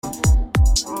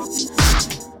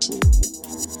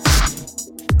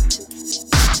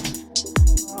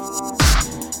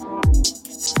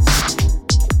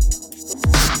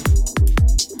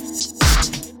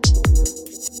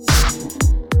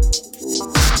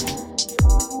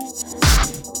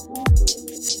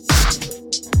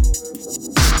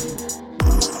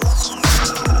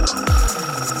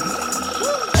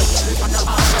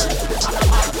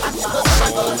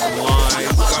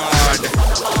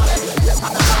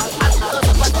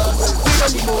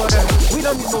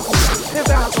don't need no food. If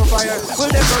the house on fire, we'll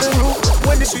let go the roof.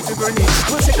 When the streets are burning,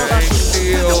 we'll take off our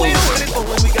shoes. The way I want it go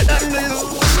when we got nothing to lose.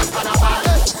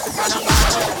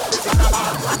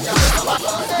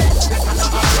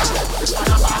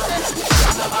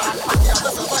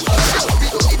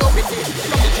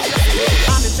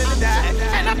 I'm into that,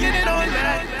 and I'm getting on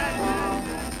that.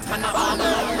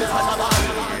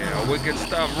 Yeah, wicked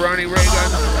stuff. Ronnie Reagan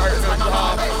starting us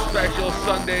off. Special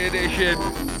Sunday edition.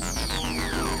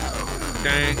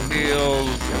 Dank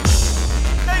Deals.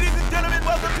 Ladies and gentlemen,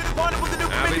 welcome to the carnival. The new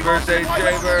Happy birthday,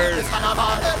 Javers.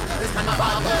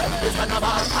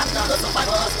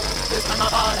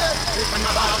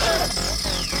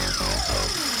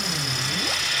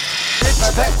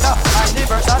 Protector,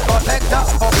 universal protector,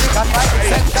 public and private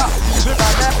sector, with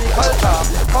an every culture,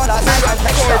 colors and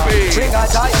texture, bring a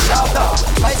giant laughter,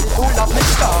 mighty full of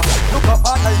mixture, look up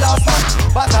on the last one,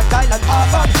 versatile and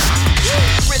orphan.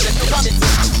 Present to committee,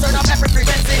 turn up every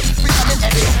frequency, we come in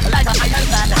heavy, like an iron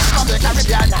man, from the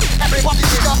Caribbean, everyone is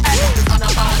in your head, it's on a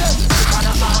bar, it's on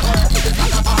a bar, it's on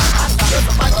a bar,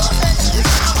 it's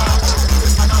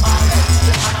on a bar,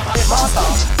 master,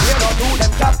 we don't do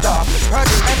them capture,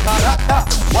 hurting them character,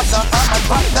 what's a common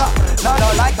factor, not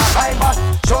like a diamond,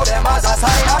 show them as a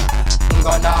silent,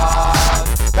 gonna,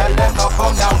 tell them to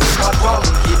come down, we not wrong,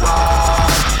 keep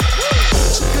on.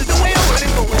 Cause the way I want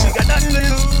it go when we got nothing to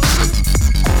lose.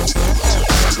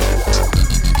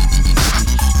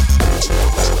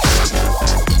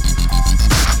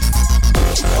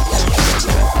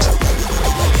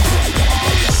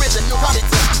 Prison new quality,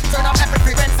 turn up every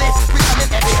frequency, we come in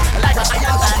heavy, like a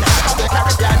iron man, from the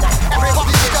Caribbean, everyone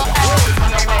is in your head.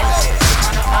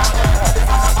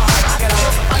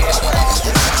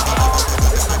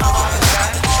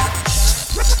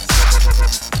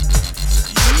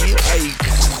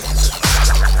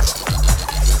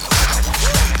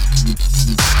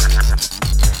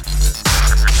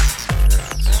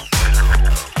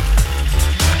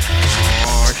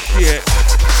 Oh, shit.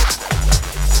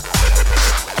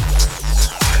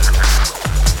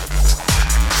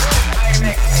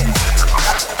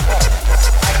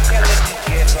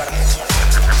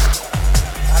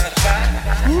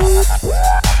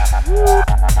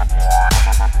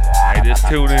 Hey, this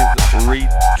tune is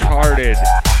retarded.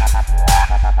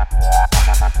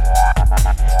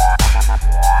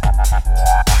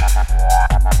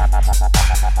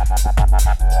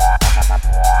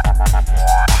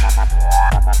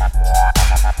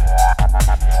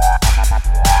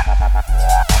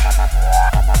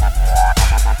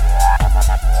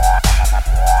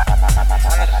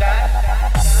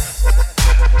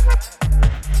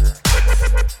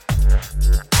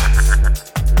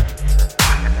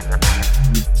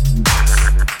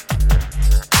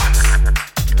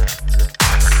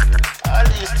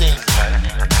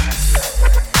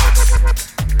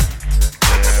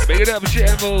 Big it up,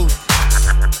 Shambles.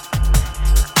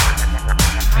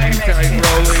 Hang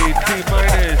Rolly,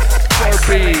 T-minus,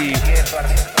 4B.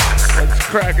 What's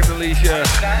cracking, Alicia?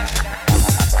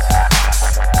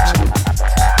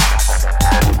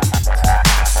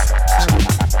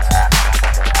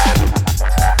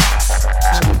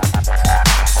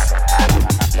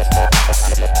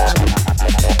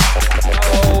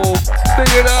 Oh,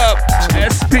 big it up.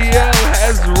 SPL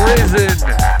has risen.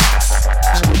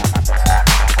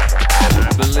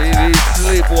 I believe he's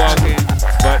sleepwalking,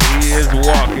 but he is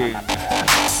walking.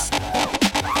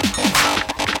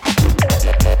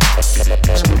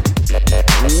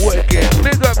 Wicked.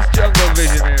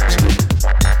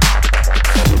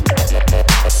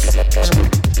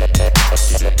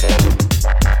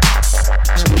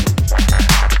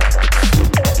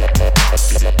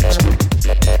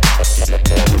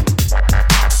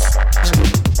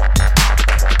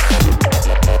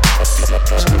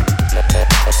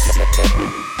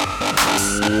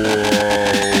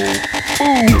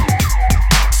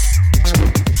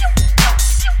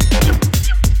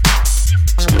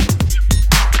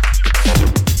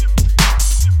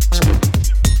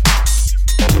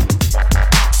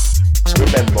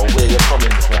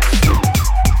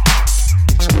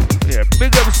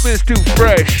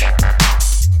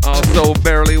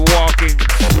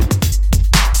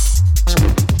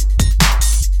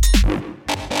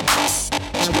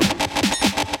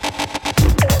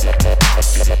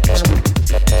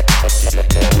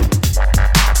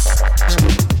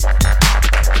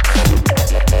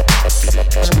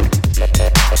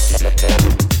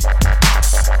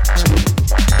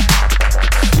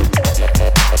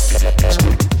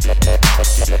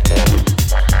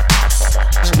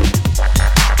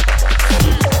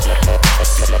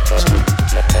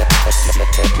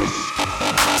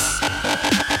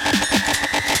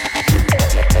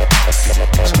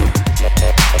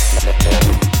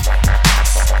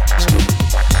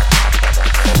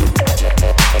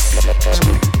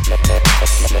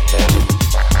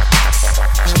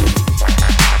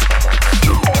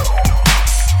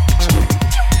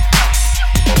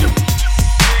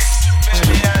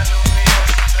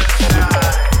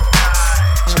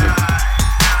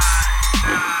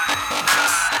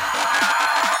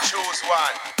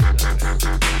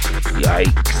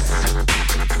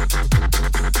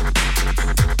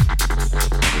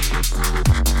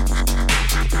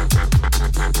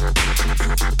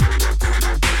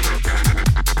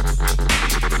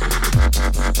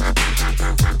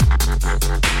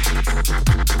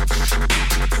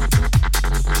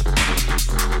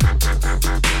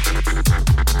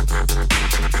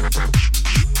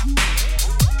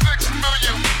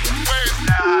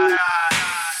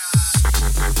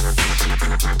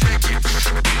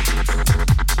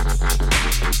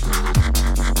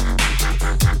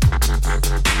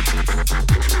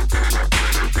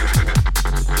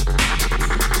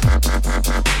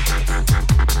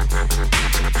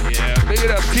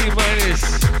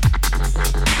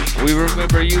 We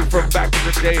remember you from back in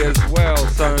the day as well,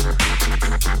 son.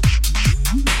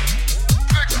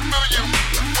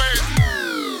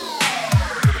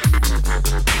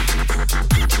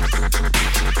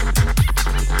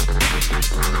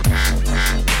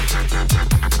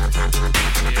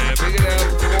 Yeah, big it up,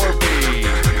 Morphe.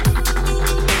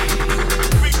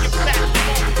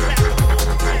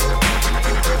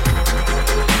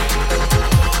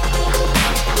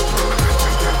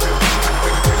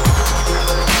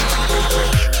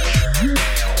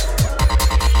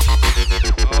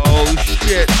 Oh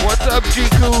shit, what's up,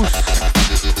 G-Goose?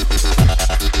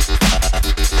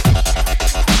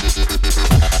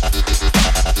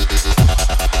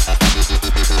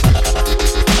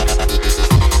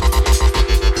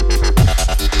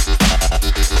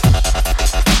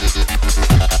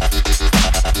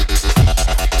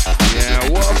 Yeah,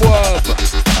 wub wub.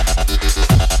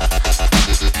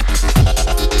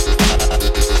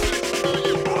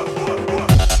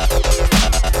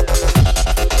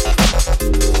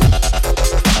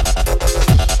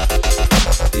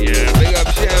 Yeah, big up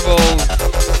Shambles.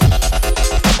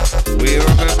 We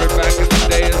remember back in the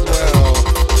day as well.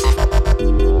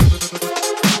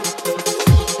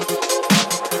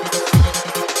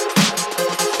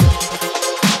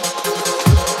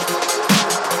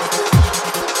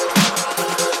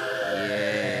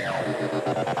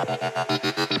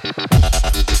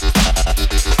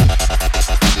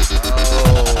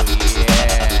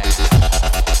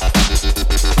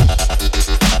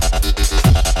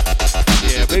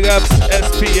 Yeah, big ups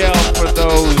SPL for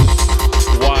those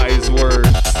wise words.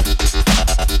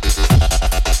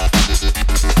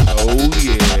 Oh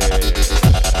yeah.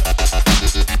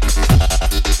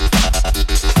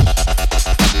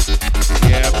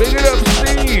 Yeah, big it up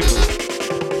Steve.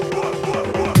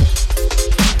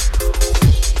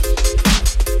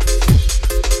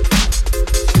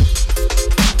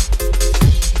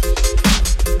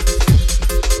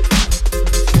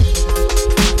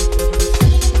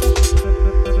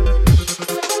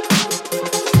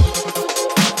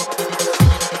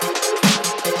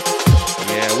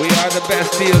 Yeah, we are the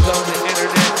best deals on the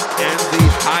internet and the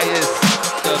highest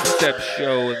dubstep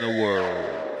show in the world.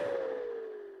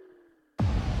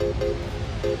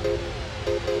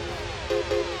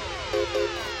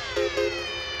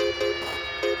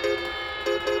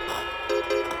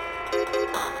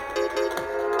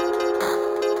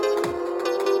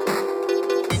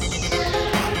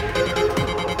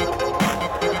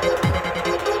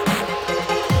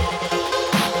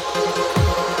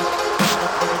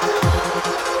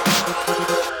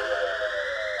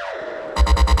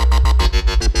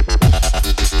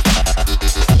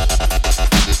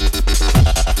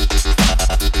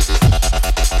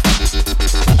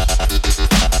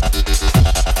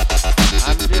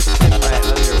 I'm just in my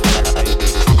underwear, baby.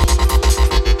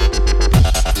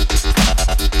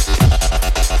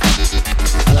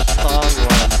 The song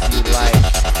ones you like.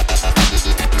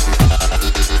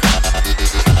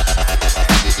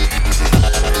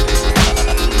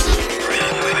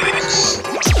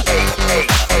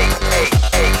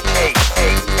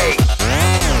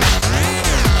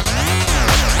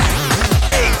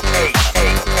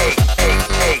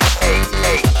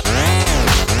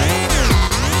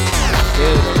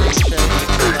 Dude, are you sure you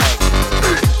can like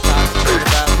talk shit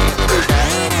about me in the chat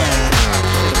room, but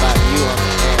shit about you on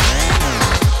the air?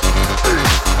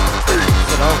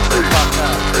 So don't fuck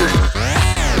up.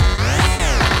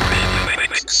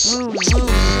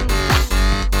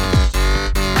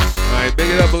 Alright, big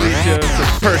it up Alicia.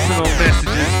 Some personal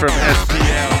messages from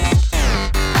SPL.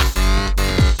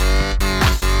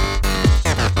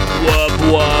 Wub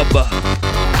wub.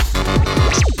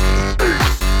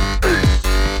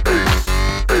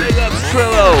 Big up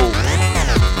Trillo.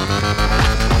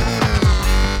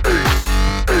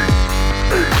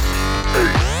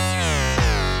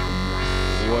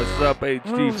 What's up,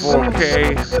 HD4K?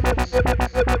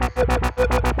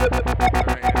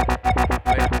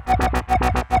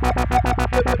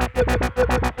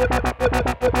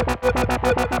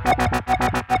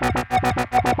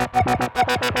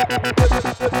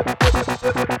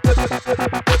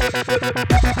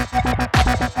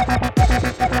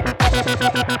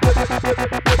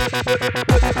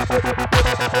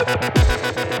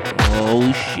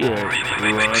 shit,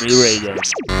 Ronnie Reagan.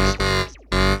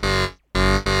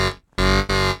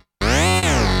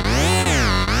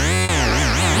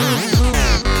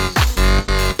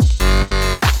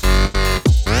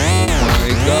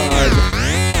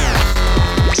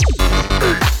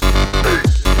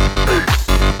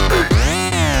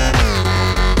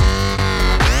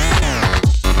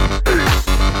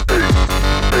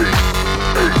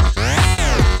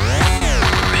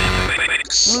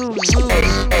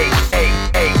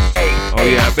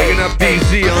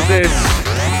 DC on this.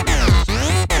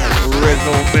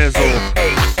 Rizzle Mizzle.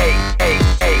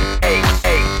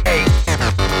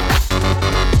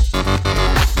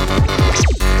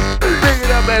 Big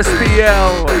it up,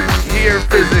 SPL. Here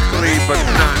physically, but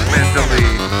not mentally.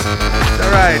 It's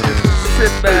alright, just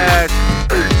sit back.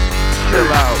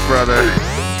 Chill out, brother.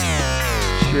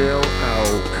 Chill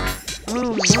out.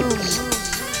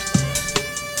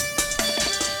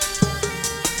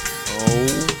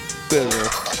 Oh, bitter.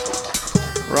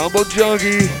 Rumble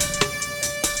Junkie,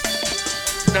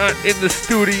 not in the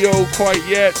studio quite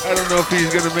yet. I don't know if he's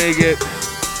gonna make it.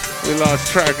 We lost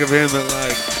track of him at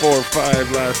like 4 or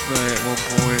 5 last night at one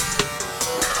point.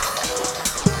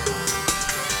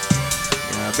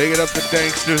 Yeah, big it up to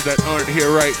Danksters that aren't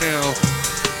here right now.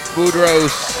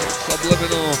 Boudros,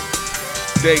 Subliminal,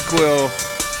 Dayquil.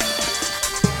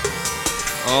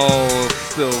 All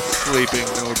still sleeping,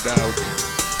 no doubt.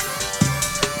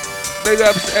 Big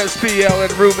ups SPL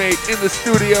and Roommate in the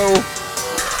studio.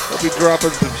 I'll be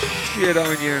dropping some shit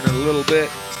on you in a little bit.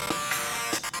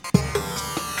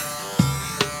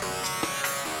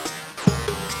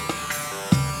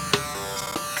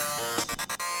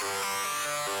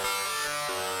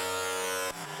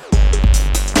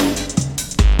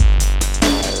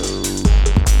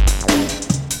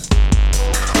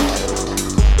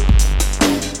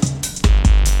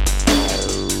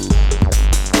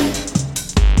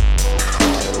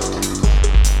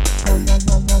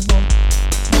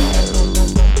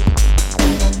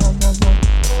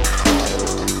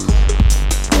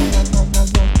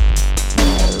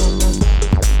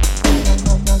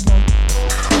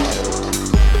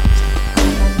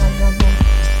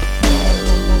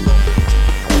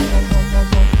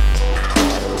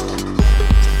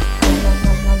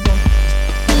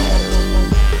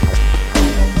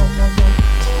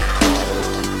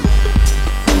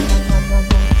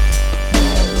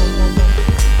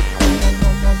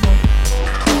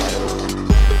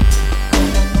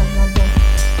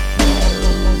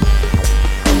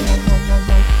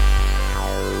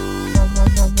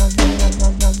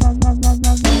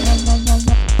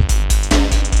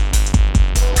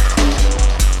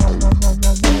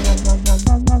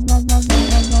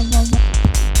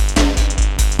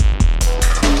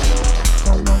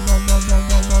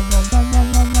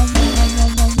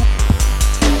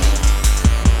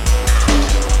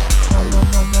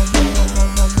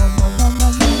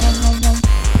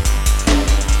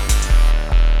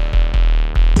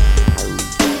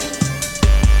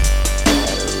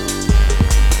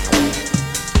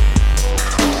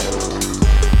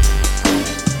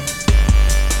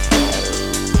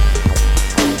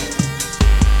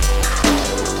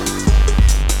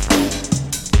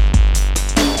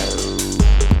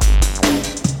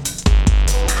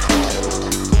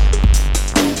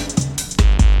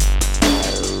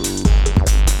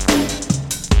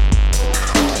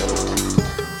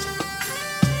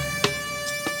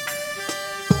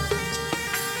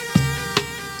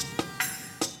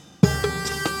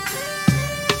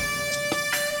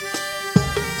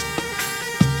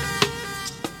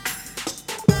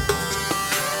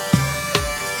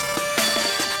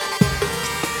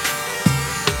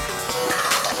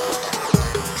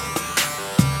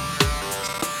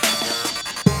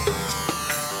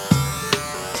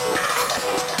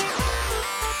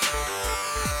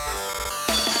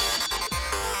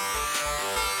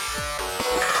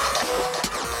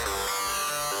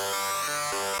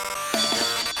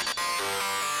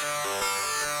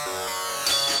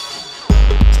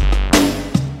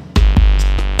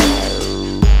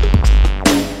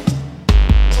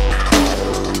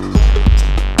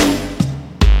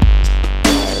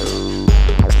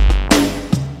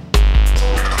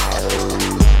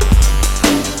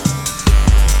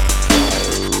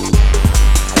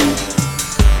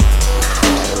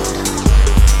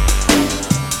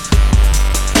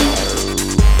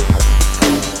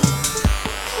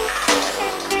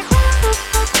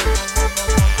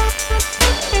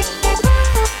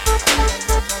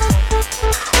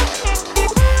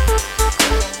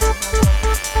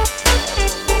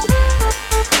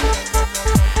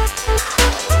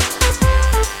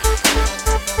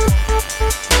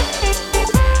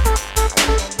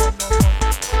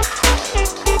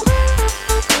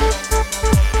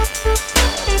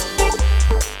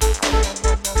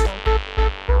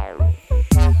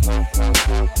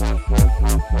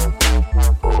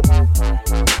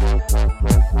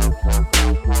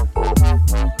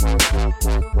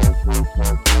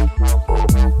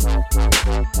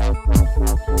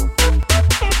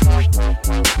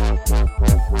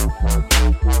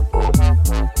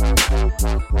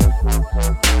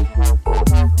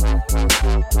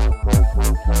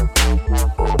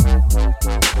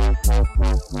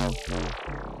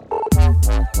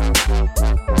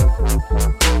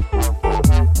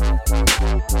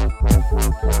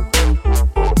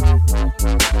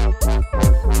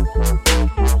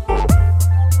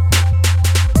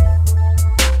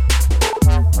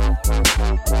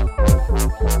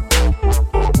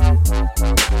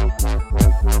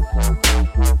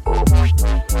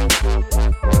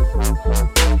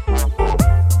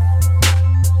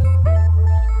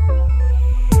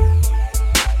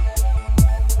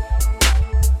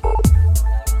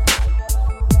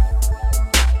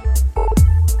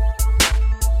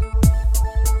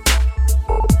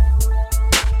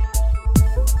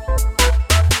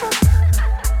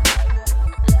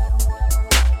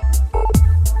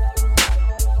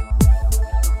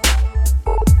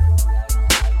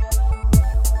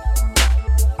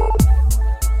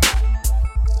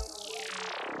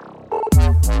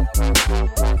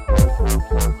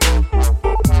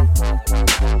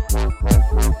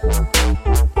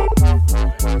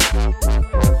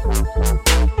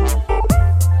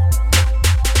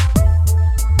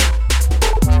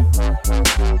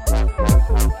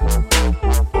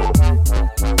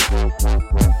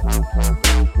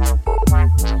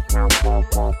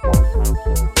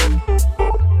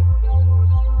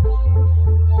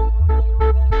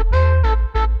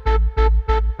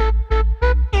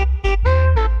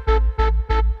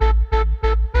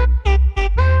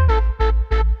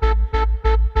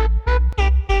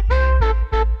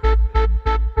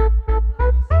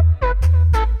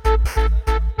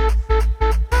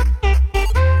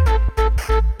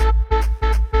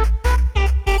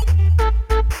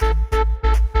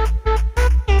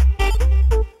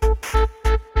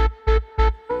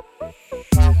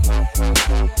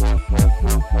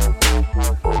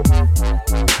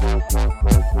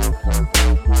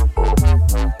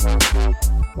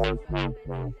 Chat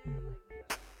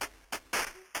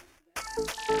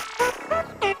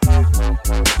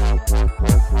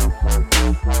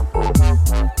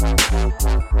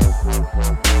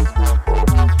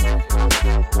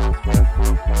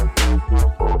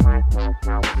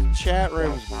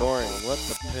room's boring. What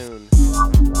the poon?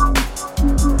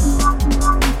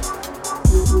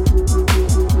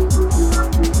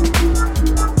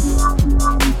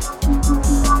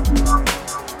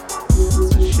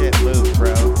 It's a shit move,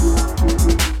 bro.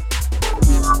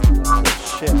 It's a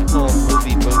shit full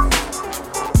movie move.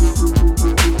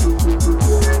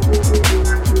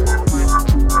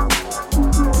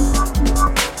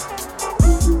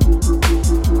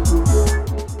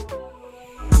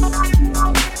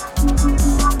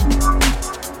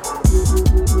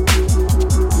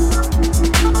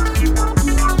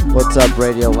 What's up,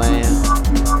 Radio Land?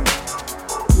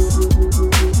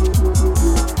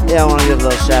 Yeah, I want to give a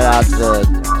little shout out to the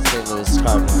St. Louis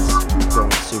Cardinals going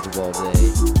to Super Bowl today.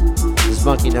 This is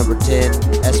Monkey number 10,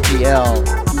 SPL.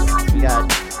 We got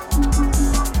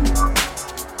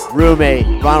roommate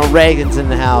Ronald Reagan's in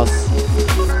the house.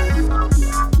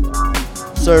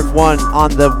 Surf one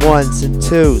on the ones and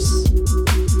twos.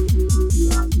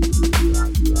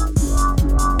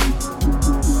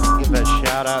 Give a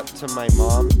shout out to my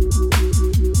mom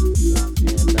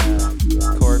and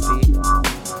Corby,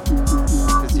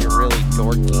 because you're really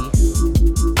dorky.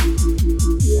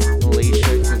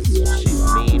 Alicia, because she's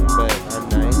mean, but I'm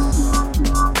nice.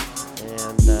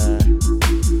 And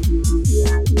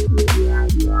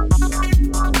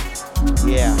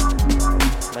yeah,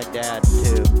 my dad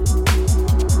too.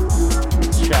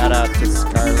 Shout out to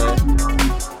Scarlett,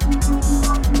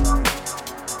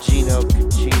 Gino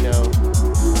Cucino,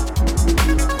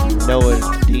 Noah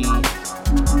D,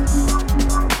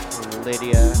 and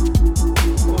Lydia.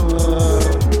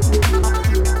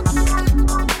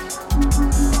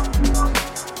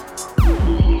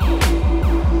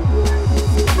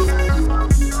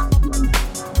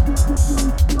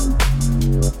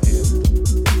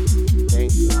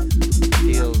 Thank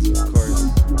Deals, of course.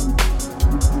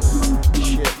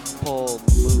 Shit pole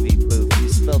movie booth. You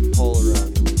spelled pole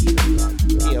wrong.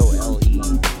 P-O-L-E.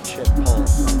 Shit pole.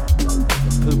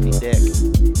 Poopy dick.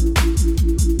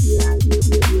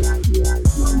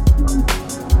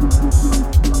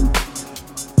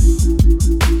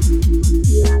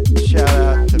 Shout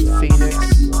out to Phoenix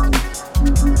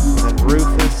and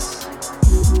Rufus.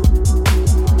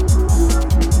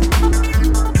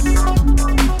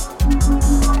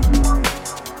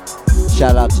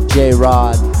 Shout out to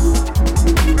J-Rod.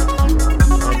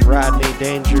 And Rodney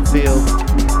Dangerfield.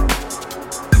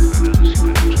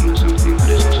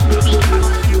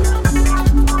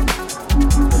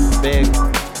 Big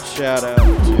shout out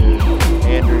to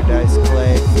Andrew Dice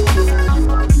Clay.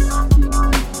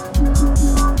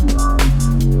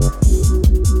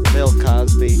 Bill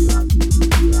Cosby.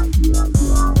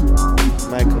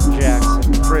 Michael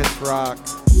Jackson. Chris Rock.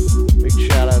 Big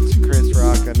shout out to Chris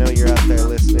Rock. I know you're out there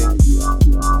listening.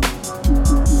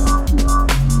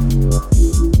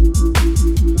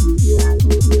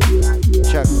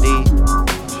 Chuck D.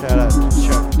 Shout out to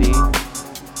Chuck D.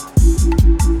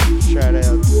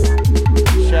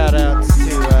 Shout outs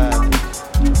to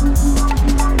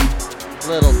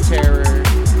Little Terror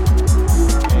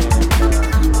and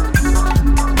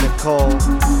Nicole.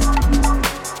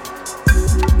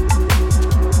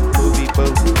 Movie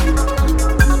Booth.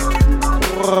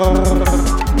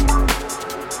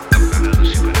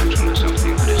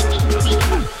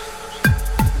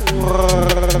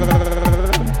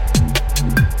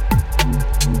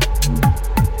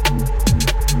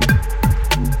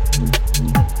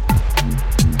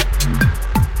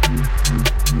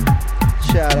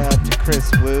 Shout out to Chris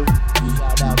Wu.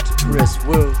 Shout out to Chris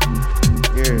Wu.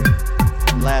 Your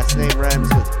last name rhymes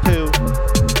with poo.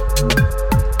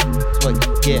 That's what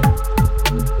you get.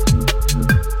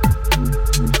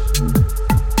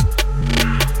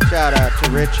 Shout out to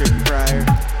Richard Pryor.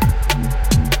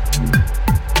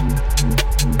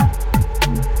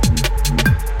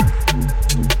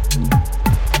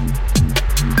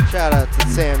 Shout out to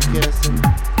Sam Kinnison.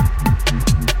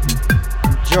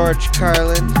 George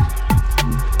Carlin.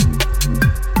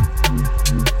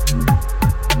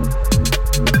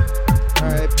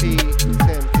 R.I.P.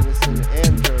 Sam Kinnison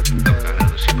and George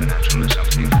Carlin. Supernatural is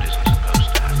something that isn't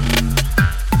supposed to happen.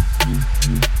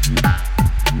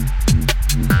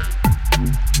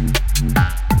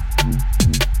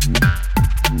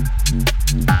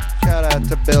 Shout out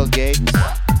to Bill Gates.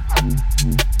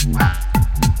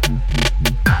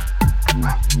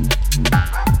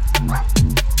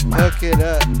 Hook it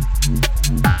up.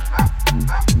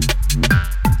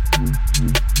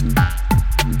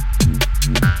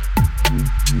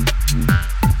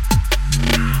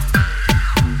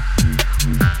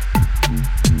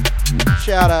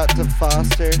 to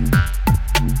Foster.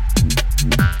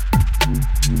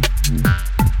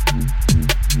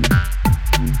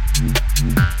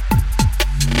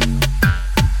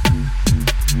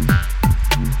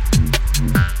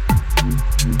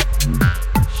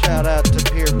 Shout out to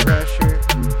peer pressure,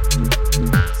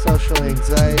 social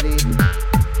anxiety.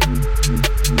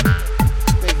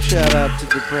 Big shout out to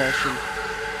depression.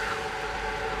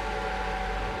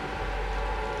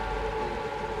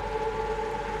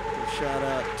 Shout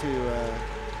out to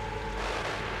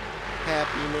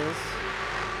happiness.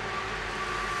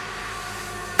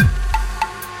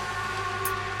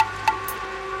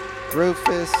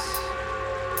 Rufus,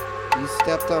 you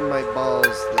stepped on my balls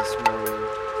this morning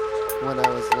when I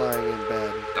was lying in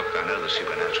bed. Look, I know the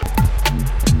supernatural.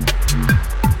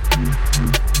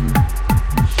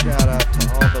 Shout out to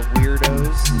all the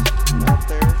weirdos out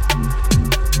there,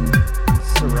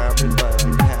 surrounded by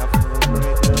like half of them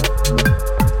right now.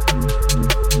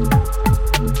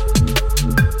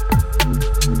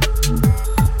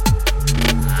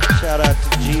 Shout out to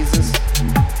Jesus.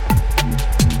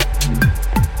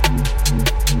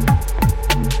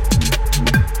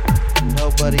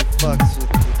 Nobody fucks with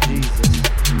the Jesus.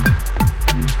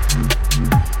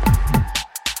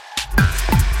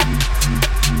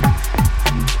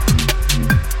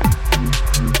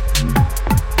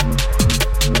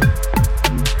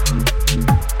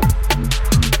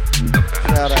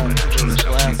 Shout out to this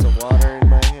glass of water in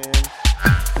my hand.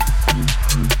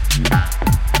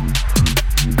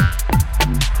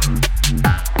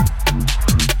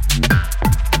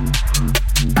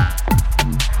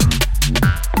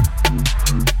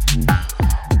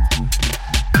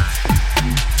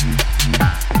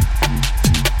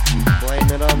 Blame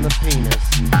it on the penis.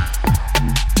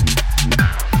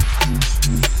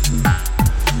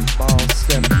 Ball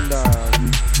stepping dog.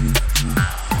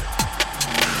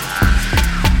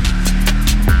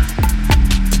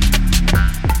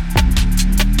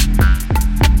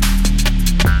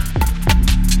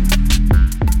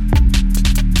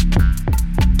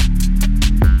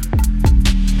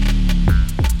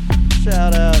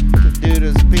 Shout out to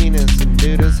Duda's penis and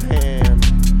Duda's hand.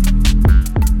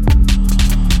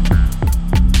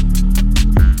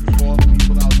 For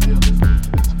people out there listening to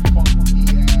this funky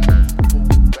ass boom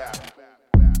bap.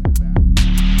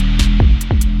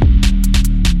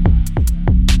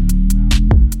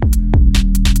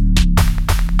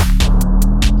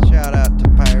 Shout out to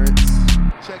pirates.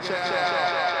 Check it out.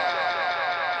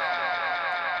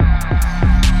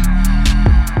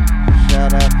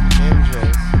 Shout out to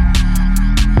ninjas.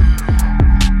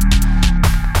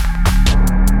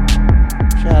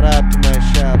 Shout out to my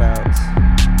shout outs.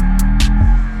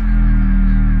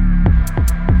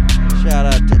 Shout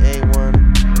out to A1.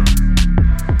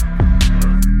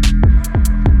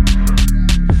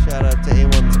 Shout out to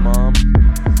A1's mom.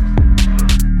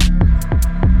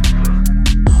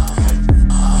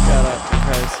 Shout out to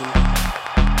Carson.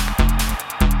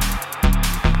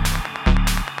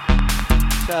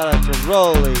 Shout out to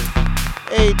Rolly.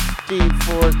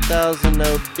 HD4000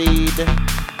 OD'd.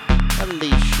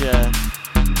 Alicia.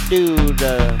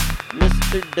 Duda.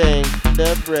 Mr. Dank.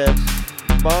 Dub Reps.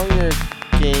 Bonger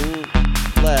King.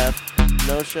 Left.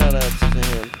 No shout outs to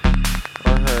him.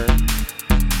 Or her.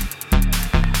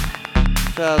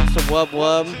 Shout outs to Wub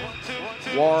Wub.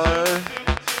 War.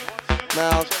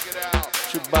 Malk.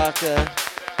 Chewbacca.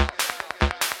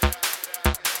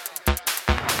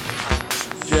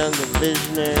 Jungle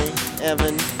Visionary.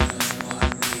 Evan.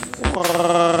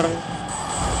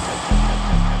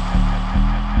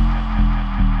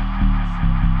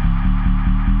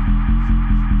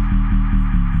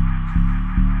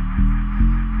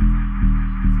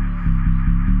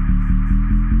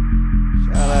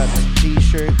 Shout out to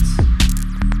t-shirts,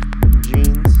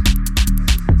 jeans,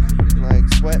 like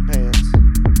sweatpants.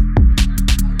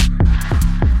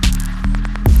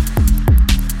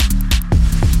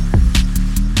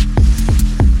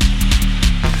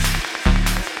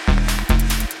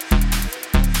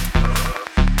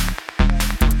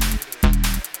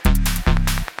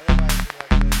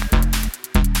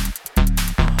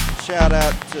 Shout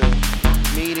out to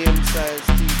medium-sized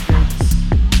t-shirts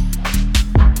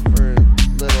for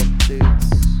little dudes.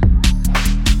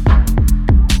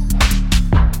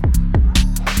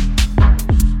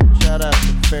 Shout out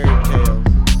to Fairy Tales.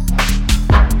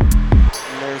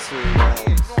 Nursery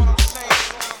rhymes.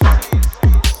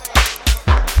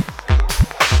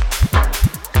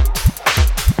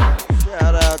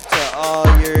 Shout out to all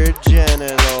your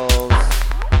genitals.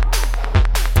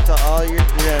 To all your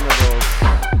genitals.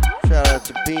 Shout out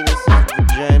to penises,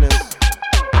 vaginas,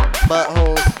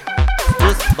 buttholes.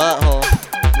 Just a butthole.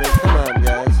 I mean, come on,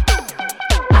 guys.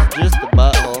 It's just a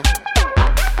butthole.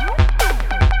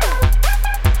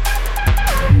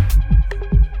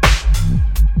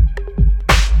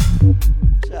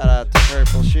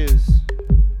 Purple shoes.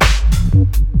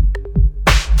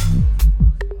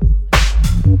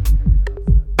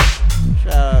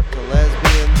 Shout out to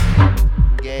lesbians,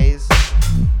 gays.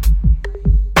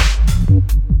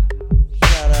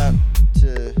 Shout out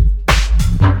to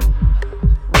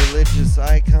religious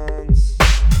icons.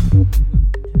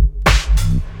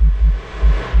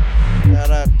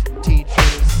 Shout out to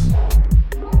teachers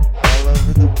all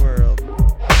over the world.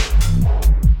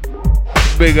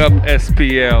 Big up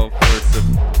SPL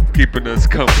for keeping us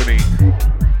company.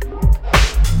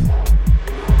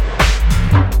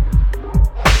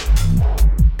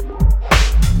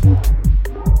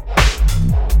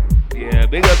 Yeah,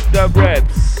 big up Dub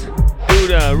Reps,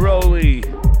 Duda, Rolly,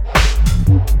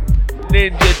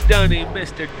 Ninja Dunny,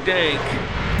 Mr. Dank,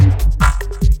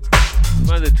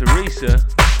 Mother Teresa,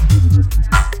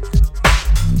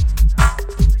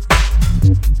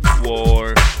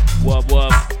 War, Wub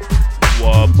Wub,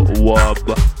 Wub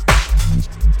Wub.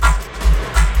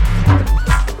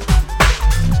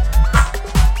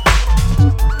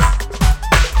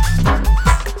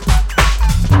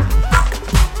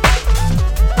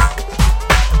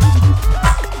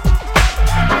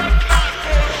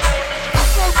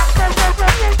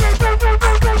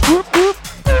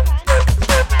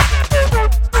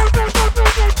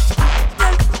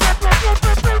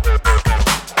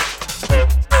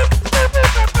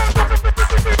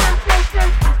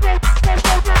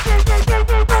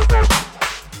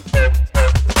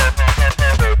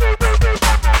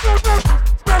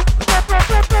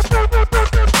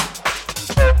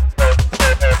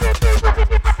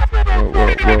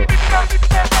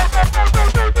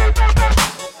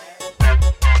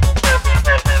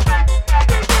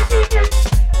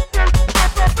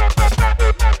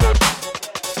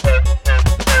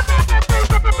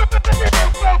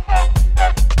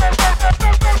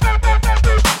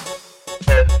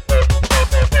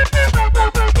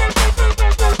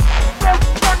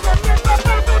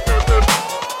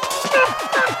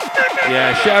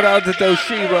 Yeah, shout out to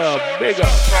Toshiba, big up.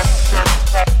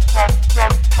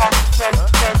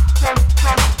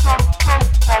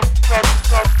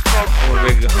 I'm a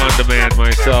big Honda man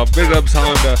myself. Big ups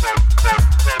Honda.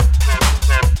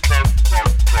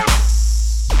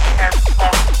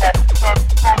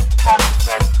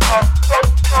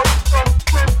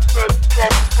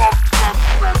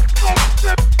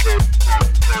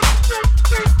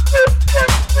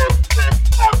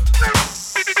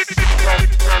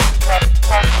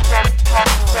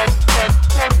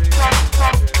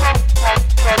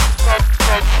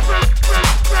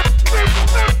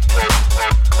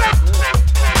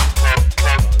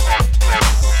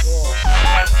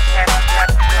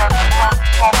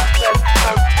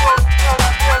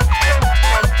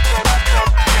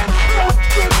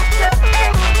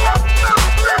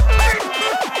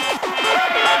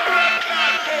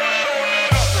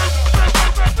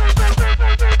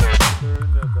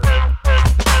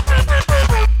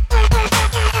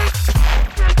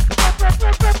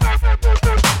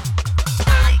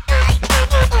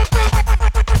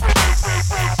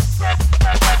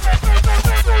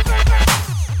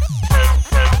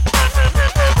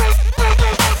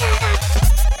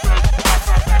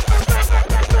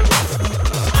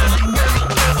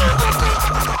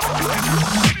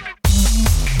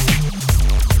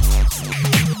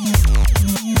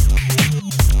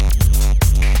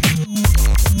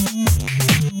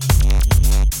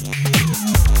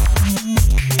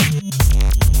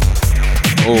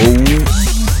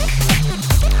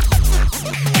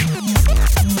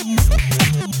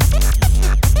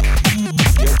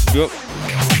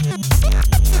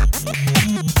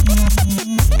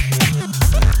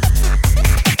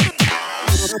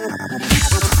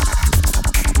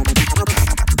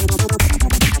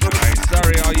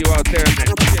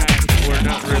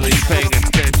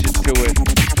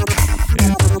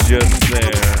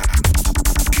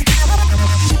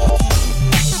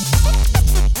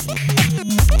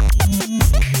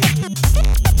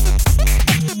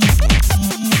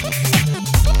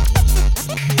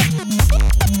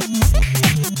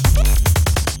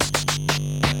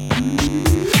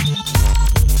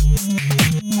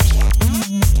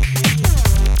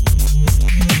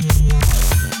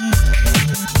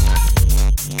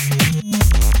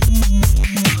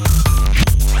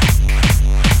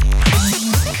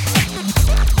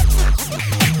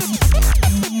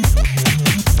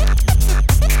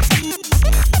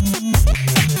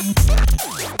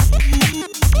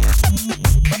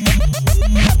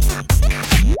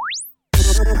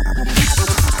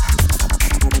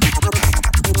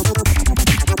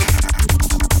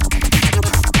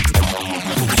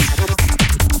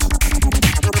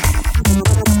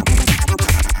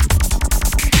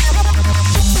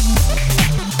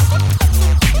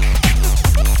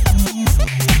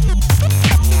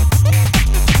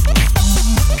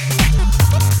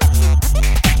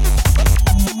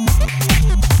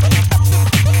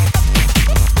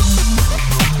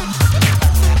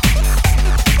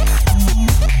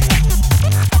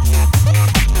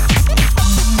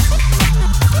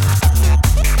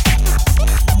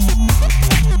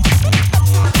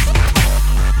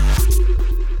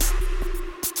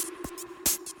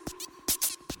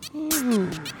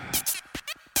 Alright,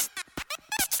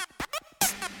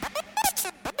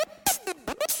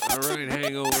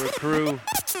 Hangover crew.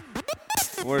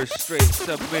 We're straight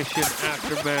submission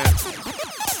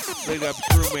aftermath. Big up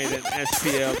crewmate and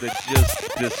SPL that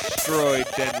just destroyed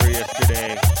Denver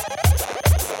yesterday.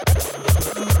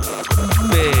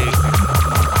 Big.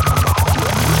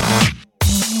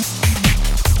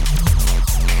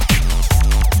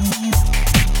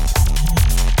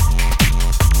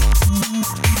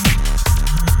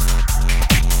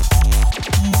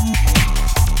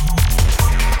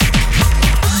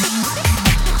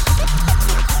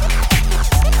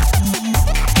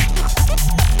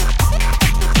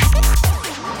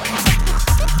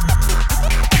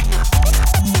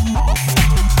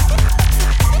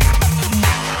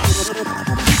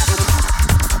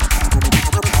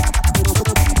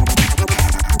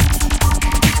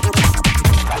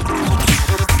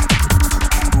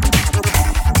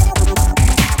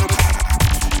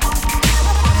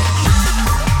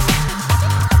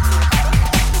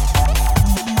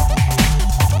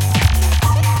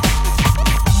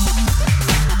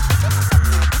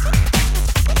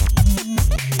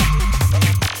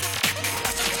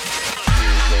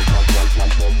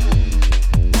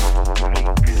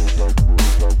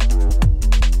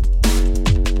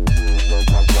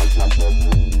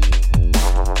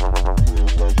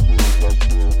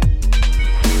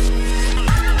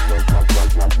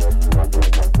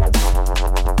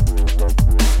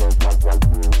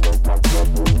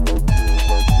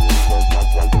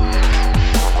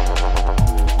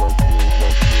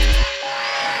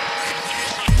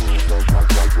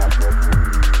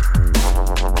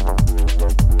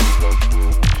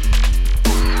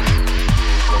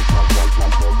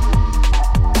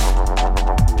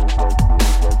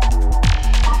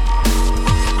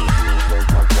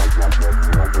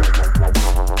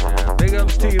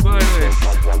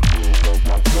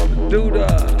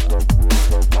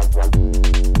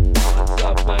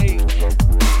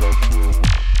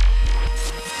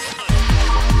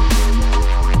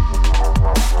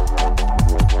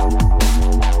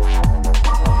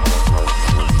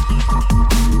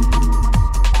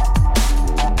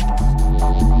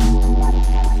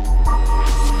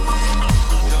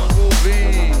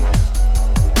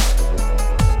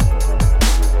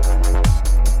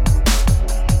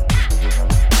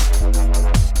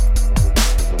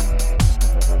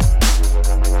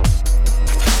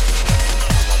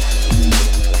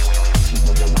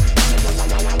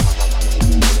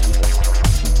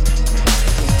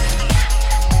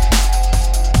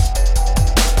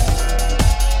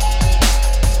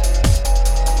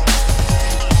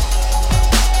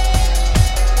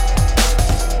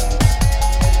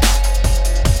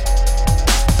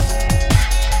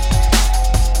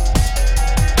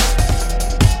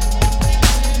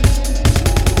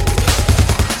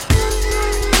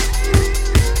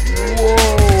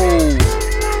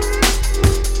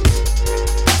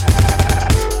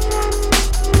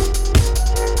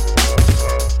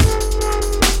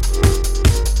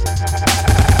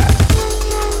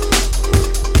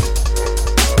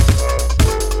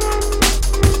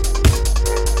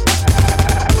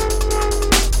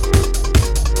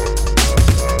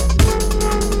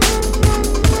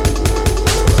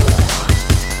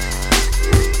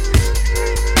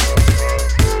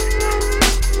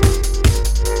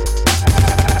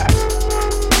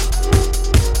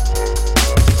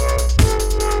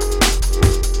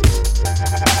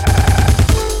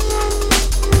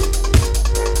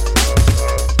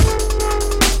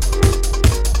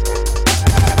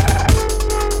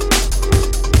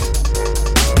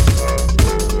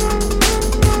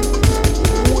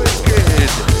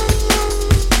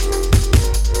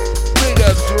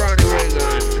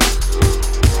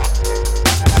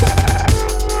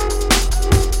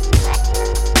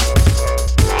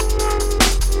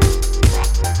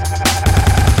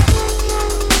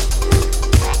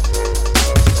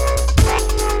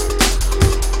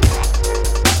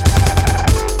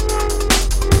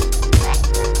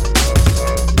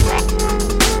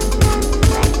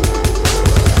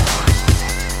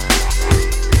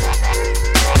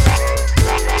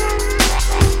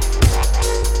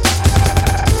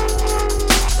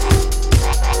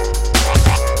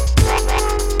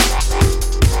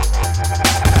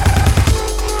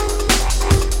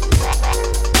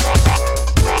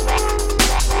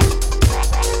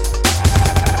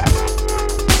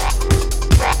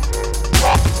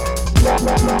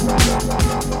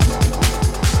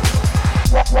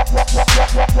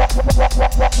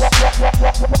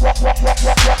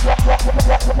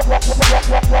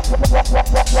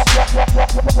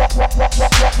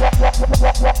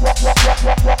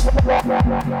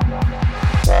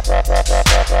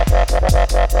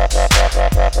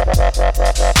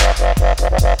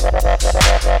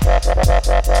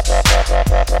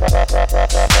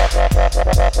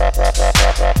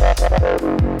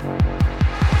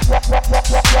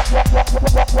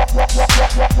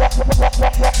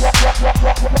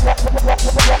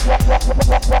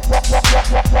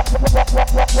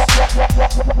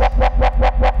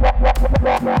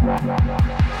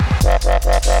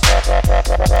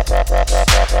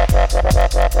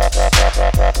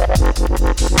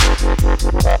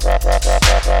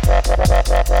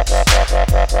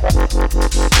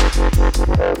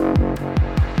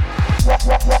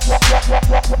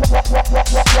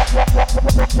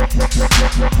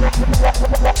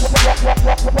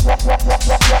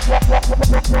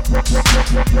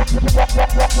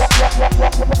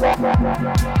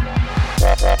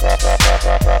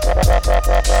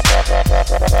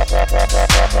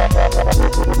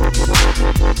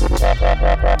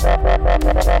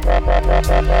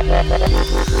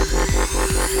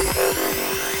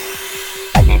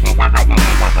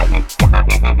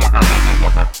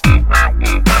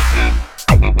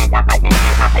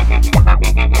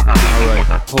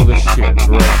 Alright, pull this shit right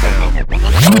now.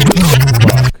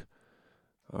 Fuck.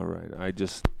 Alright, I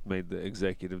just made the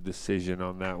executive decision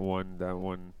on that one. That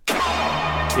one.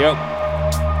 Yep,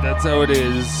 that's how it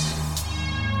is.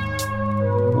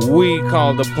 We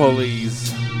call the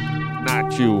police,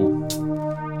 not you.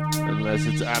 Unless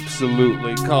it's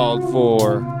absolutely called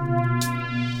for.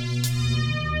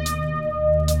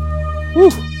 Woo!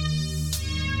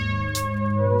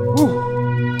 Woo!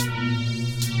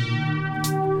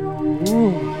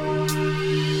 Woo!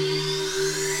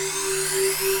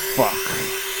 Fuck.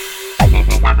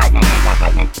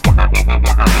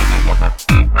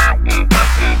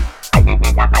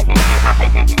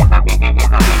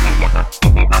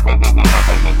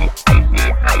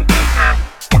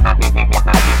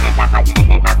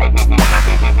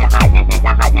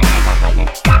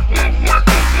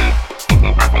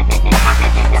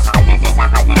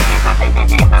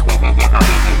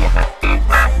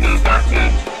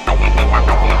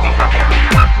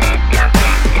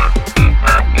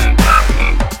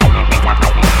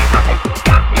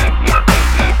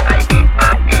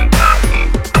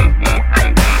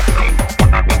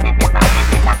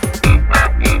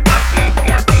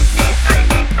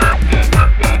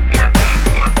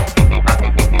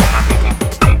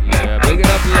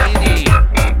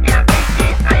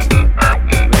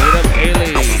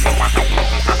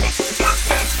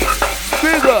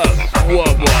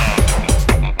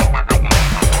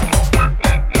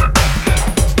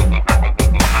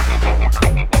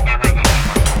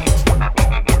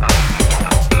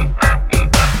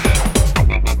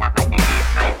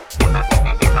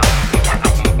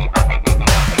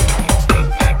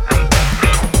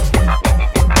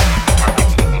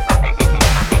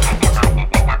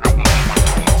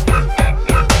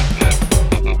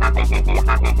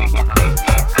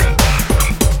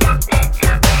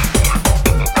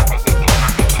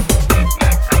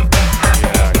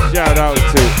 Shout out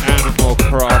to Animal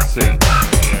Crossing.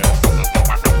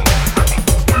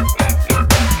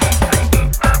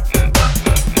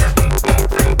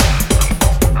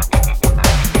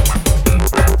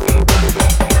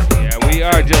 Yeah, we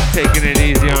are just taking it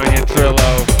easy on you,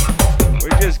 Trillo.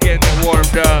 We're just getting it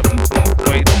warmed up,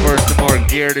 waiting for some more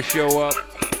gear to show up.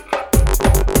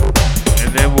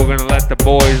 And then we're gonna let the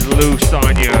boys loose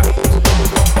on you.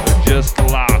 We're just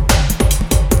locked.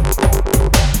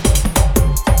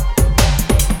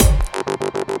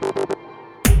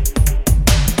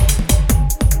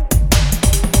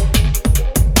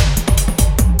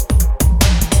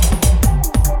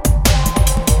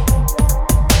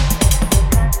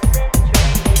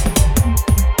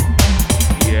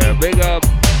 Big up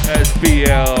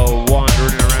SPL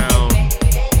wandering around,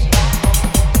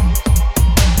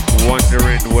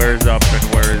 wondering where's up and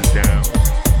where is down.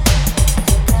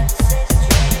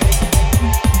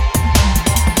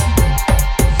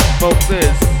 Smoke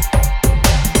this.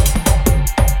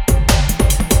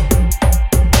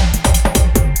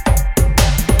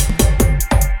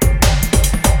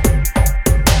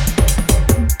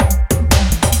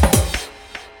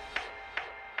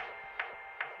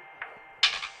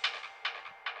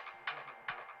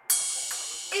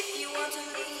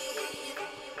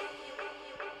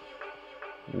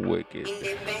 Wicked.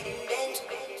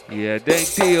 Yeah,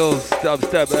 Dank Deals,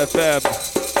 Dubstep FM.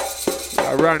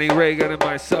 Got Ronnie Reagan and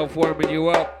myself warming you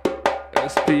up.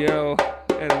 SPL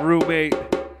and roommate.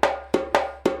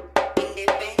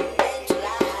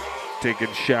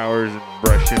 Taking showers and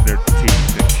brushing their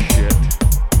teeth and shit.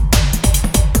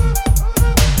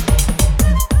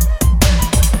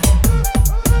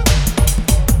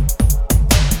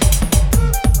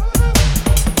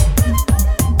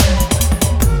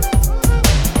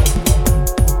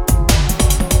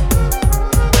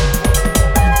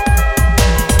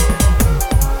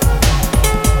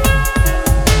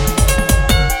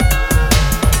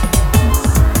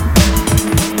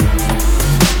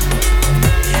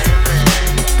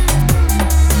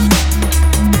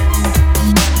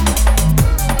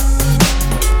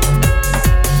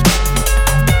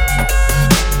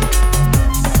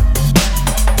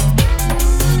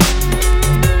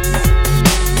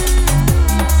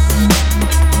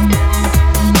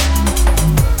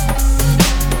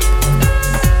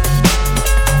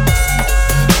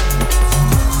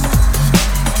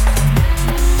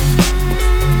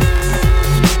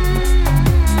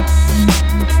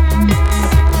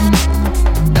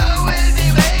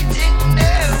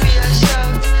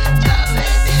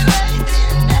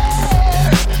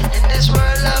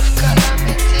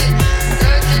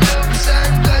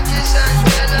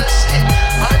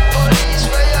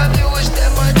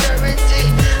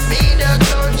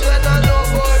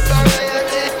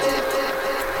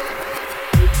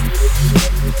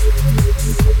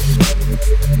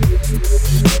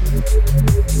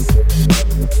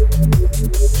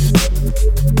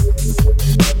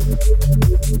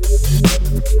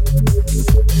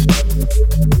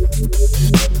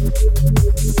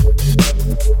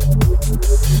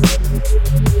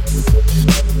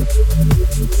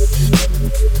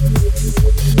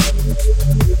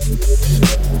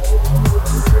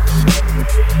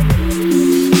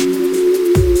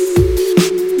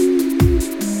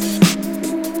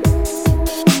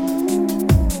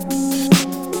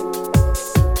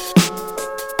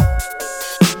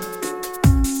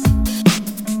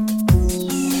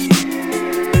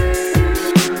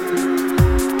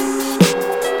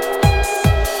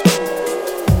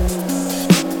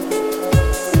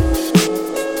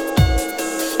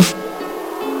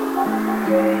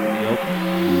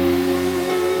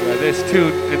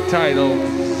 titled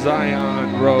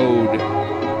Zion Road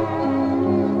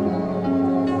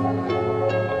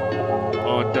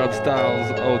on Dubstyles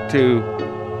 02,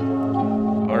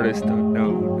 artist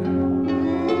unknown.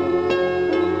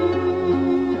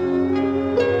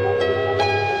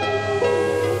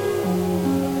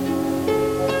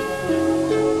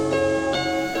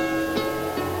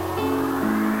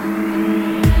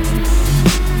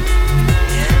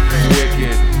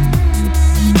 Wicked.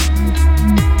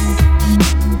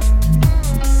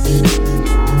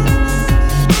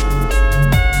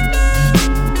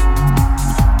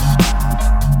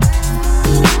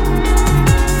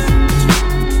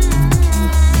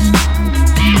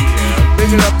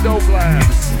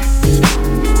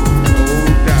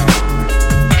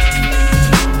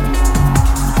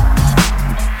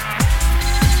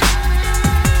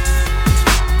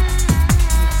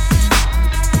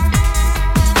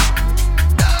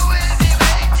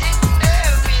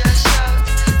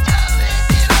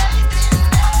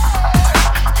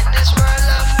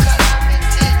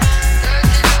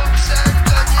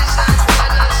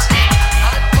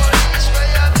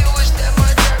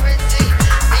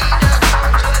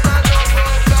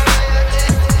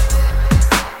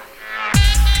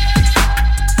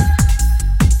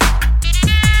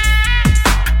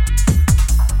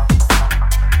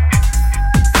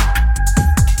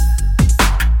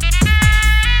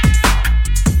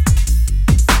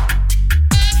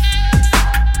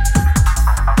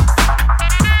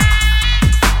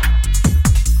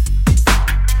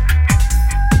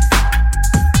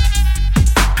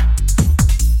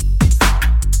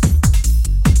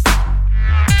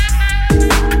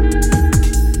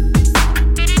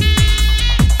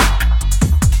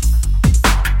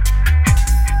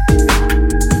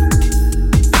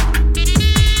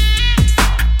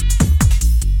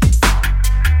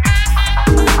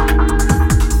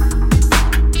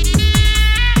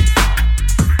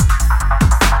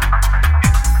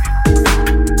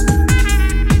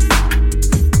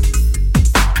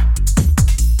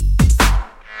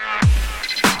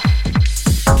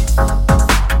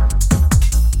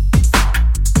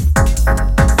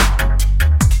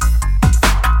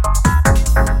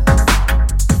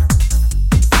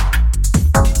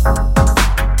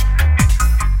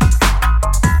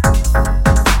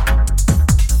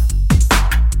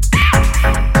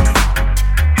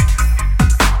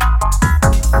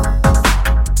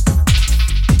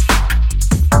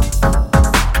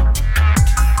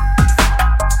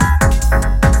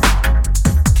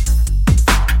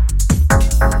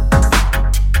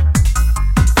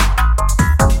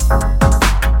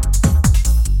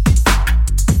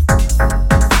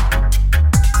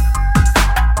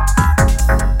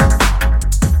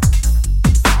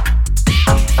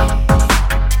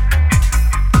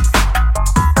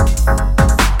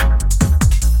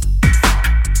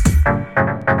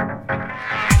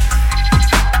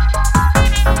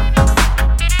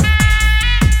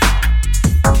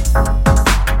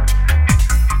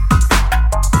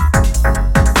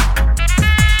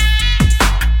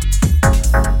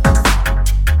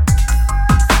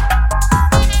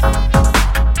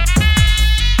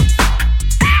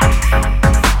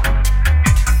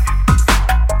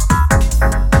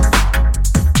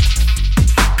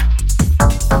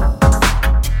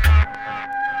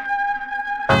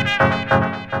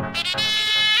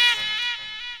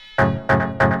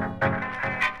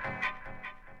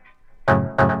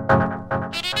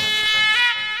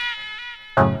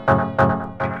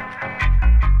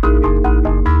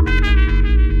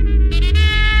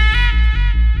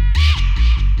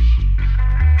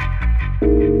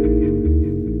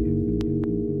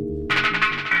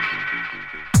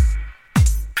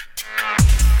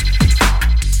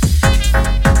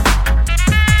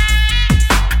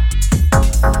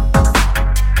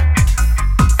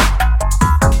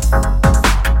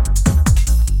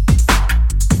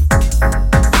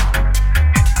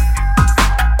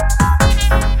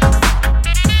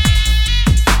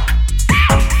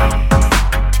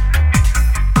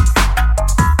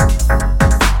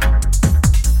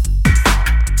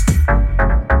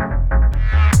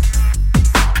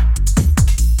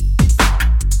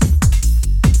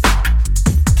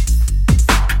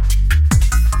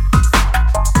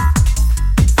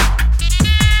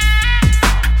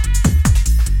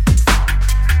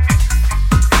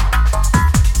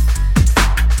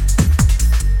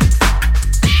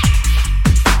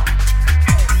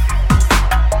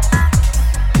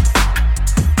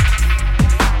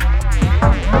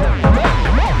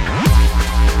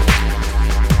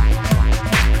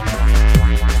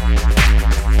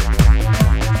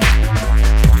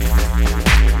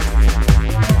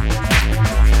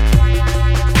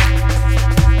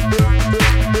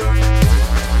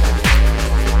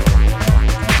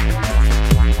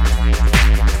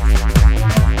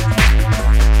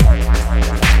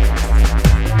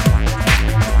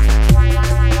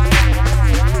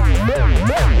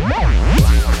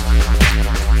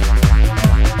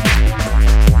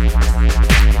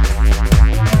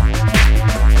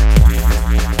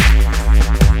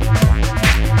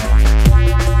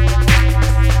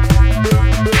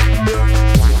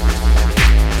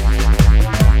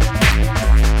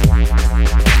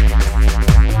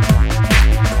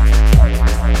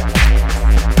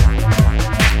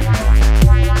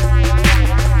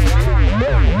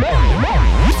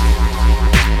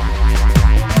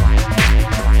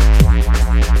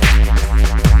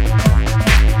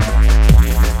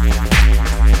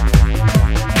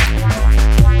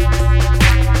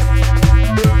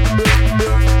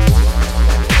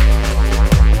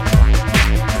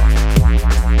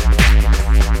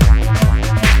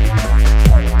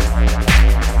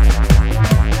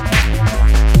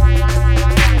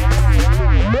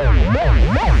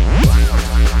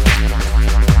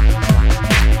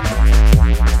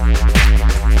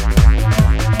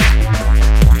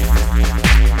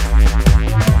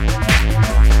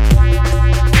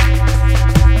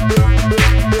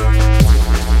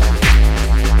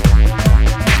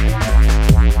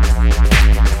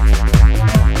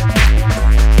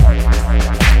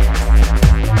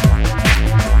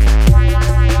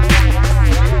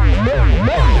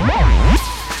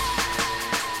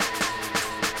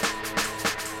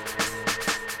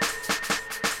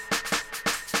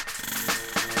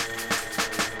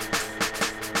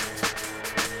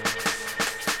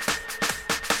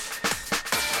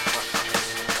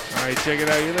 Check it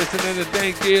out. You're listening to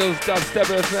Dank Deals, Dubstep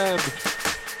FM.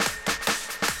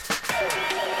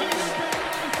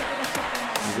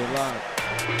 Good luck.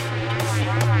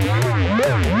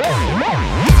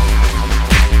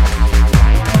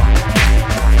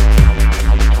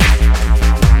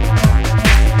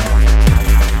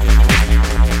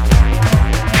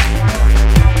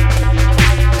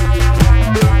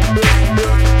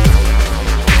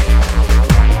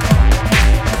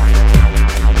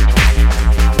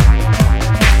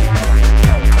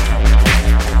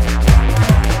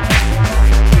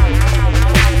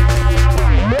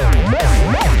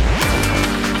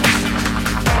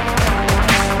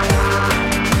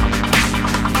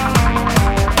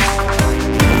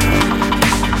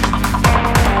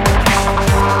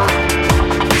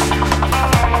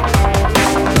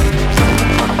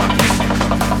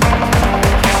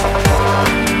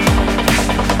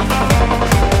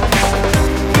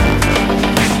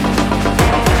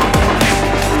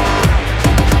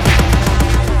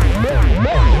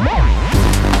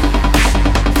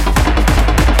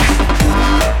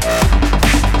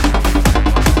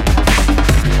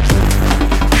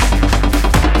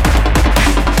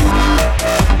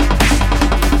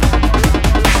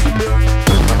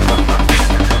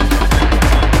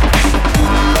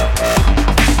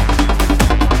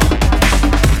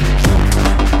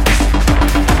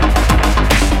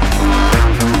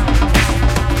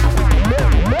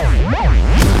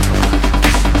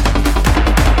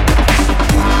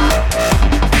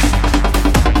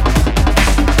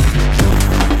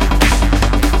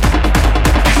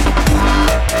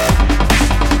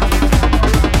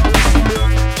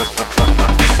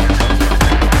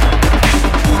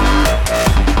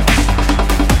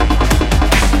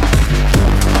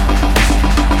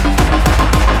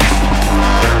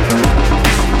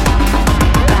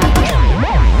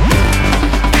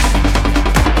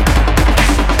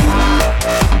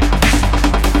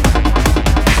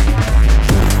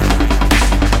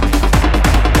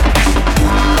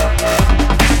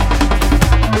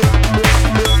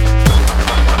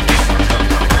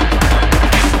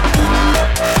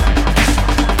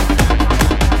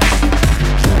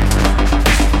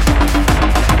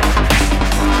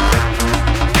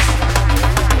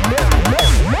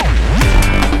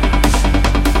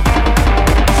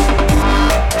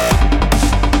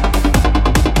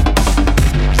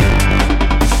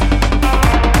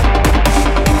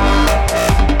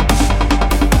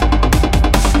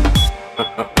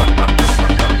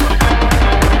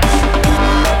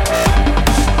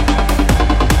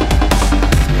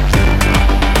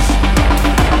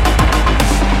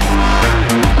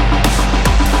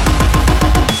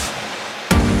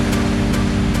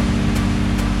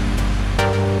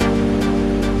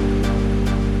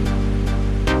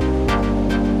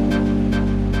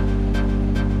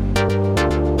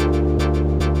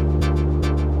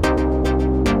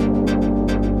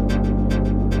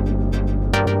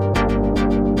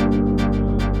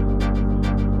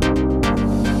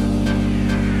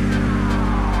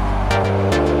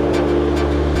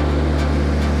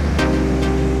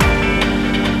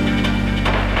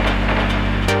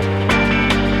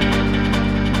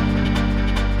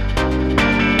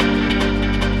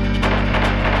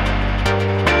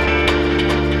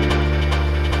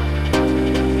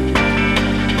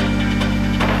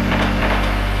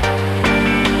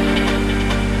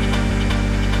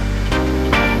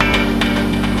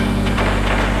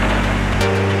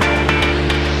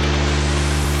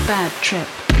 Trip.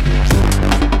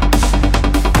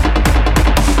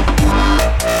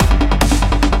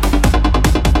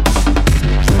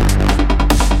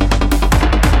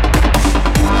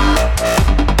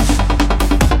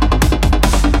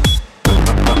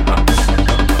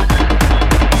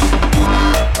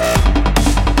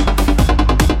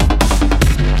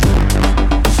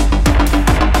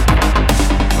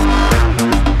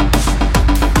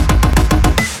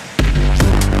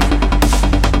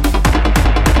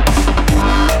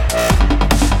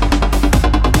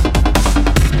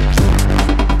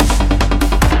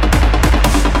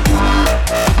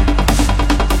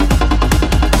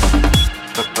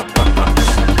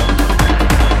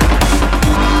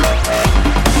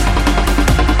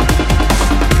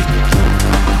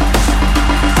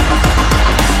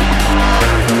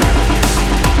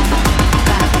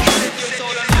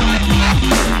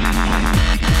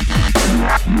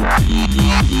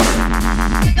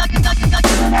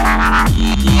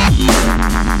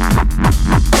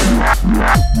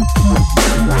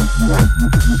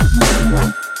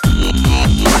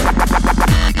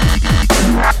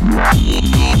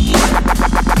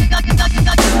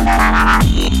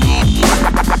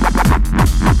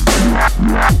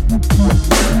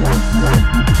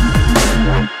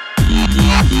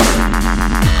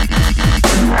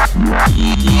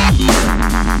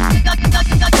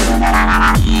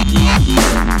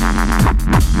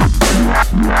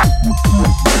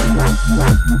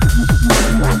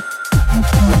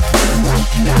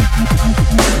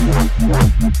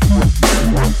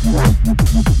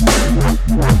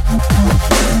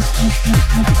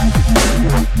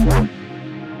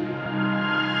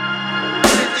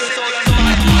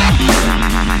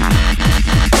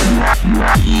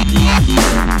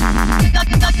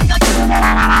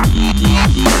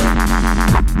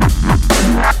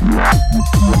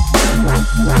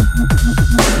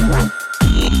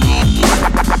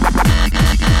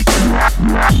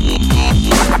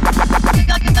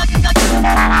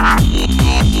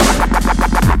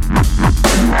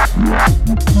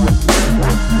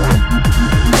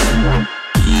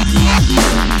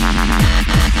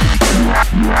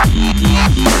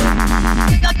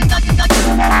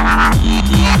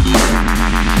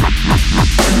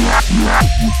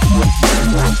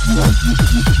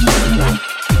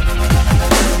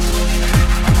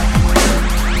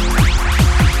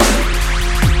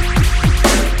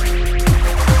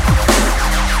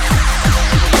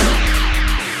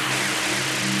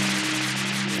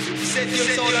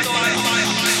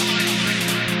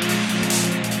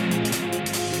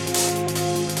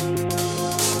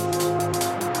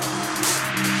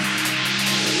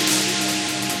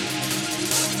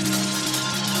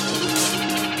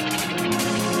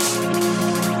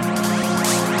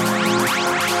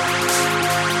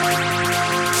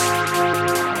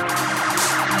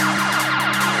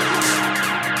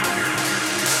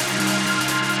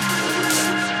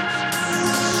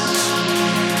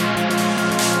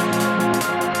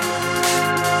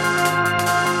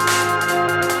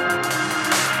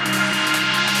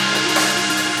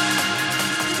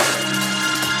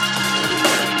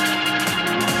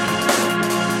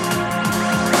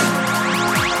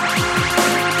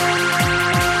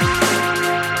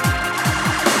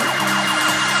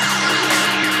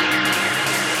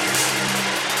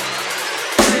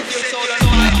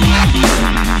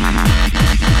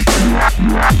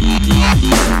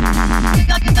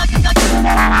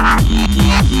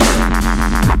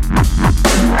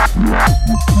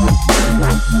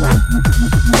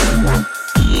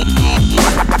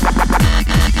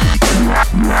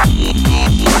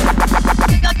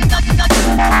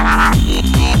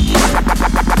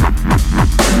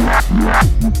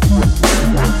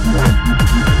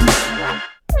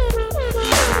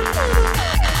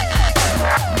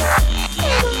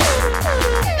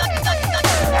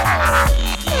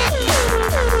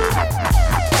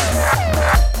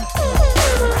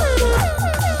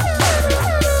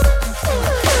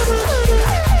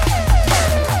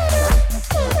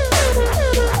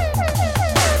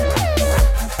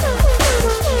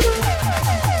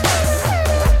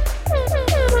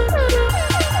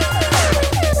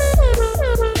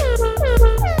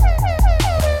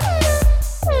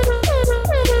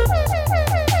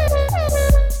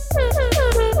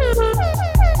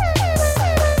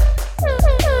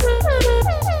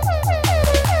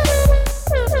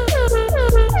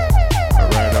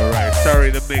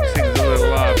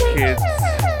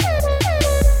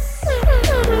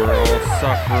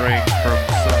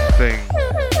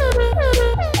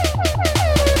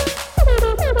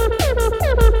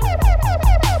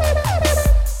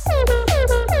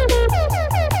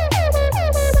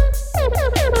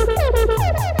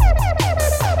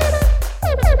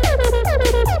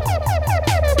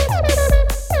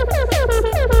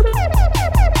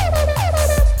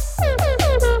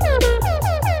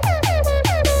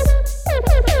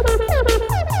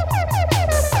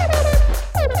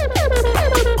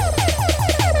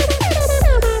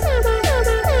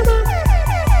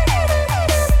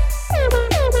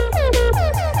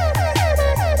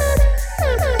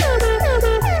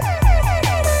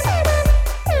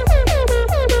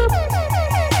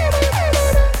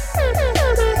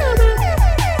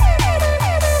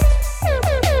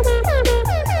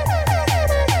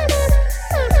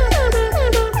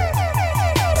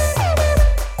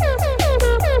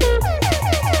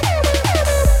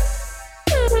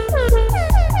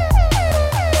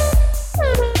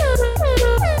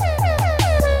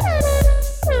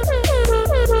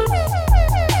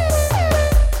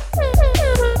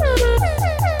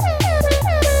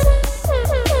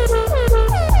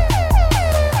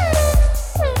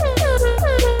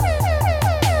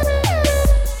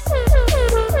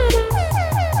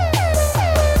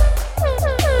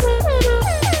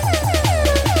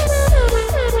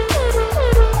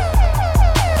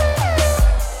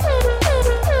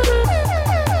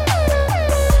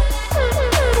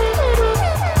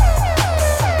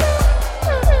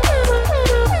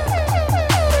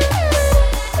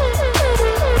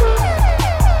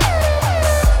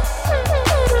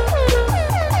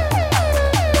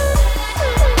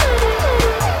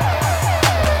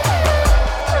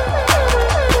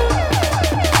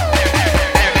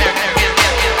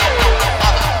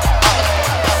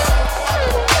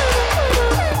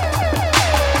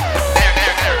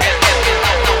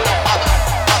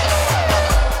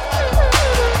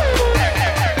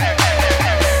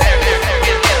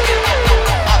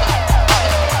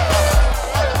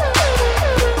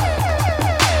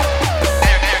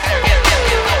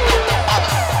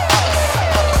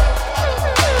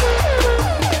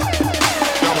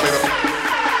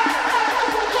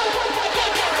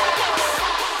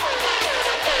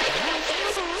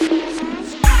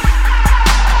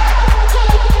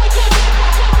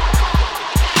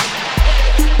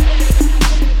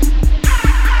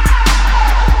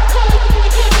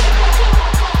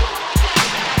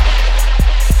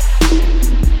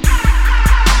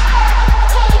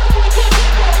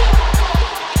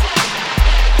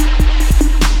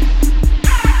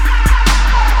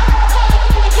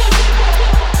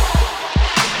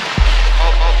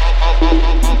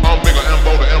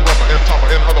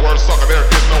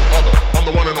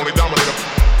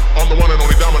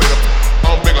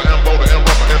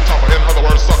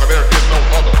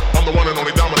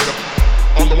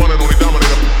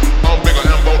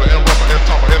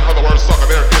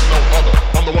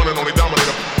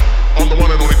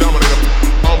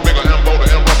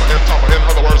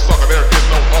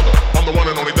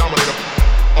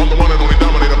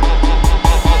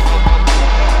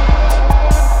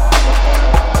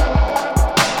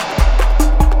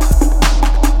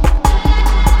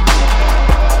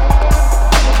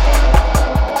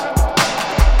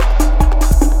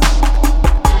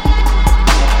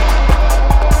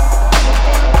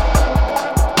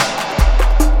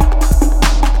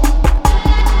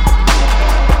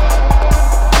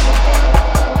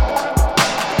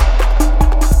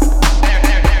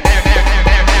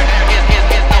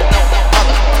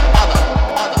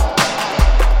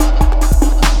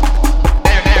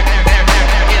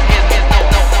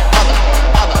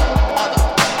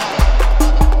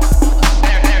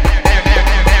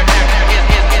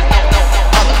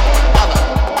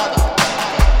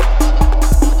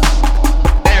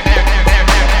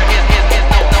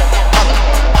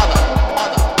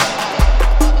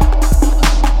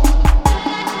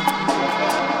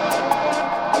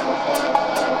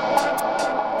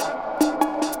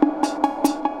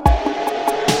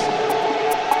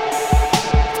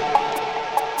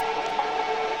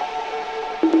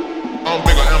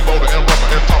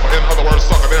 other words,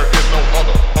 sucker, there is no other.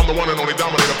 I'm the one and only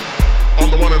dominator. I'm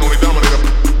the one and only dominator.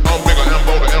 I'm bigger and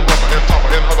bolder and rougher and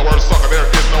tougher. In other words, sucker, there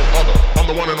is no other. I'm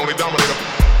the one and only dominator.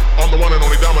 I'm the one and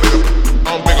only dominator.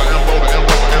 I'm bigger and bolder and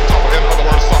rougher and tougher. In other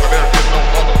words, sucker, there is no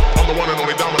other. I'm the one and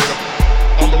only dominator.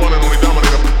 I'm the one and only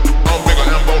dominator. I'm bigger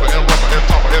and bolder and rougher and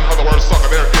tougher. In other words,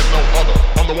 sucker, there is no other.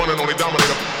 I'm the one and only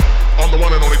dominator. I'm the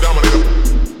one and only dominator.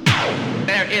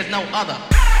 There is no other.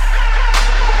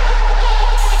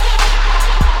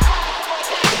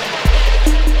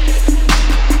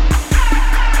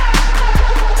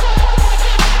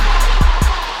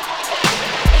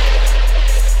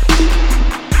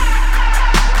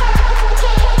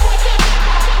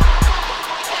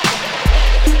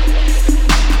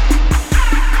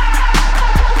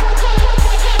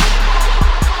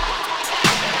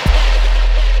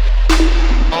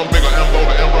 I'm bigger and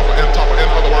bolder and rougher and tougher. In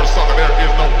other words, sucker, there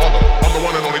is no other. I'm the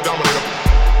one and only dominator.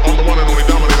 I'm the one and only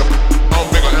dominator. I'm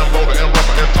bigger and bolder and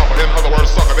rougher and tougher. In other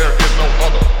words, sucker, there is no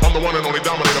other. I'm the one and only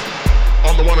dominator.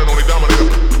 I'm the one and only dominator.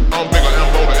 I'm bigger and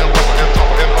bolder and rougher and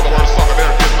tougher. In other words, sucker, there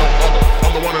is no other.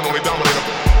 I'm the one and only dominator.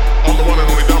 I'm the one and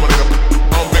only dominator.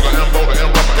 I'm bigger and bolder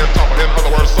and rougher and tougher. In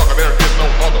other words, sucker, there is no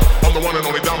other. I'm the one and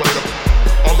only dominator.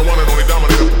 I'm the one and only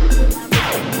dominator.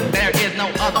 There is no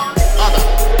other.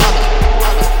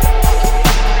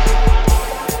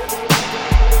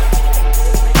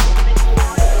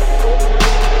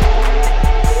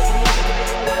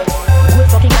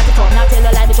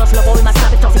 Just love how we must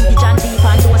snap it up. Sing the John deep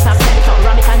and don't stop, send it up.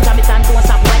 Ram it and jam it and don't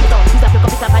stop, wind it up. Use a pick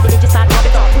up it up and the edges start rub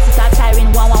it up. Pussy start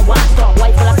tiring, one stop.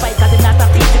 White full of spite cause it not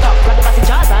stop, tease it up. Grab the passage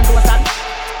jars and don't stop.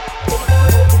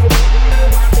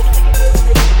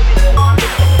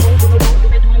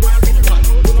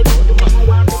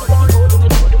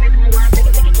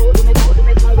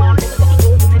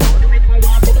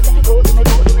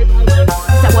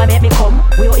 This a boy make me come.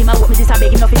 We owe him a walk, me this a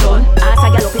beg him nothing done. Ask a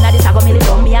girl up inna this a go me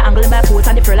done. Me a angle my pose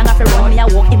and the furlong a fi run. Me a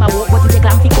walk him a walk but he take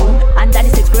long fi come. Under the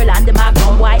 6 girl and the mark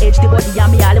gun. Boy edge the body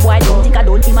and me all the boy don't think I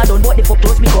done. Him a done but the fuck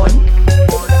close me gun.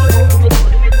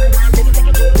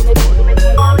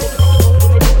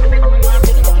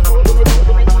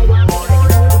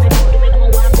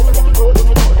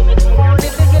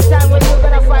 This is the time when you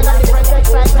gonna find a different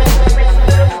excitement.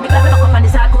 Me clap me back up on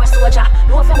this hardcore soldier.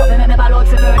 No fi what me ball out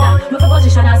fi murder. No fi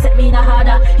position and set me in a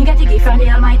harder. He get the gift from the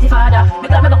Almighty Father. Me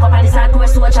clap me back up on this hardcore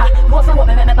soldier. No fi what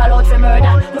me ball out fi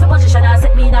murder. No fi position and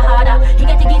set me in a harder. He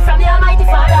get the gift from the Almighty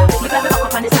Father. Me clap me back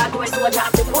up on this hardcore soldier.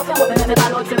 No fi what me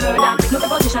ball out fi murder. No fi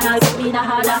position and set me in a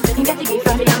harder. He get the gift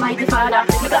from the Almighty Father.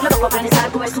 Me clap me back up on this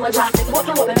hardcore soldier. No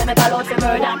fi what me ball out fi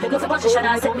murder. No fi position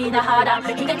and set me in a harder.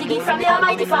 He get the gift from the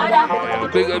Almighty Father.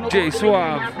 Big up J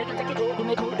Suave.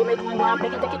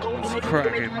 It's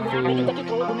cracking, fool.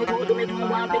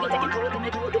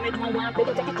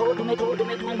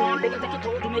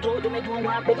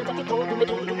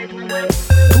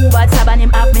 Too bad Saban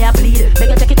him have me a bleed. Make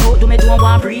you take it out, do me don't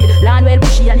want breed. Land well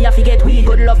bushy and you forget weed.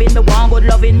 Good loving me want, good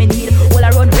loving me need. All I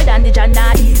run red and the John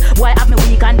not ease. Why have me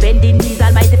weak and bending knees?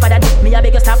 Almighty Father, me a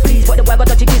beg you stop please. But the boy got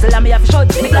touch it diesel and me have to shut.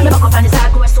 Me clap me back up on the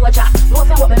hardcore soldier. No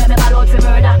fi what me ball out fi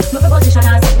murder. No fi position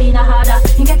and set me in a harder.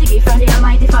 He get the gift from the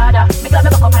Almighty Father. Me clap me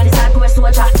back up on the hardcore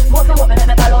soldier. No fi what me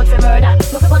ball out fi murder.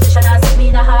 No fi position and set me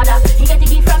in a harder. He get the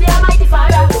gift from the Almighty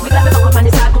Father. Me clap me back up on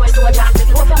the hardcore soldier.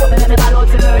 No fi what me ball out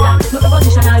fi murder. No fi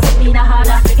position and set me in a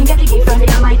harder. He get the gift from the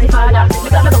Almighty Father. Me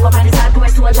clap me back up on the hardcore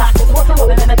soldier. No fi what me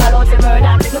ball out fi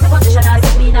murder. No fi position and set me in a harder.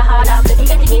 He get the gift from the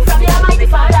Almighty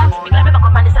Father.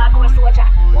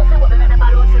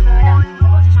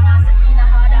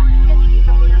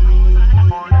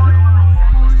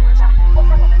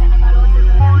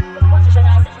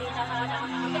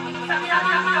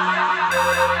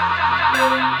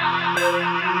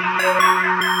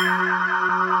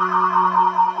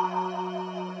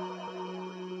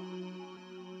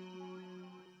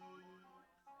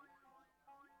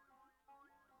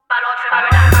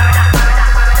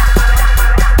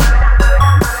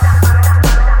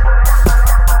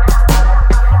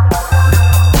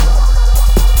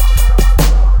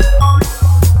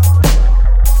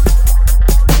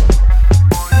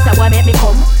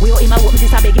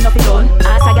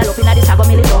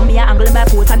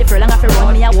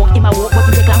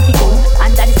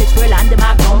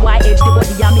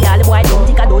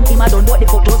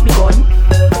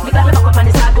 Me clap me back up on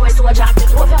the hardcore soldier. No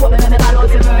fi what me ball out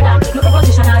fi murder. No fi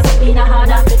position and set me in a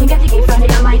harder. He get the gift from the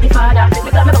Almighty Father. Me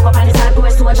clap me back up on the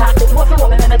hardcore soldier. No fi what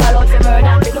me ball out fi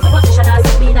murder. No fi position and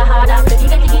set me in a harder. He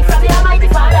get the gift from the Almighty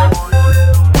Father.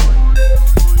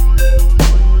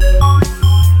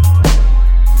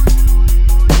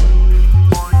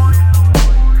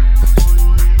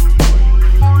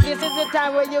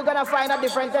 time where you're gonna find a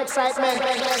different excitement.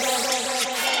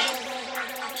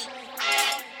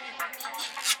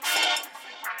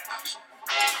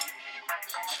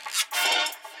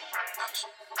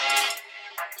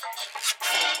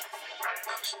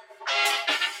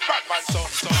 Batman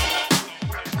song.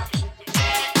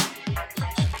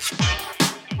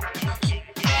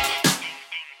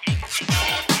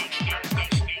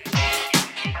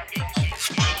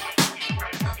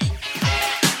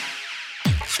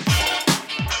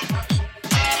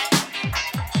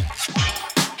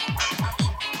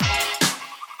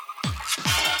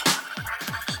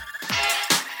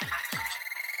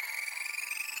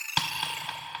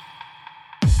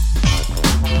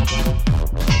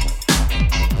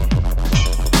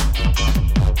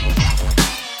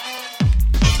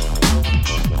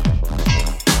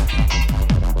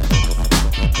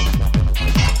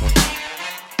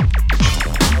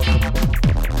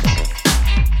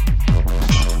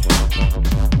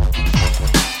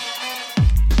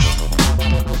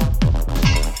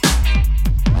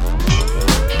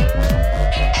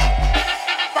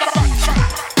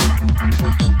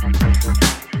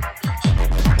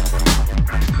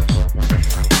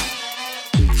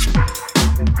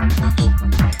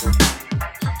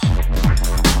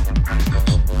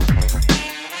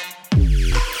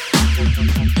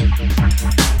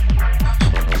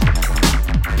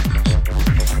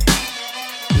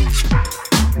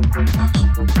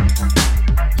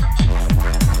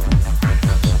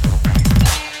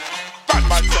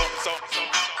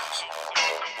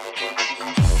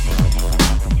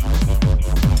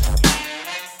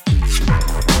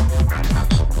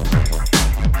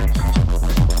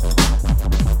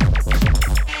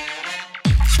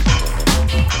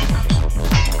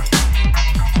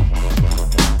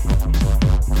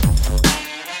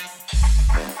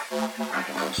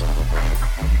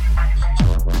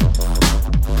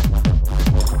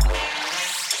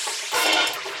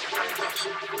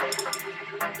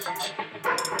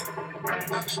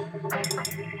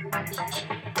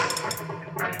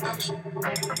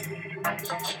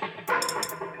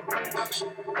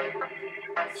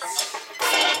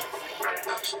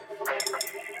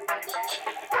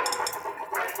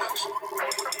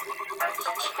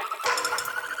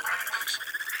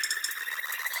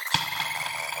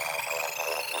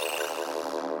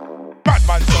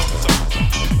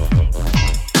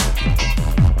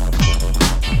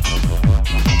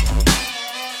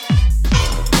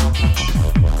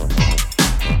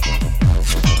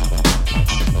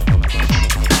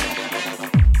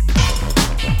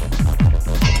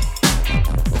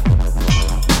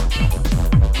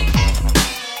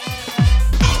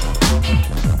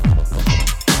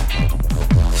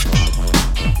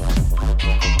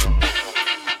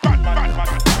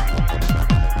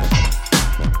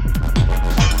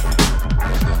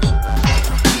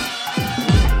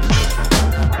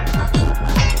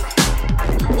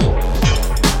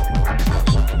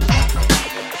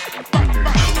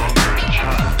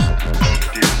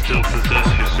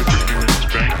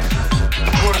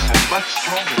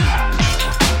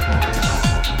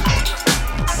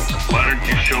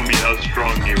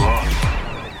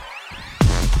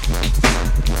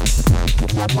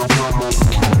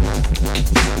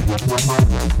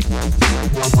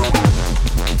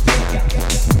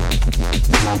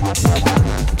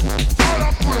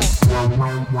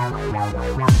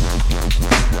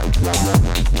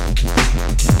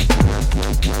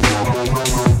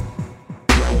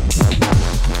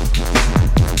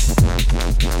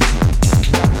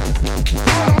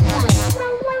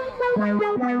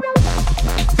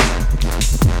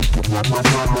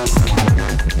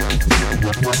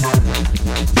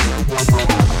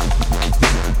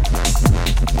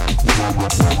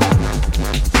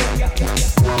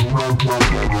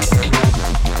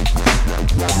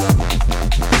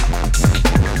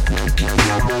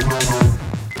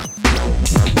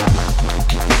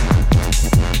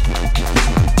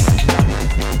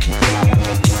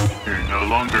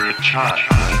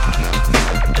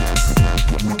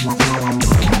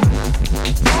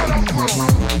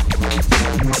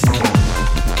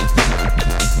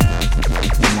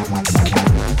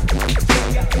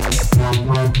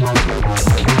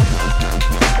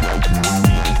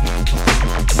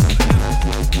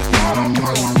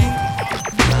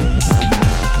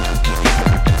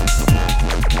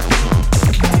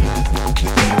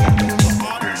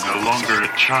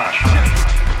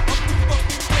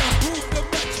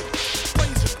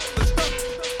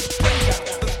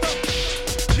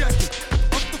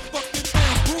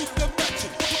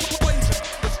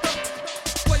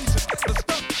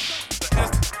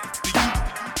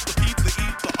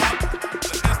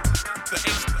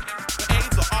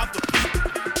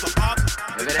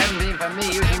 for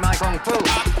me using my kung fu.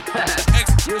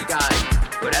 You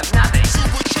guys would have nothing.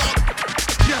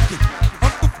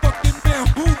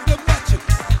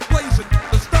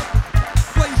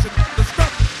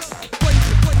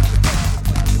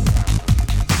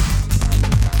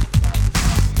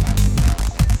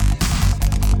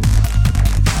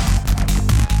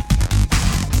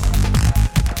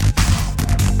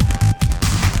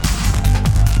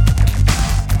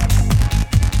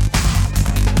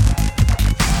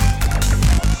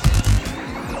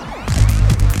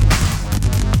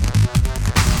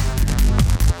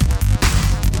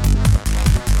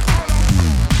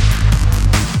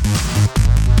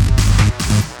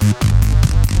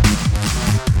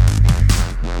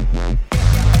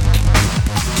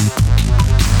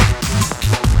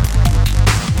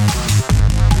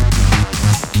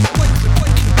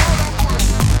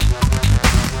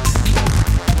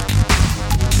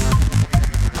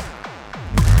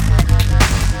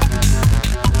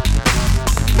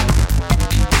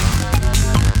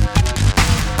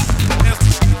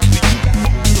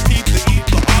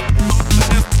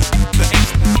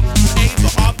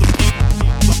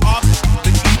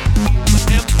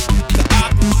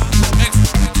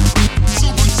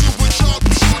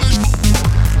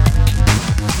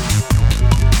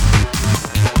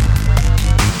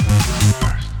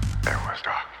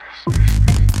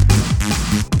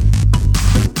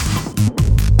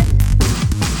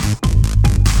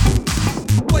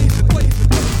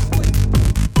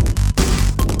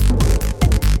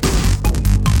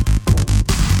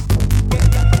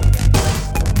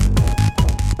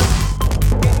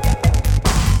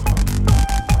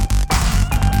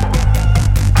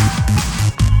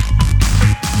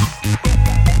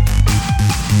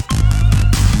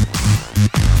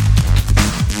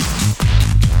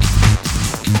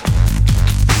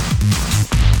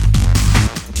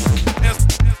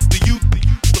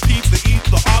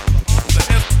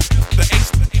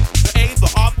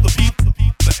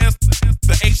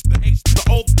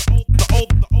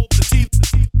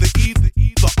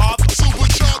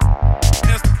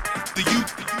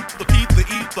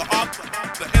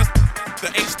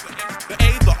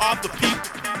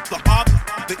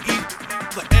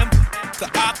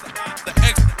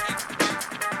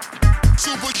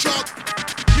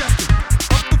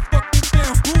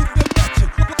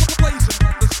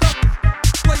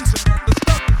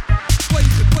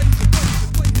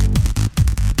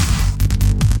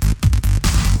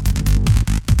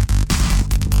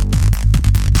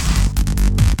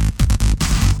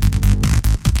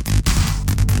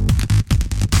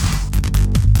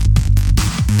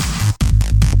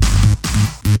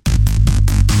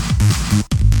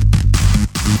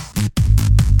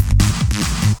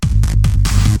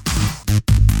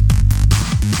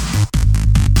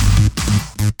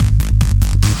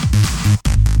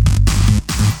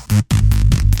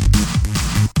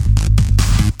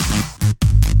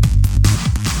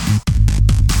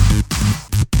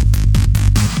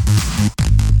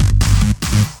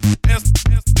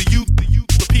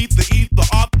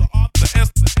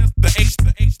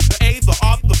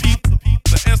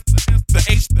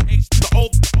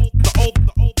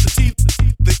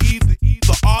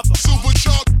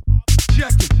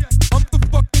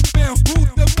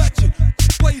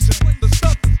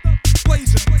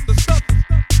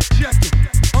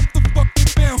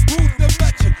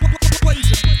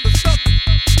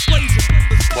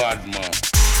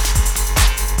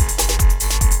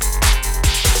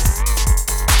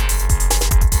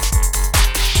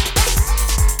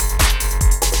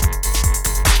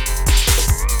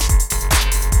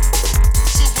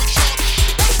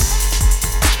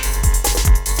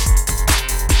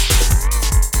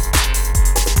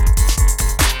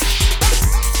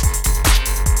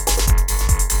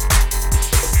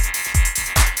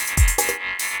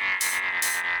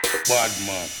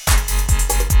 Badman.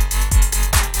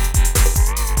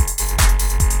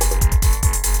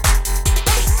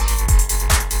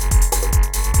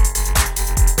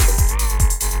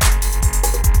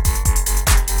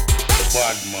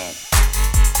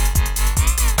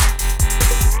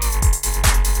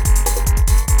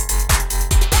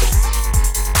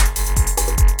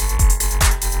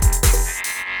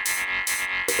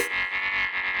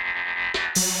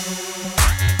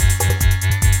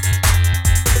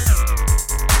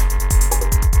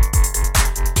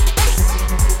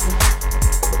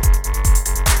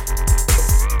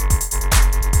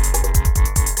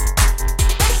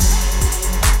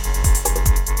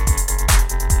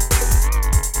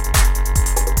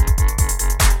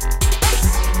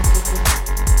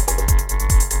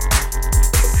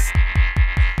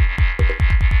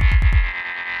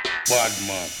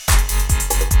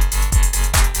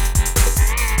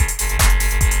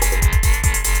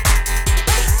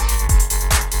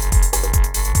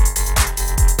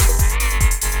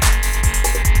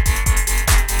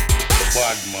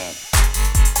 Badman.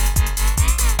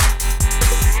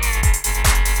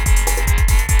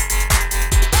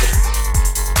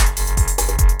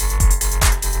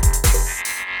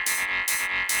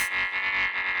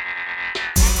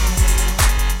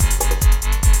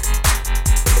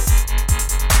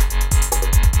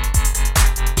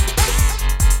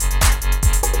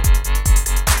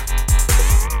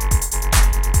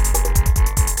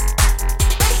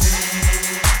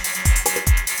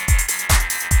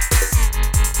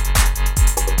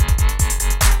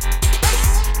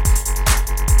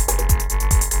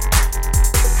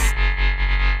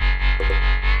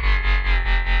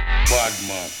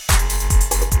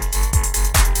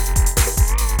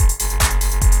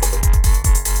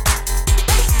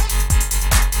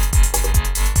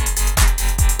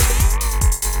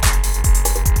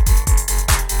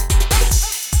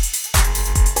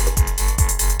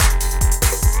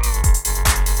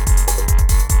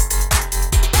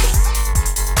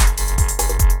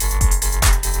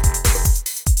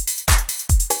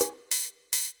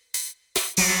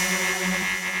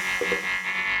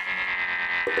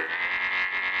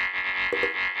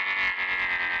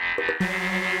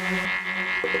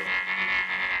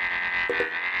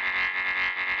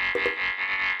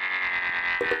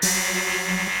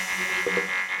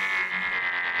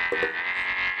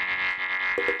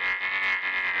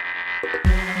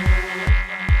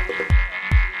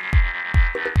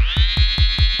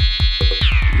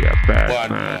 Yeah,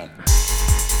 bad man.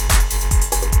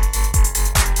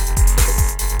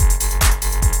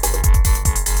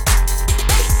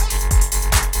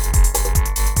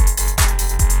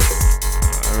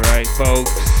 All right,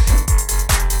 folks.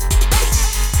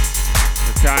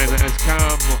 The time has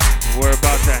come. We're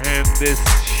about to hand this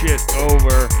shit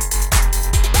over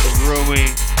to Rumi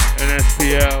and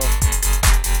SPL.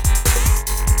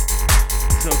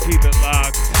 So keep it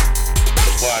locked.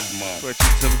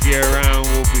 Switching some gear around.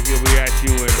 He'll be at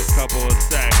you in a couple of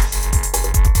secs.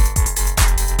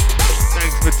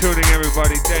 Thanks for tuning,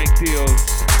 everybody. Thank deals.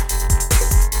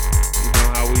 You know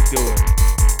how we do it.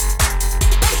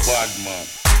 Badman.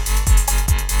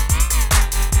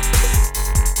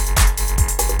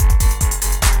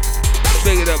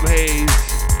 Big it up, Hayes.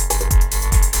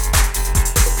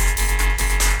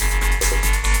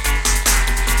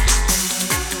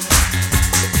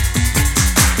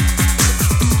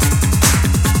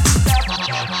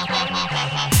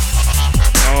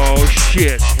 Oh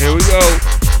shit, here we go.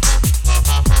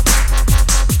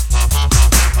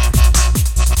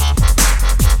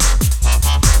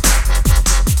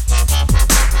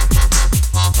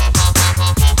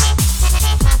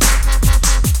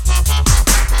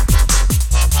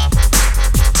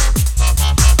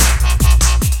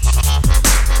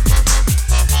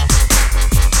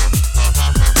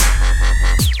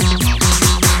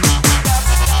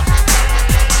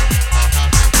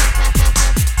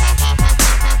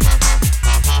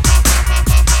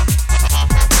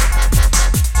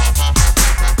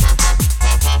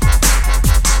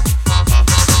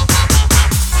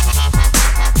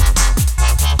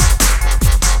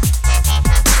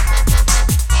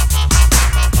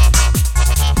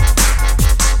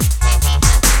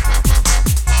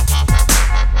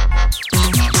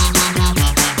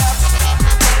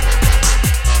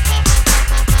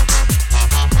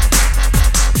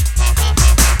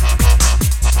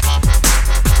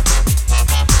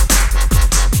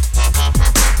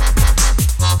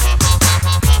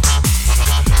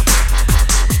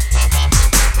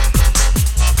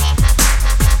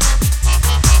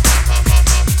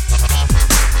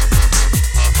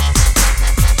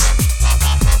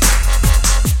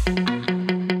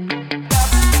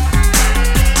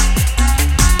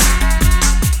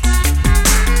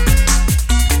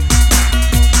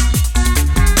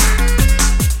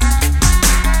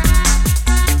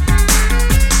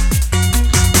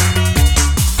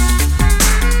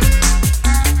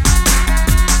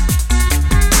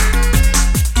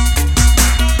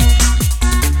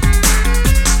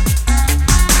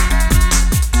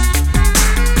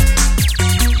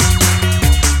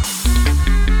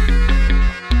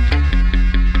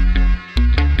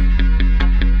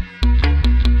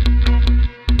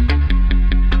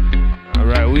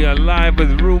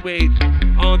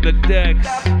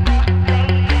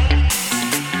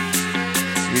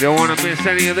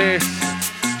 Any of this,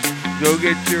 go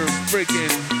get your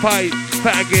freaking pipe,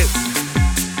 pack it,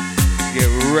 get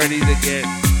ready to get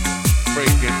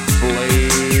freaking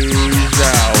blazed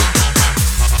out.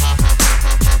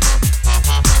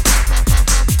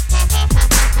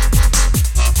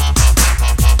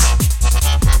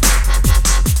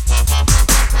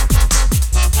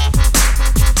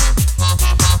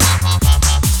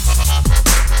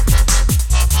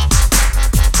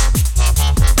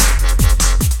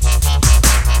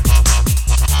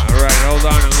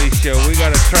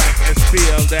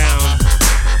 SPL down.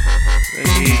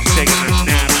 He's taking a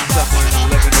nap somewhere in the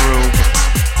living room.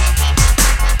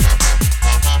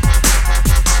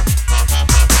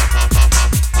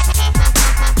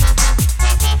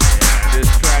 Yeah, this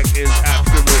track is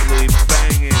absolutely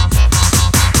banging.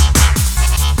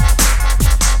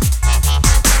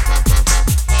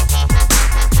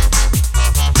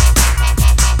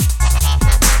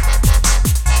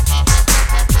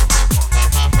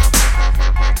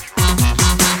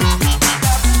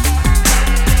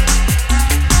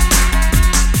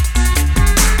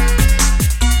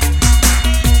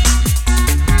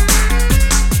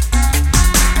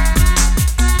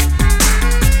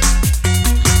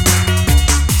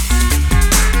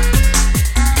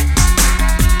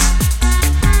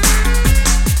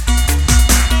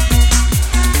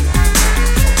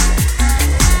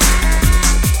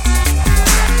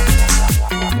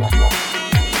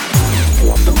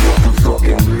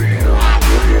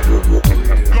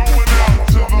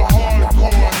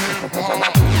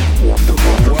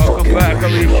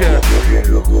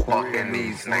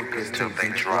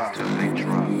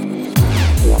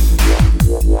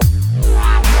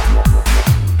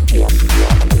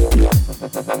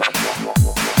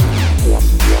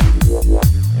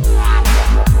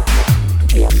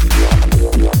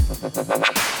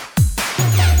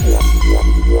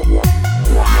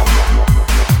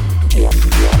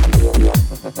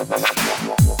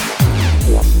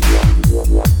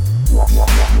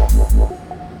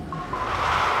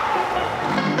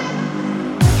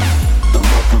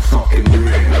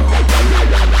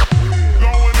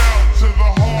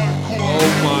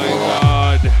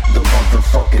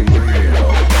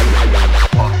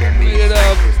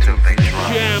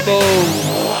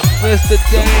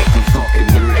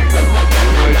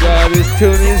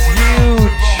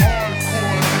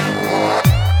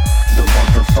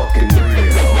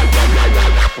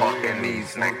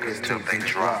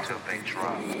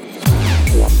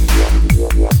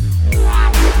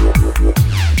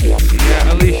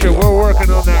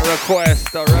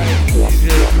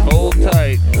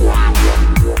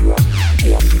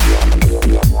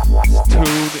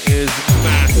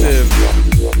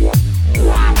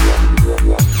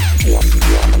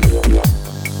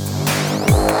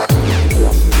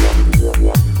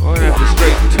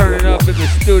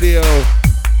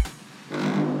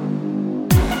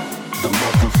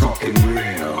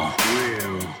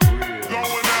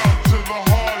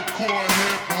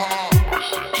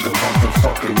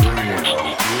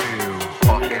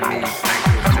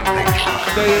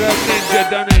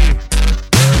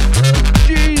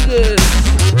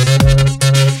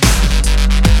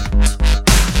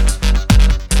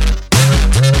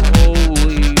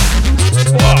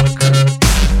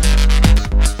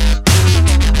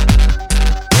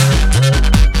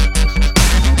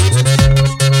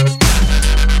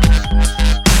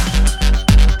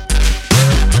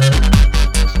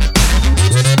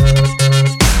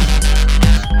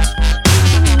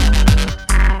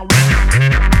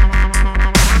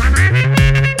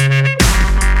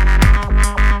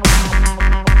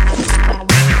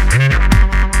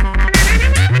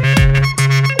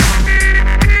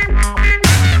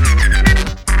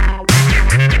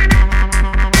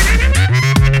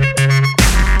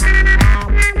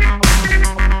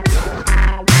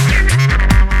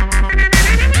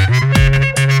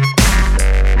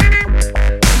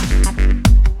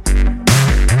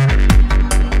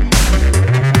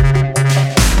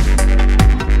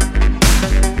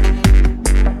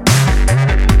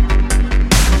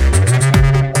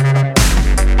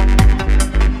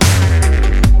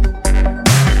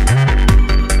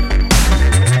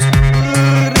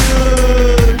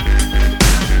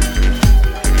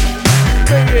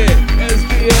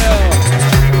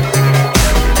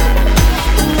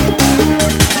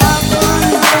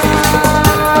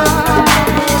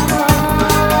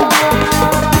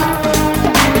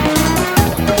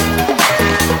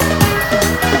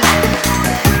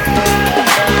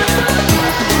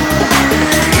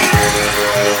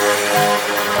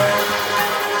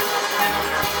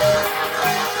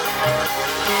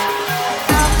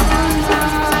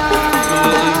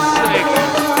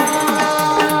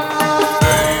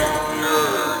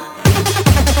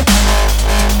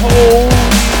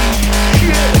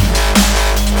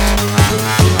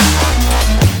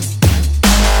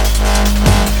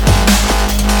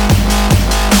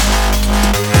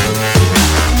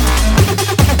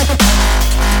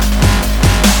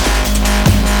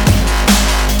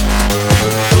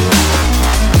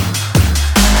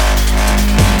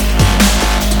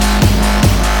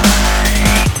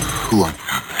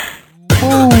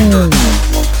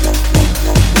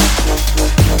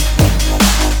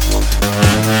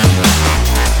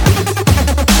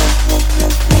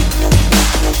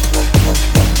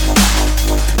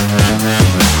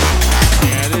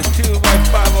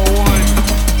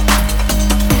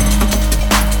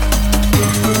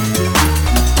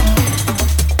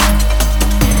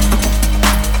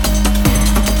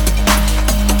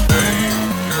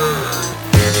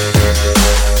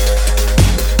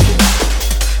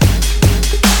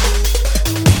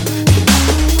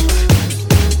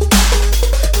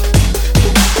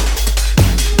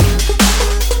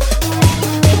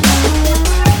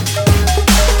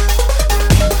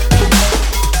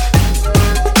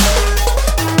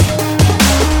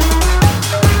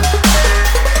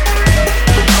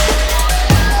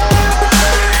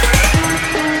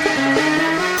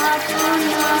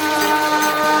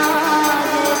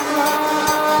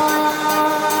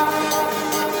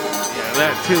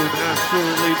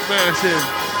 absolutely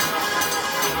massive.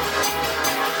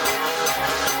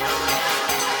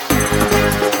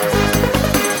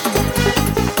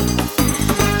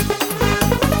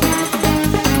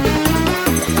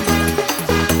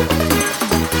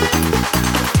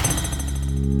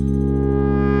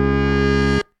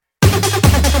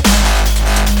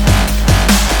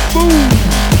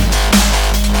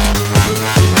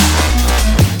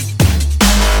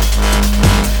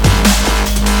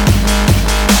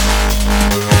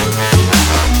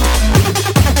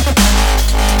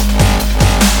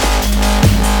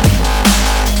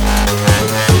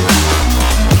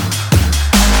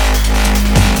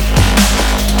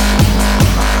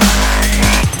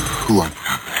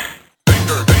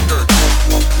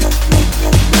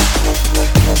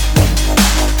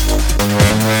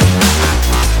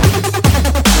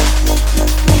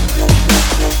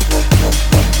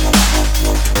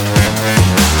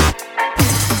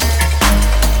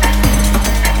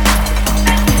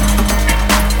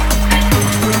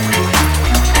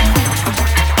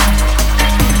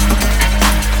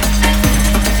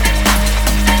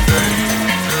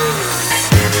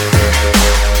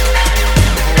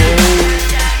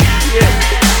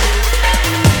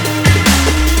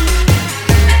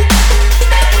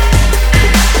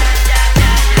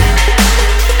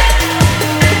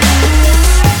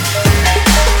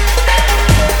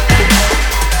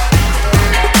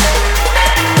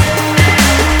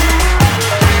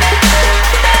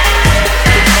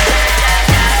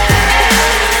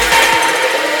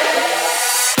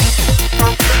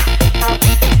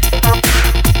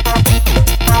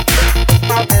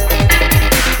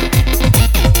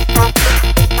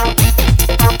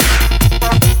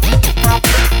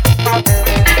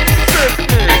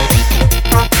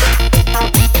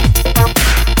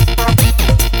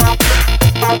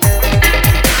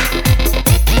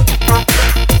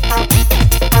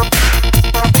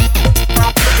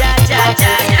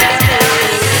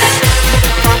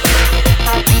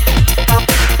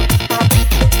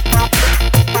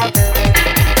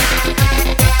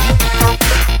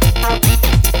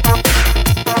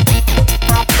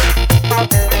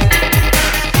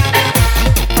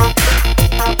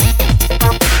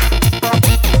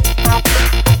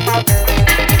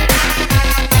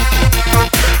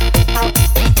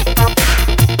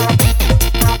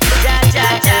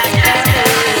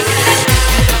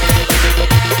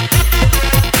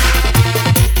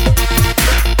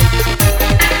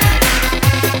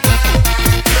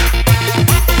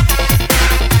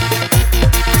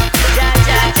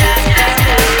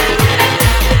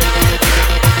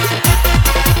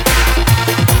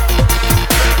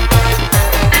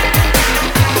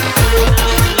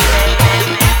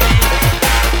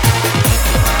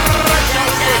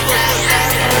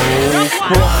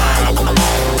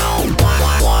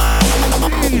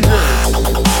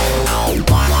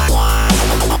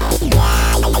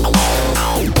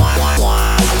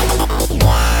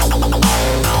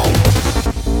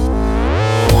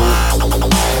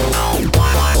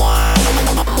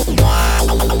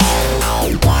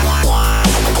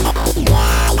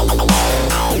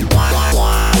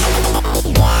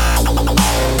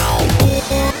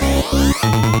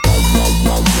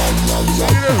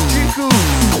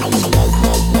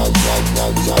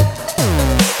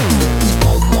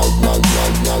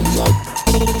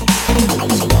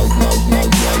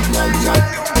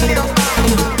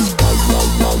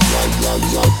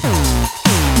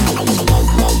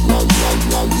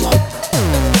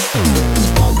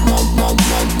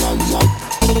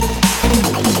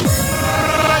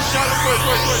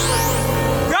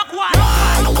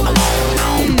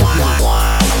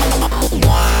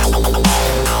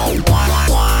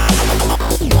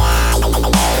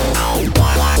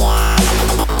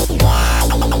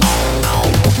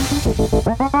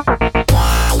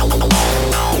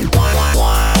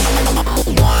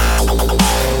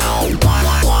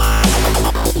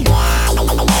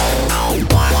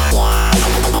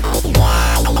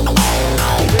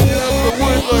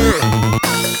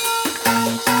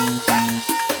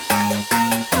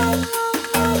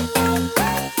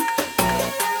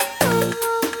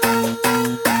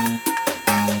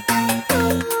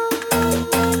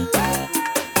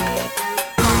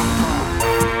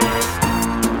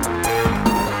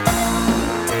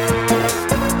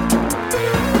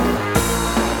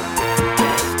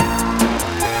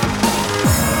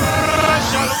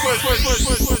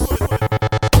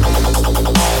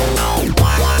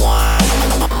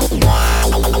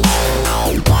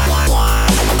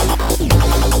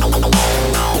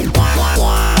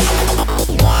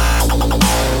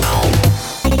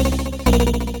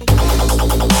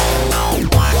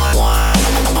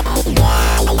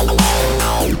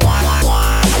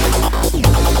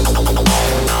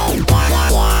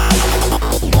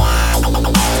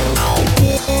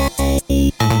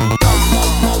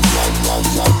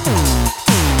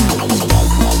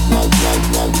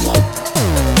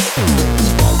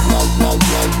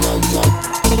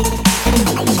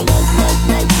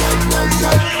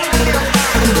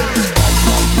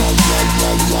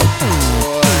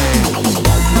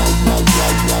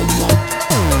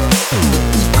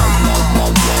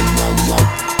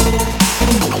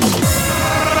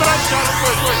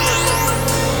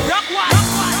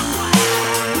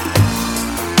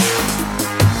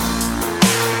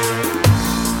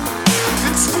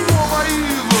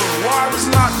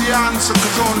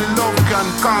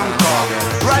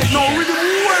 conquer. Right now with the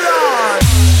whole heart.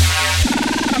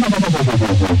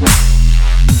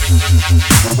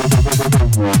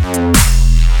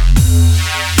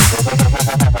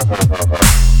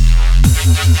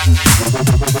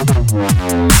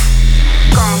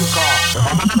 Conquer. Shouts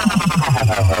out to Domino.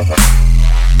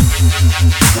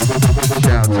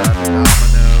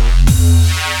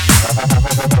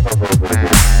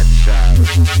 Mad shout.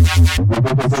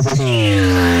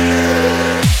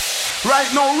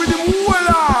 Right now with the whole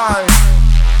heart.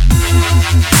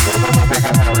 Big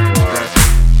up for you, Jesse. What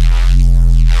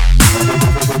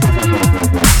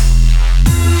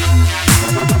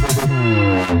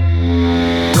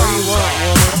do you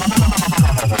want, woman?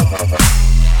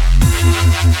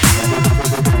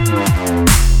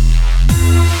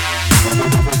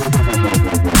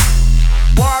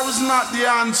 War is not the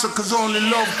answer, cause only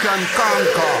love can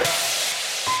conquer.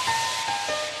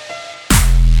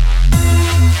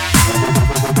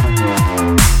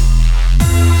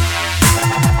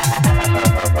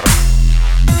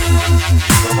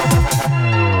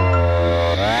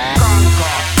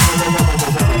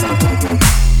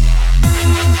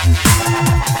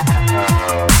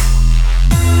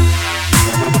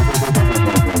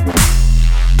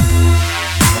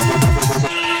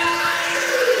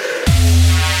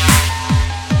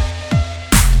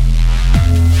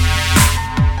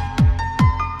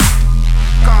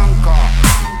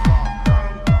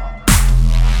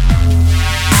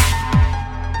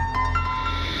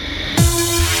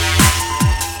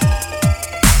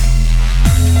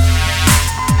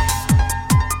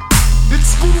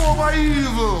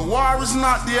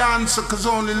 Not the answer, cause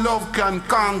only love can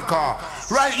conquer.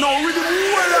 Right now with the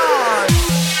whole heart.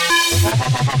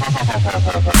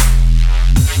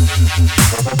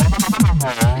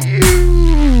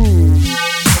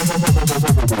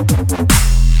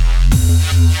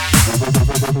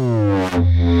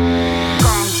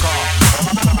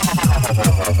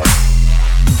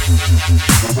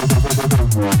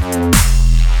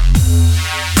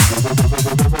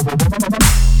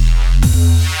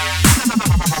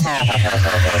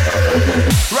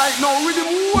 Right now with the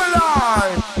whole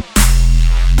heart.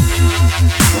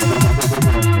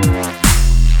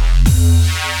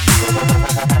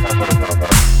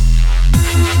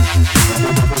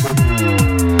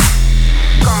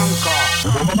 Conquer.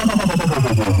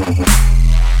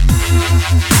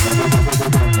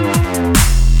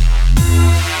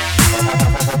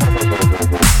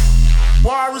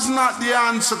 War is not the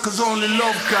answer, cause only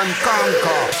love can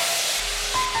conquer.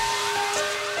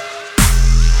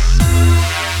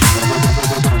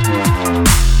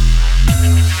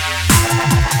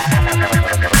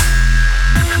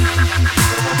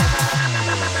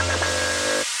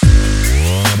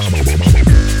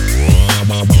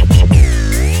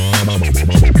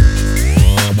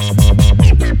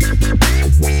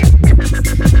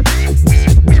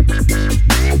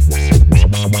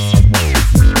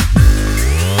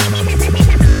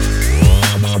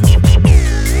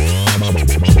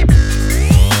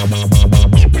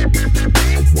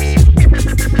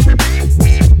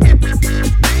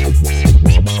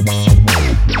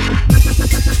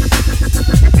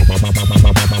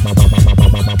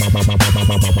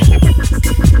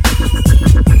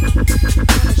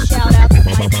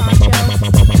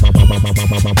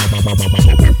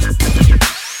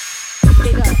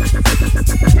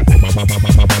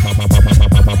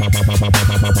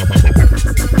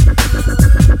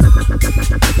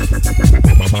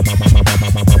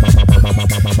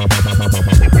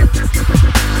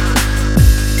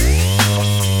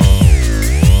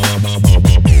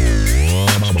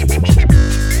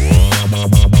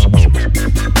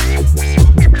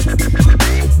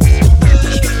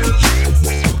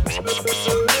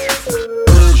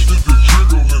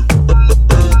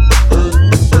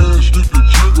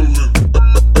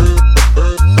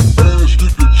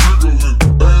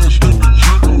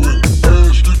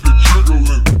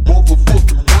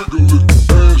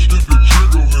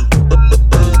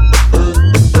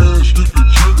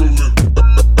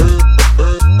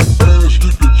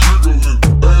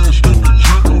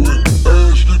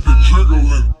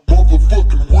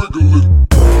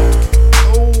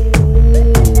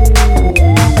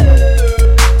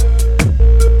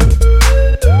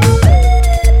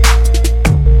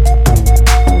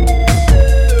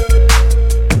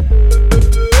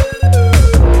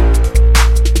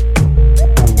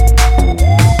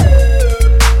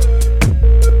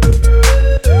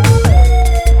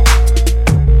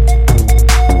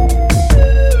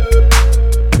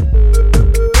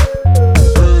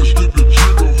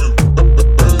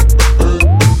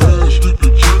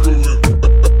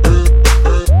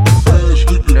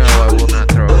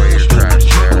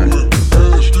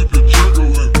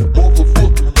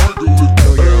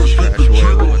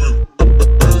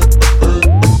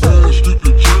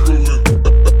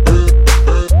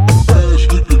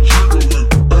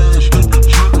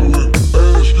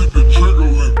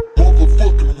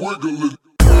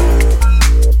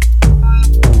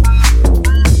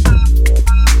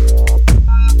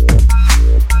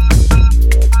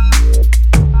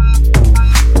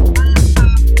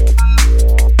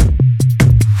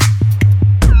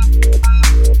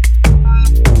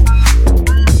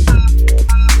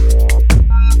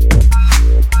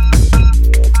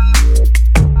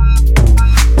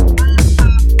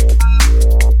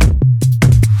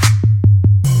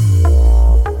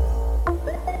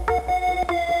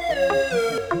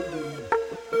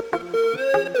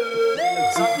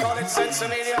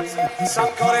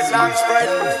 Some call it lamb spread,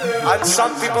 and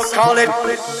some people call it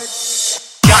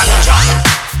ganja.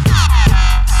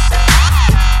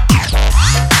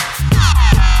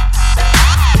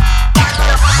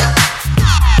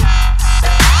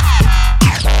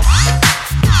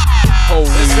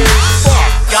 Holy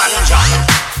fuck! Ganja.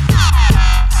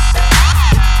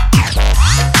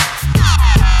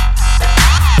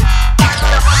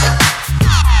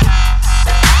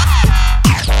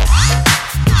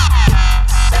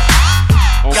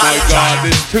 Oh my god,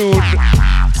 this tune.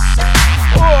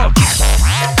 Oh.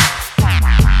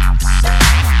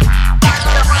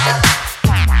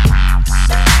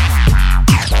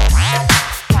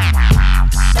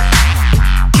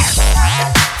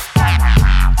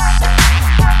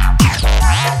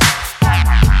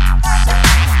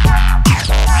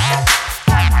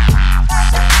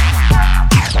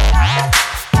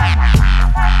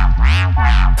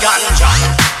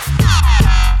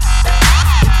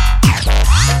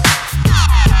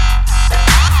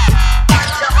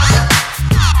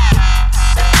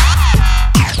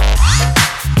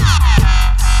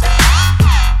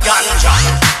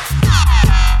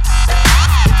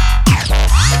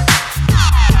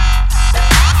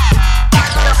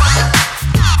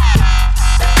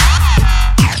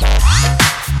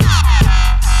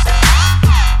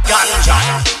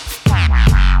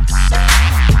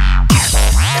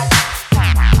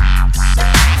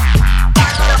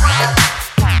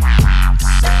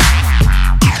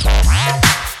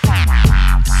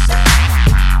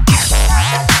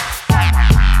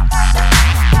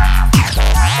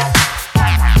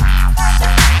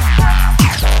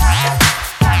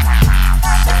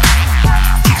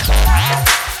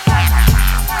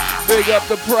 Big up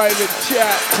the private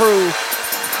chat crew.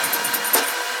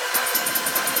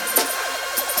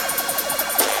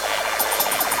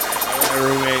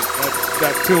 Roommate,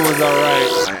 that tune was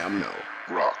alright. I am no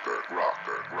rocker.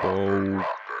 Oh.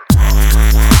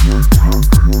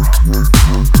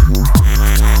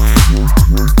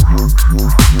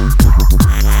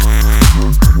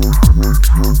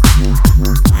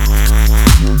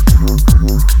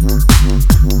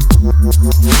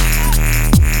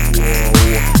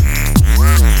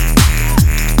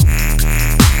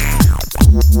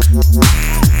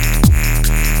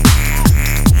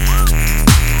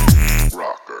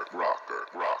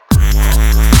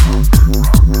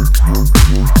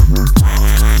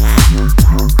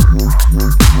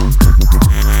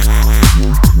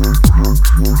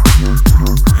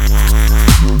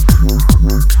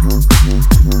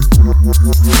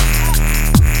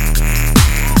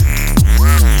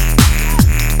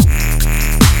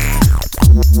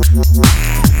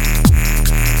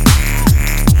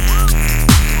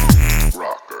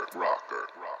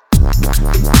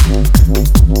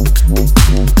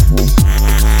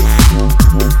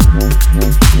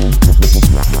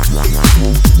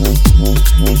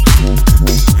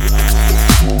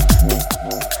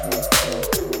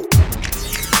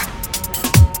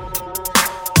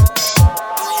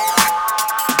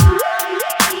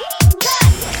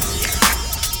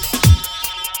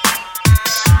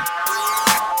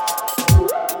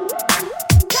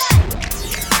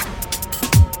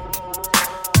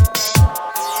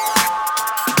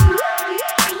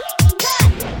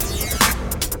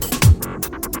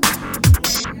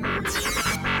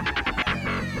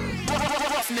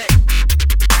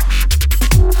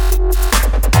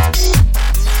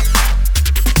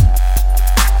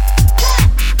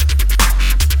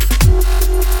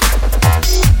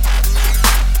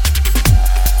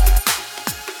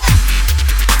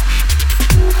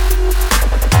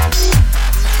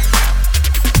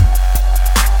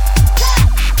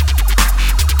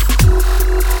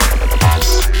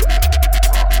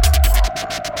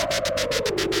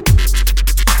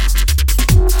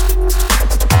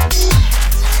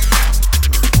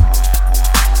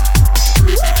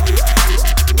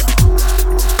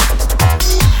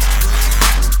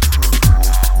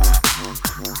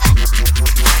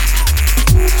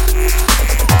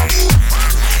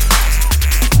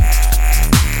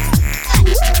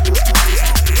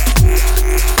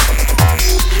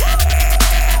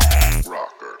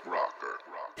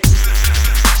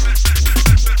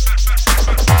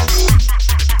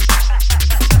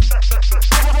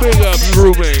 Big up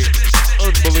roommate.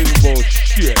 Unbelievable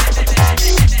shit.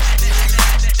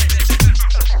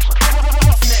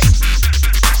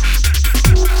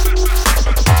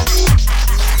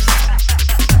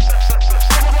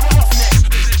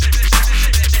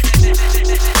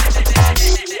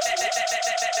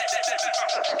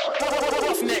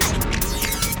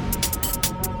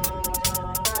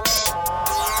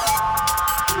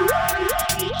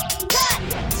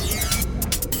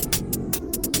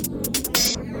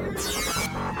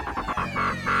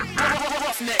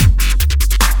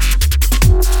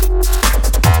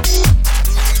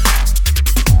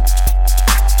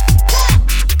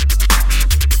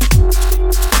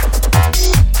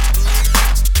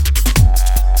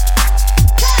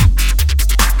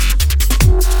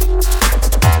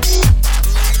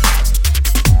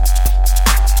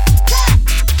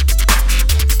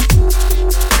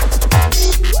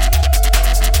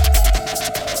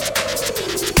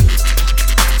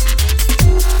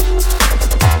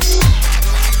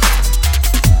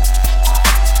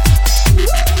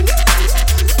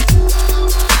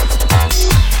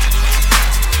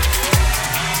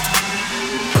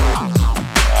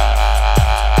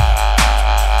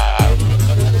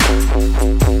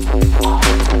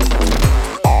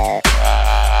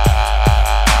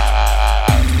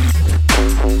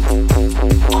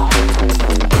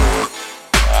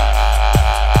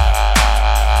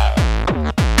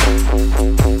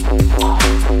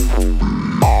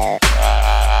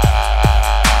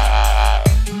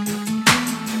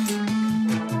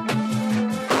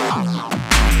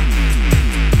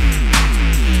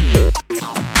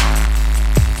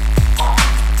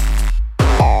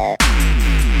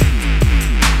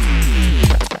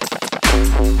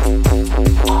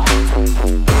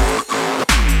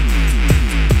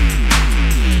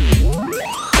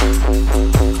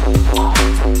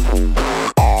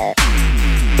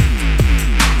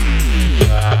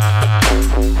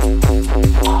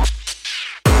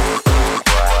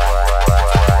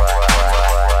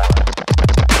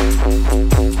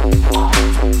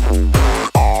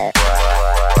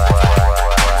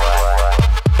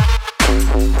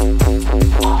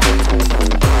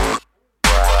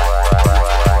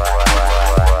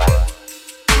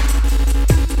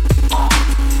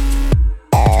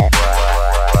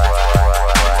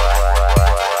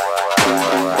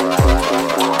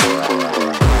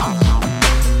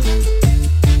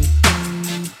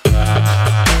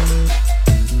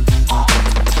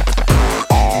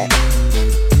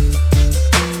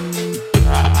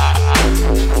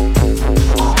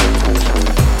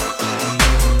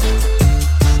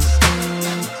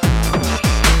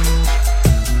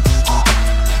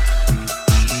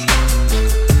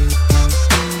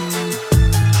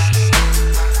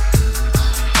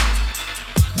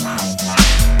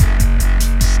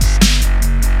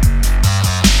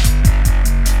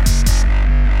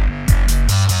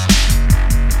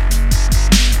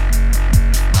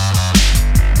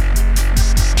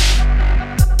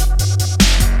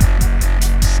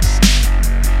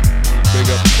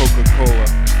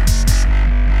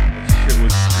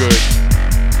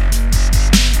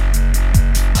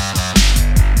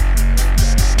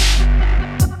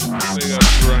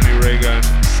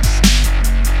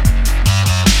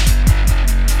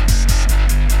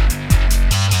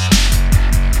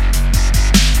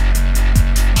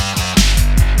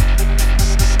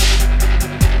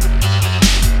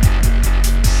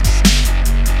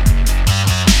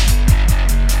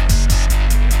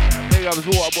 ups,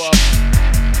 wobble up.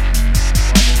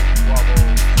 Wobble.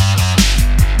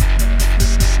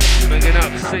 Bigging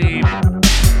up Steve.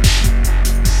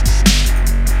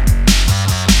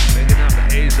 Bigging up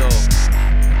Hazel.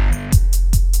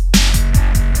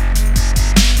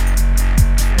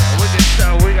 Yeah, wicked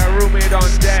stuff. We got roommate on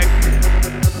deck.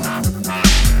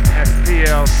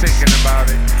 STL thinking about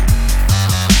it.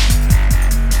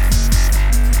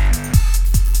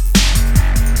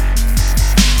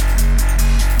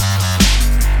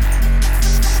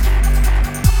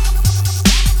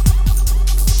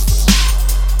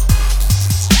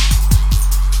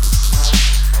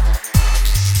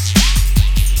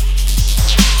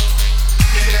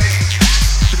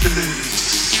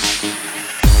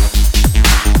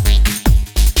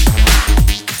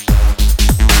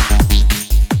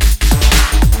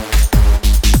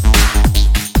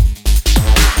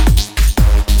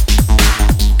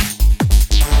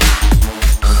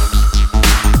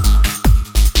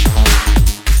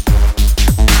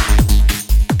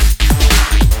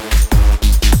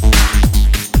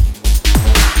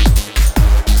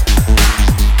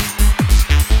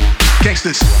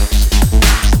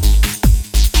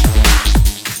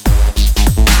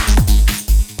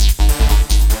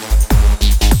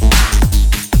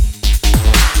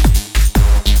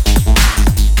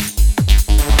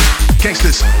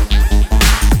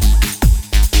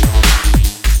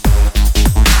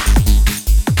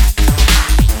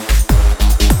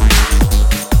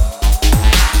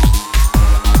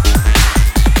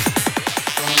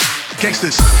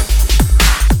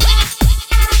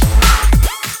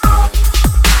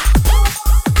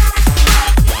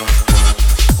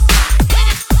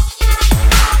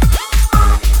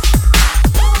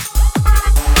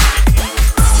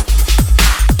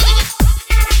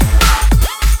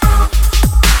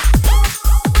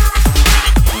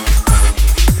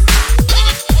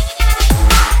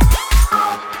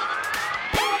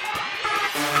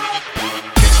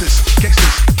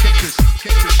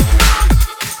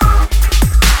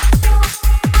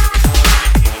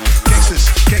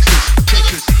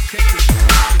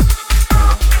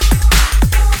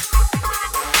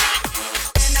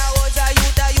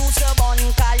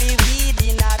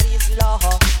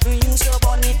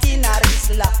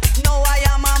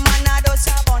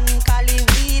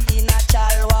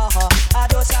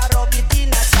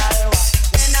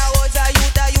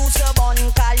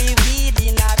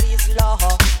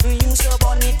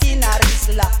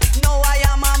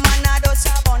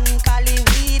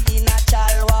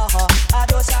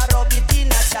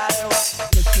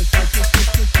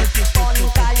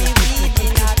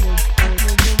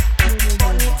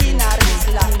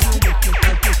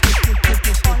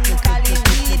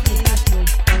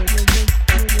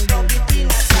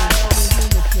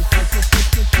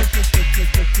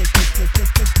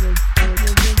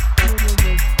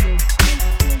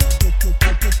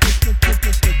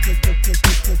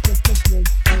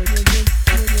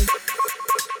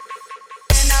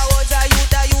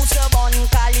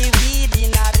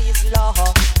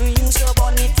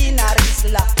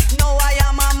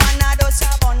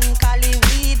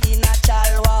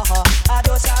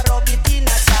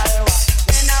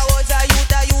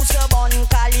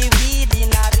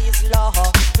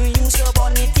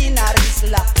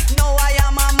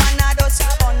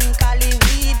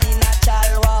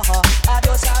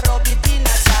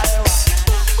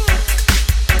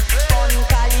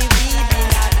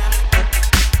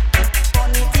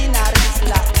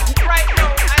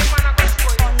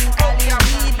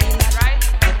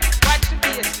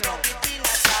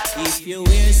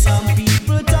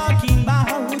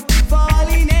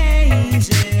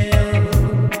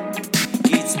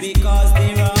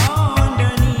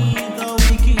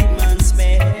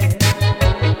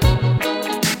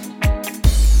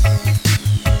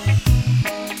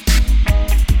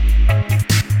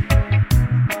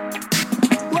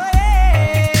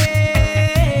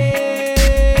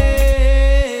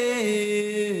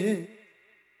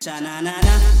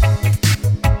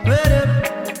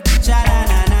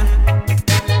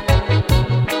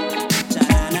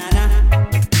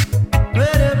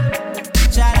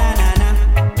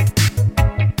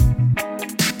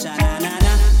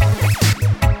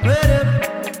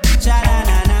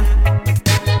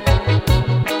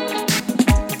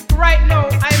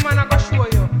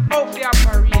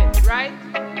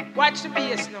 Watch the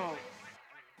bass now.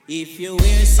 If you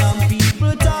hear some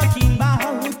people talking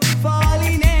about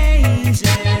falling angels,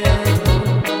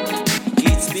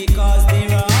 it's because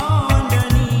they're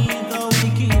underneath the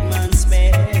wicked man's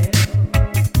spell.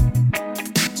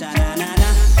 Cha-na-na-na,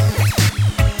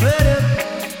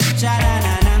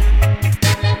 cha-na-na-na.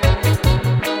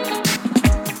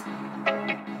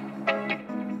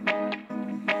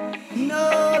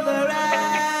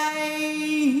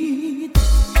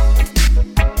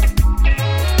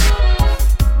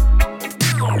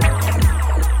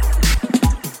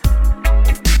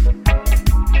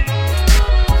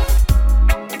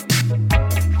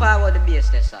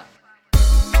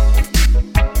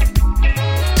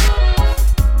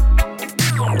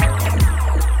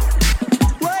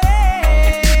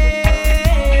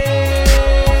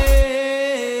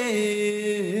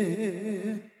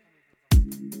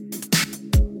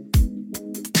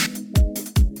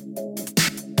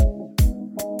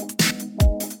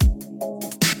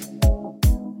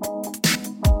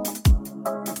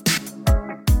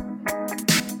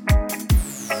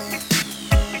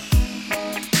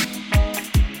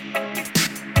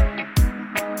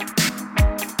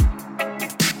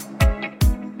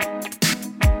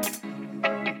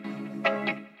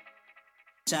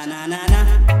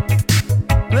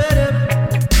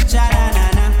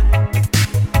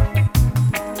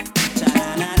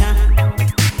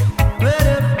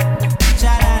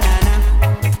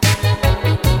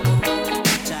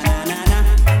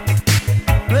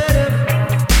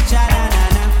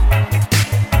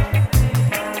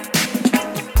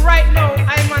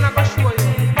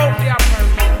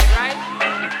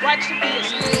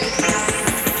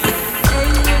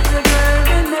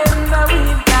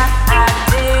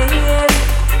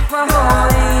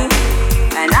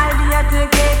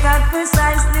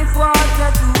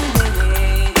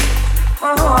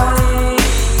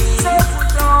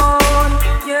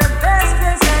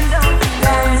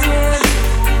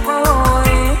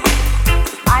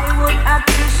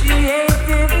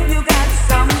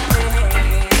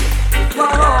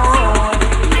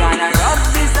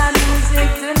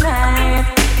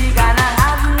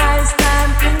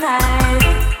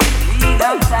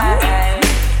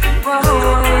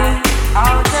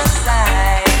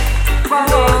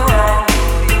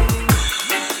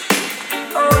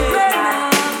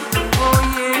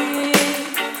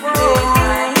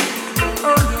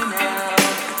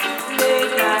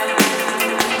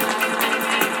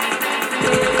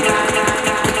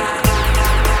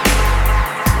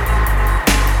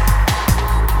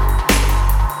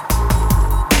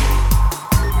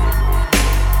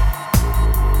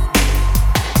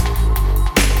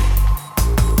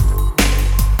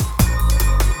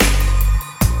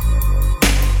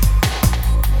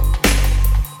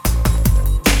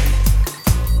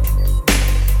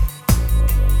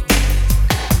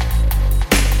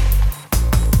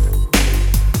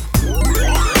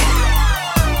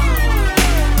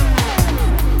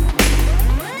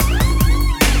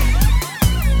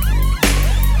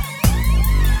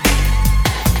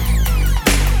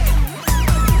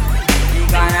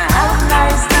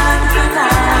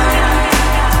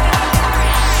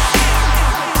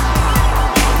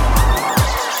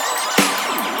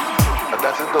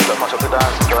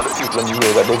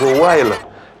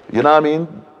 You know what I mean?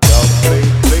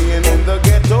 Playing in the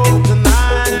ghetto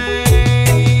tonight.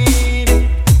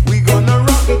 We gonna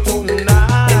rock it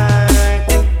tonight.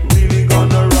 Really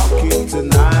gonna rock it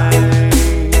tonight.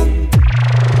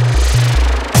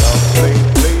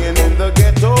 Playing in the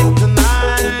ghetto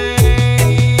tonight.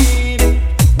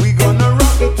 We gonna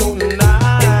rock it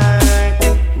tonight.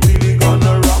 Really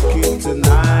gonna rock it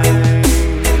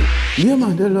tonight. Yeah,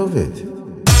 man, they love it.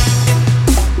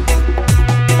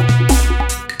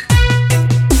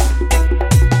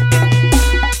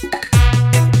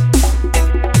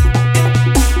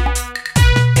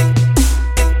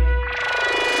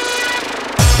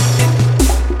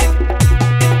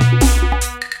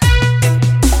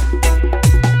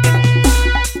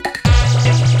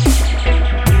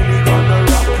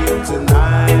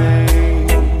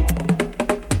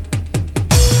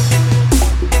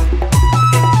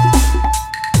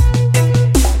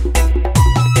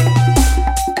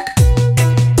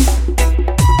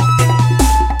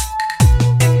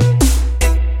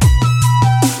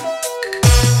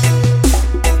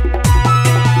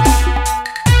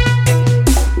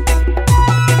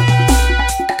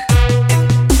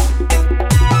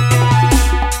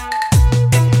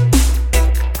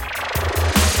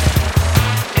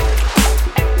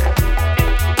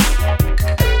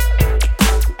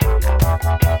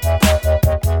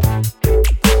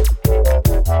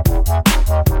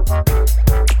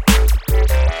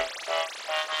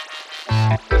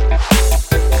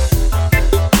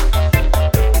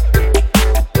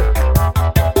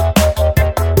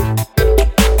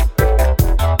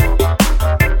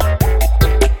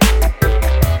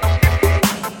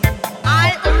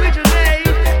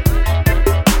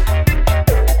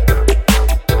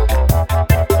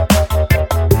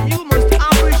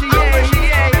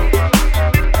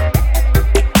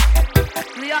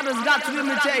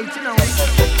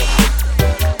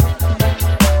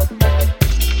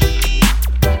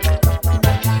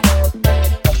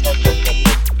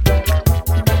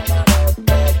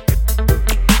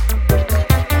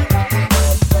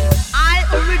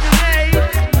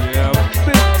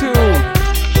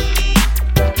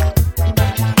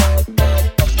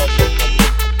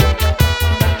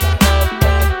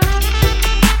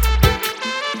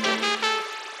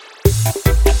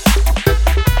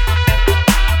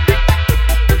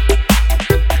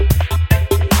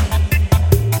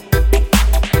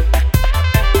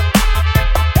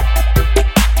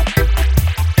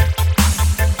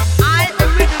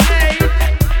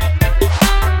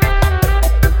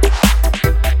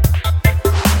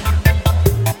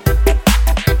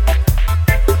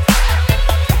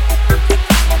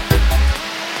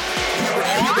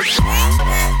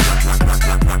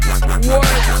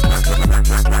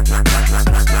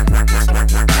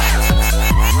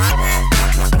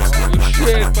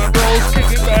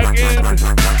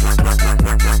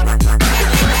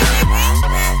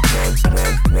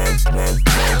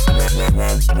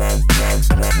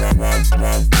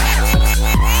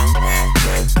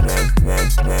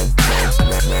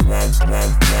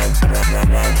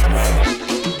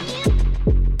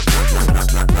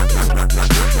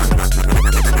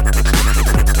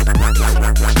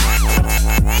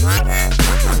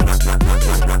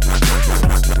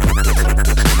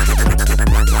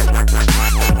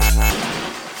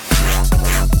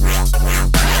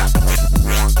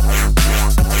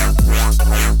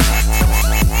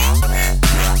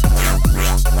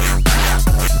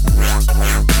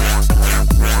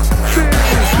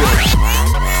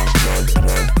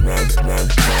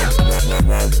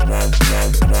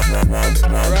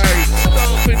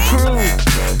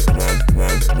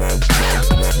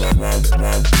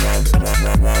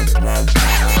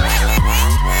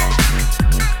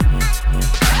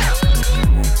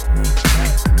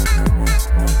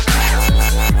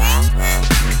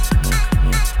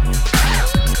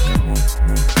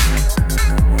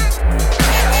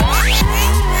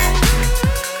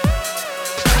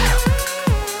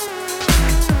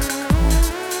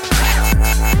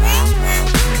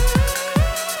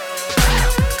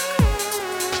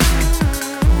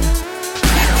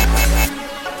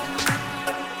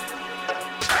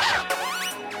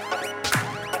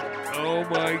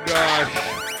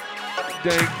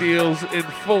 Dank Deals in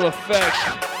full effect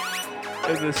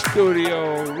in the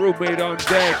studio. Roommate on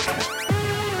deck.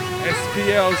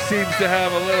 SPL seems to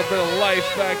have a little bit of life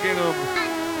back in him.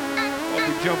 I'll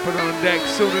be jumping on deck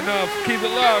soon enough. Keep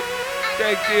it locked.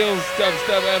 Dank Deals,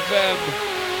 Dubstep FM.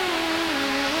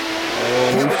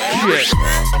 Oh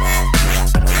shit.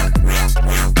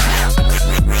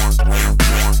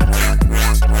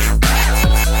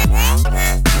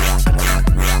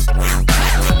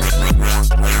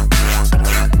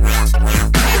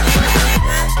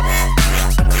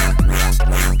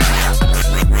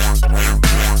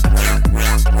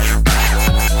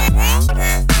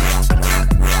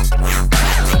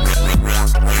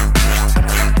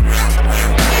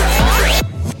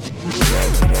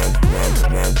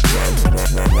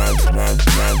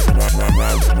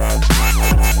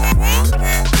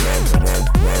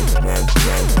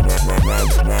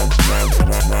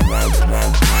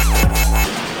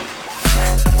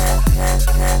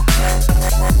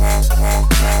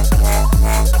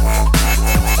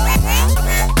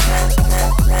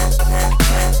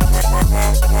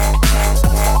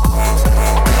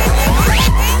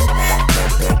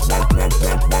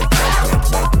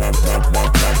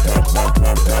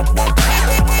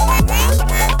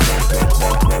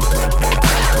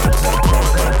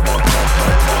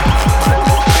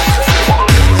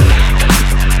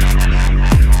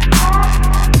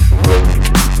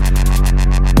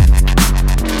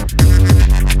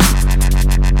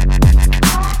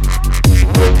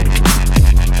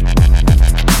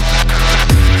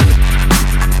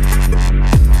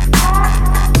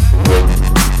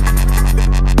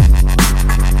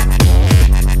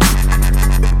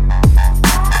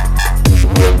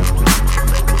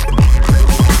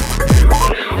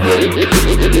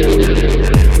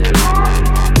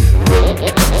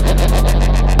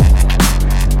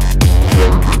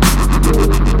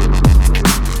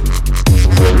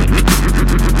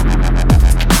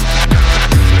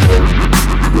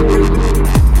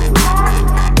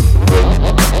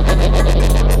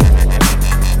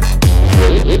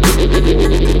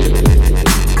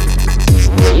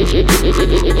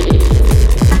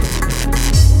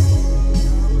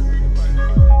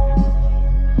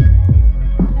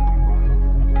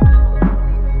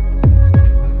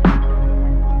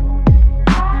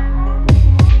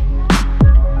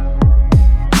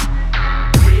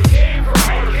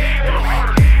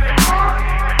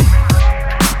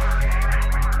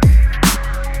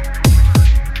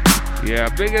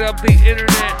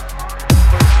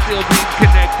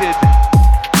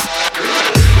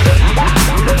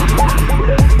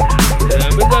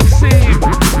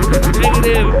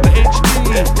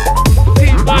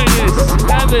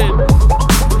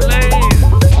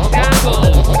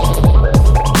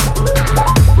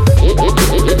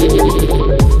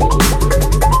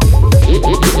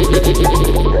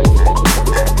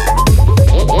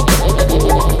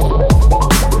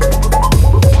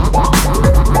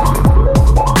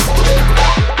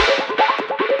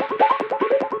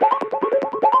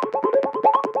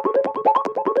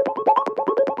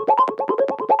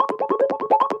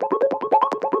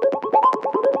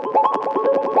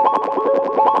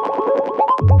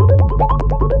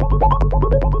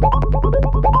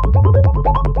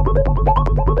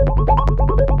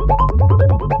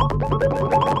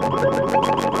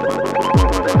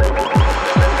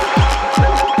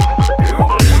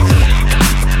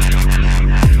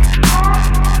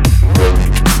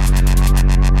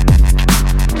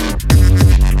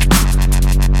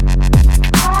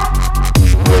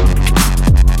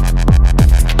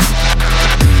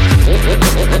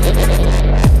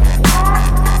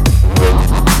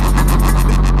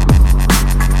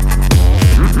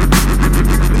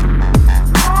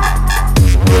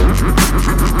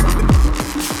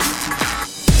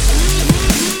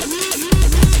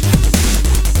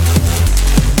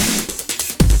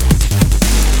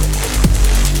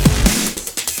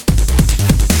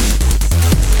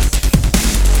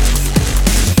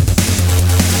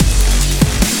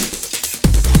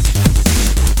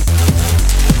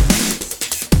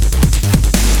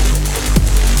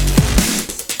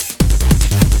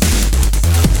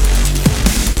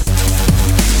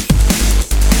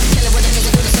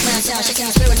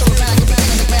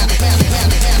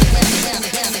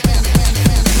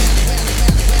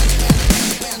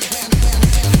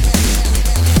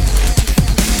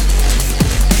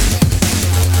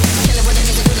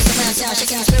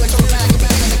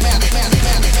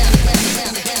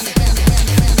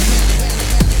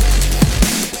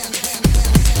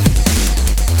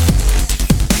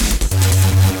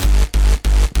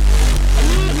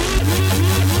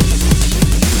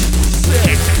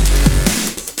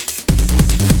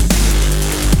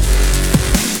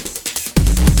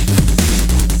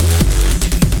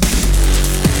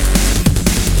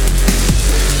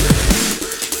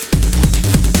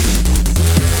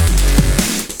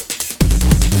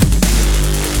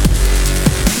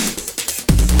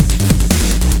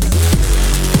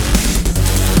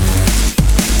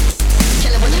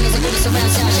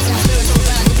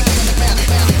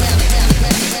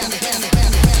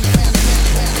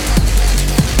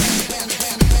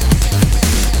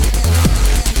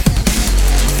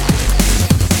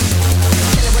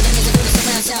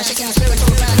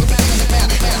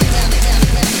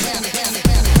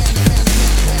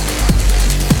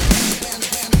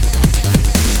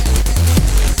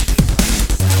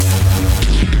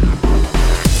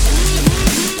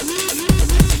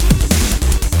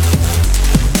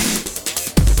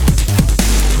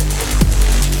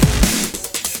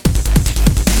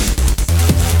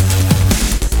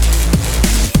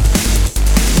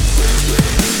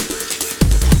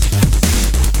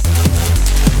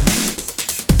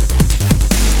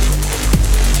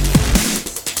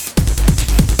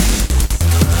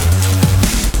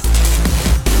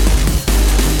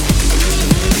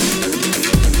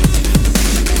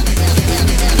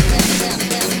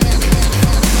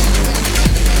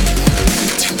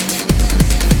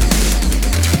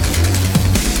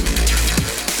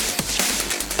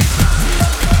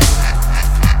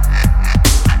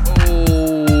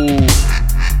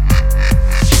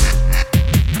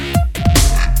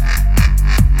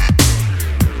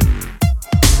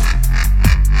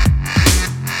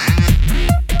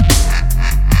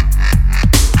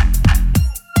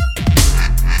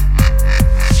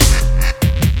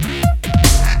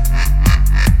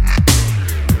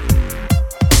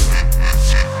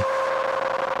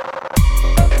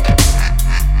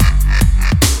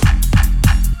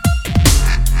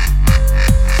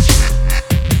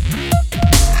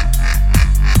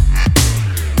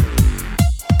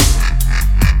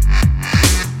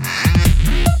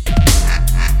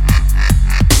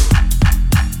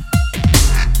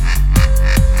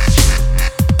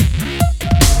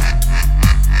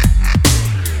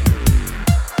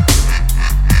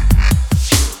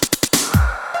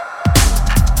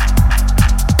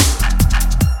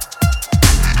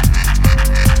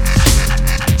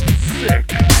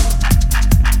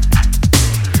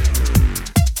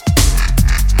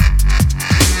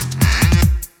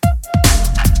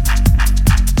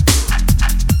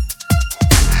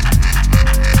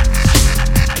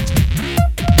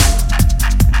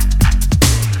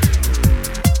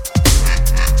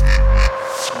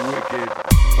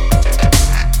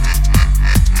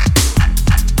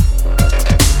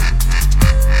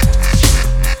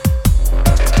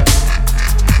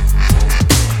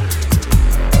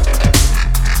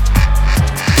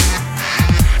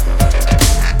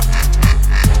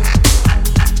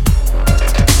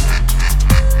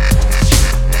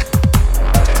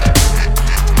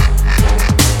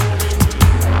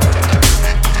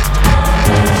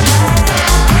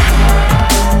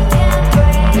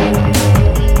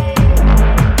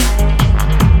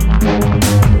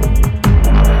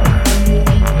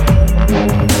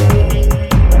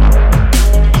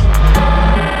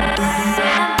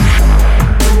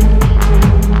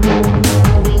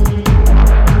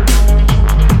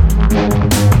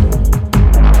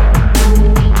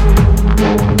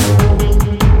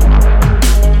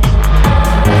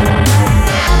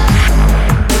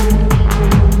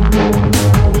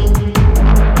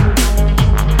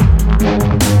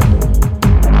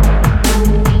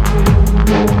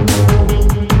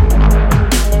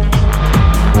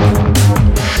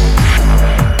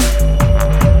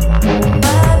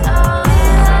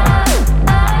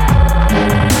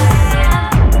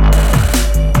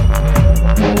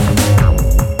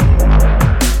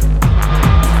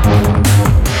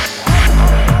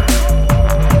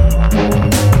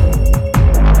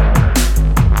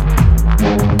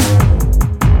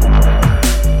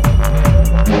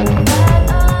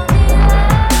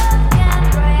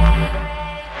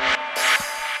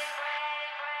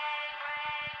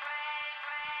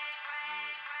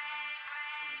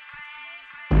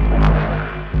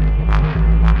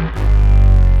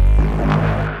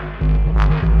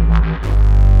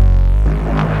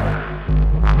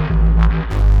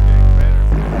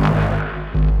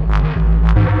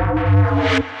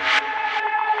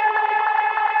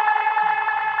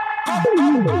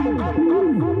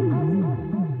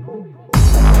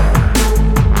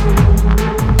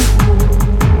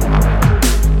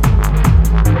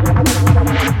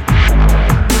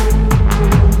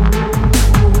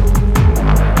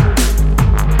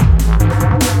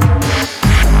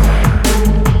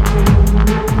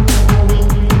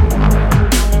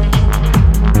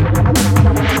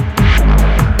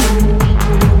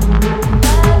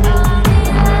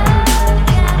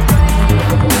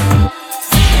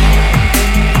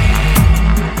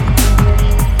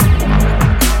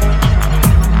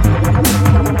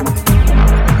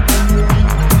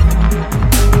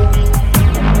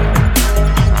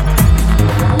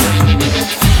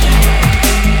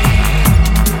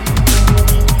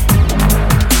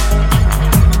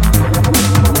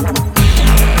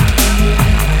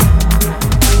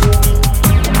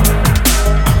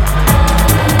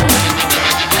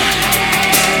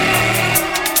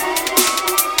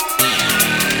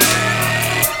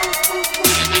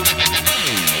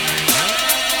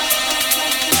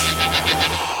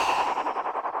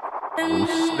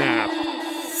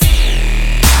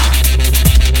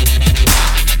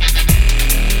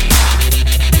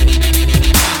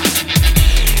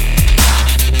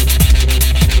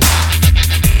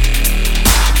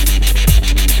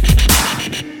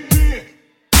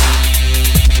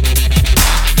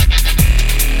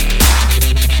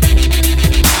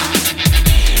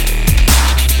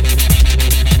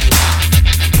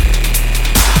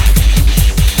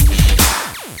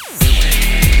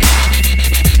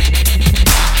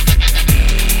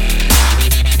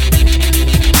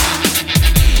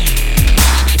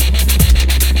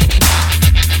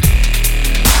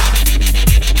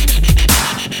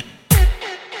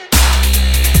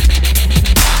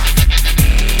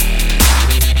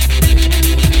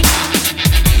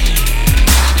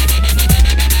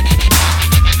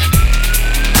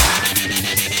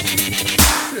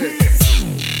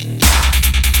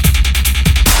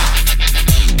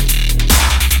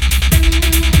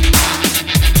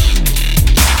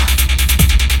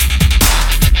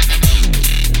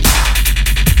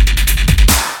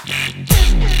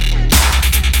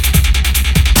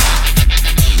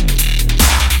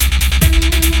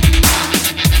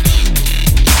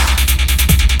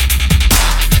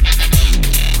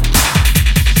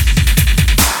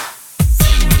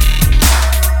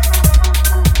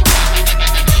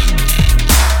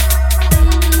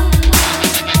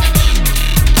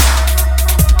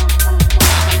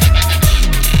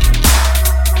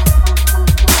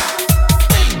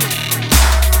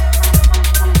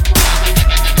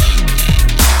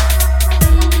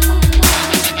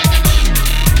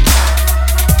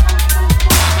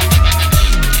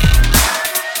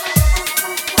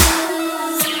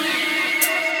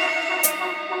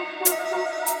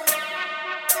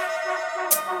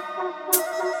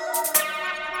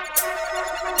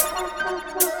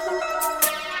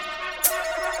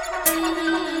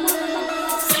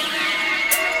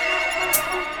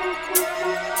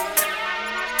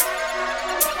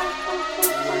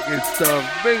 Wicked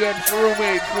stuff. Big ups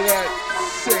roommate for that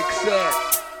sick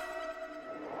set.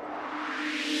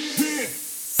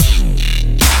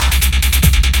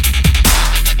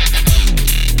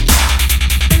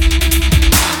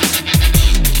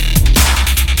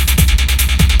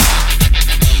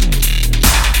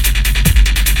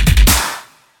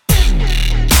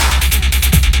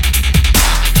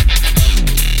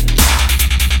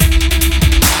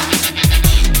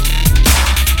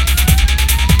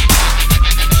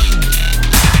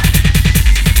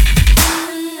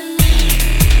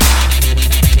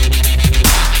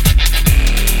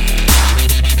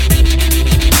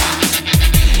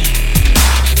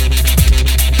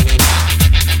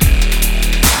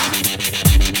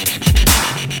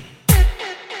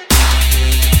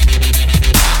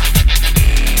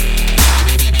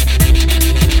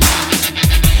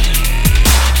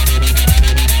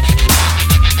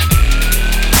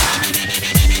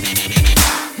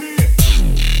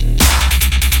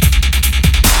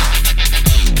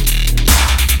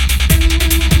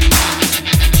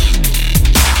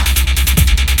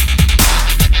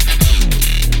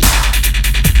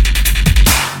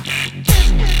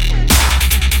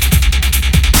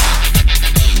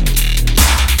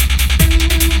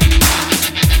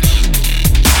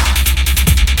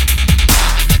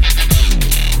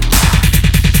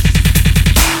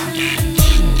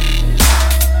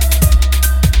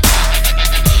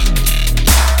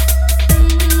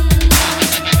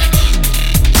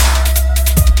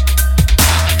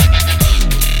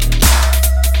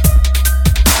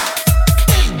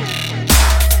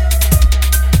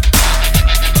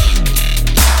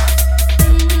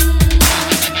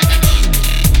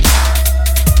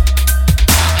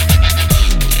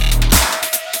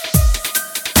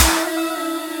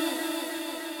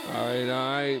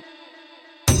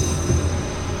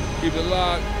 Keep it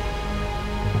locked.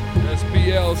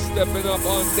 SPL stepping up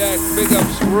on deck. Big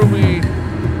ups, Rumi,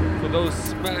 for those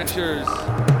smashers.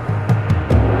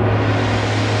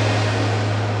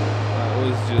 That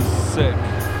was just sick.